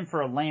coming in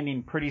for a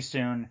landing pretty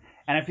soon.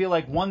 And I feel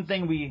like one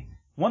thing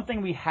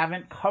we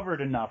haven't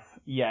covered enough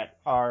yet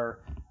are,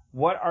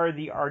 what are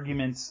the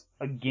arguments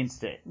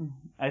against it?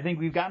 I think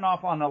we've gotten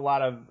off on a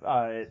lot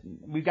of,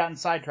 we've gotten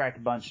sidetracked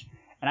a bunch,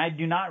 and I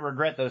do not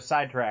regret those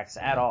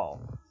sidetracks at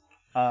all.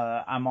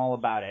 I'm all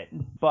about it.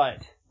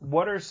 But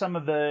what are some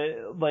of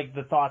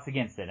the thoughts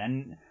against it?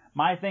 And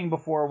my thing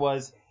before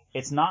was,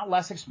 it's not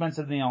less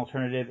expensive than the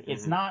alternative. Mm-hmm.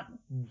 It's not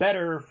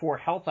better for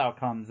health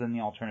outcomes than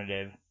the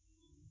alternative.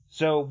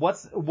 So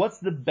what's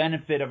the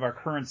benefit of our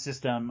current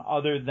system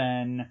other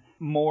than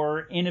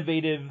more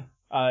innovative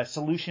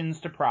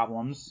solutions to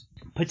problems,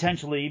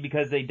 potentially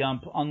because they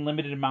dump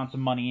unlimited amounts of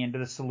money into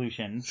the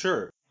solutions?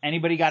 Sure.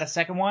 Anybody got a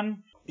second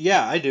one?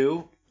 Yeah, I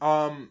do.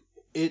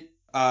 It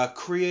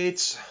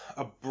creates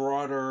a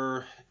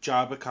broader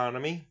job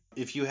economy.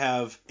 If you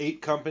have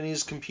 8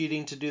 companies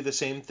competing to do the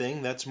same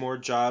thing, that's more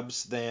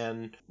jobs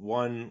than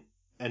one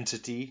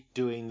entity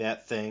doing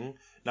that thing.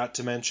 Not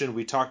to mention,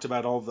 we talked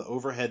about all the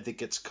overhead that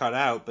gets cut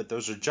out, but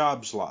those are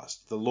jobs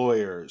lost. The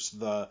lawyers,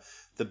 the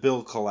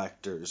bill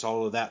collectors,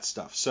 all of that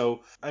stuff.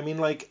 So, I mean,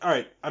 like, all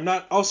right, I'm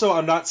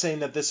not saying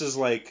that this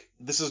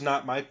is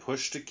not my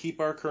push to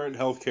keep our current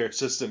healthcare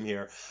system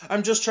here.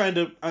 I'm just trying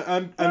to,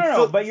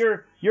 No, but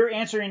you're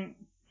answering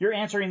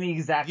the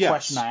exact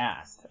question I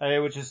asked,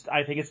 which is,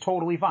 I think it's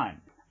totally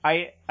fine.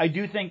 I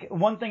do think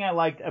one thing I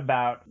liked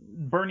about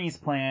Bernie's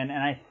plan,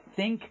 and I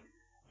think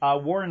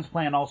Warren's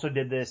plan also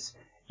did this,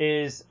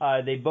 is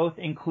they both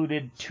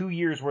included 2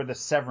 years worth of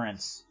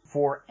severance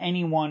for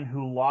anyone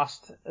who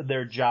lost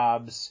their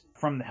jobs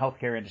from the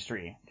healthcare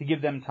industry, to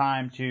give them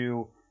time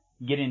to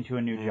get into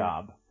a new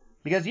job.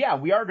 Because yeah,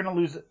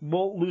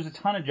 we'll lose a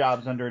ton of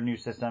jobs under a new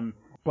system,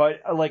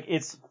 but like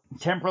it's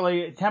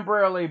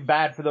temporarily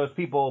bad for those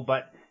people,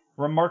 but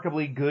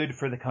remarkably good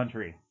for the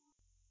country.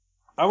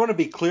 I want to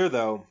be clear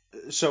though.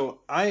 So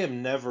I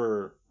am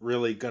never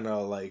really gonna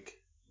like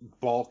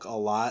balk a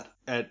lot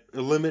at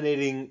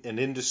eliminating an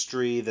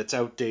industry that's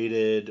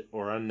outdated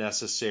or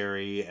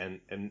unnecessary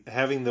and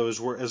having those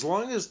work, as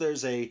long as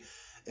there's a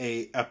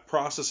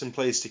process in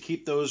place to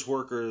keep those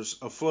workers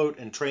afloat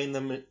and train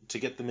them to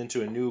get them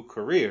into a new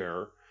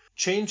career.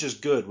 Change is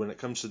good when it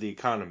comes to the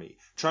economy.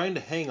 Trying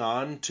to hang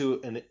on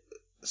to and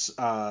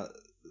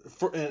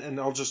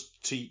I'll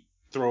just to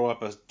throw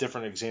up a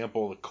different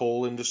example, the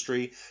coal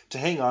industry. To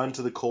hang on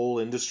to the coal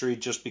industry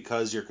just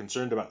because you're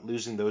concerned about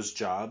losing those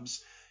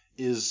jobs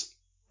is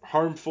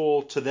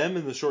harmful to them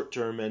in the short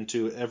term and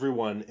to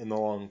everyone in the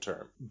long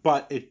term.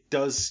 But it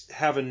does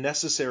have a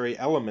necessary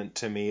element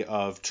to me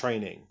of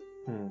training.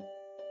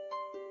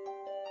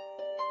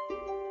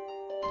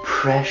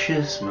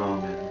 Precious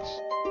moments.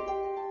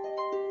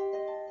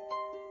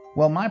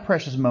 Well, my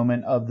precious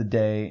moment of the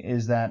day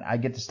is that I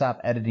get to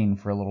stop editing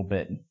for a little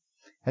bit.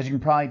 As you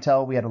can probably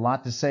tell, we had a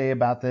lot to say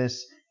about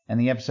this, and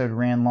the episode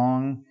ran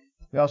long.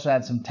 We also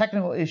had some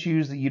technical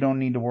issues that you don't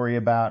need to worry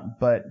about,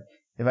 but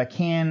if I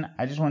can,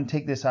 I just want to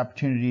take this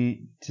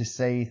opportunity to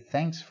say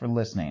thanks for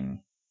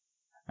listening.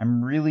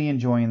 I'm really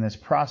enjoying this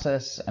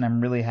process, and I'm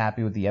really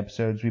happy with the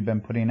episodes we've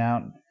been putting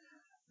out.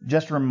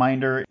 Just a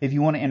reminder, if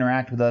you want to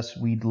interact with us,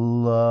 we'd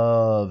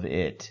love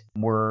it.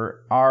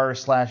 We're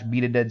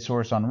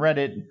r/BeatADeadSource on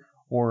Reddit,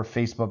 or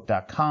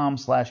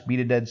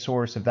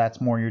facebook.com/BeatADeadSource if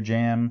that's more your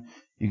jam.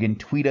 You can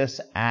tweet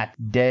us at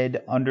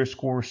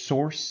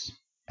dead_source.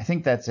 I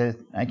think that's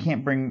it. I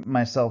can't bring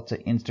myself to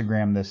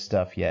Instagram this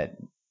stuff yet.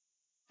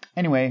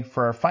 Anyway,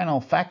 for our final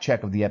fact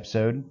check of the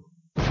episode...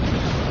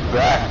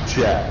 Fact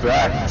check,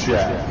 fact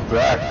check,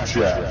 fact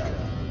check.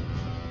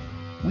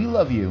 We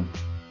love you.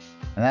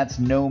 And that's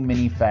no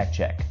mini fact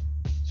check.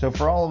 So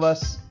for all of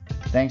us,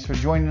 thanks for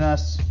joining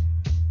us.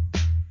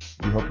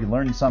 We hope you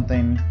learned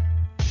something.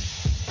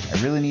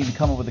 I really need to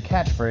come up with a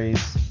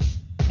catchphrase.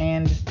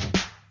 And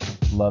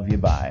love you,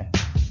 bye.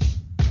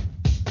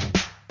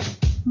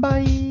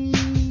 Bye.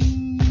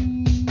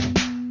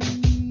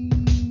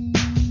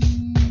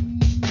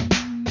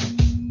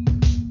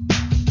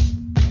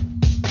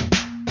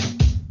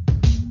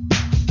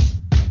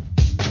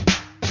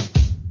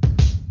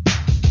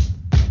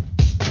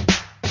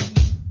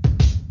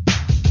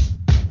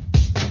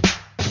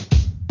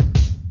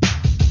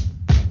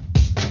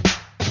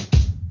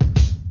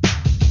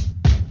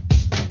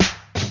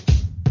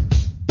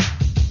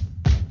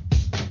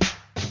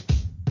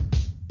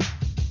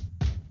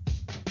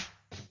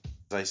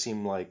 I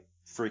seem like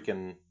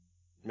freaking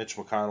Mitch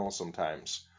McConnell sometimes.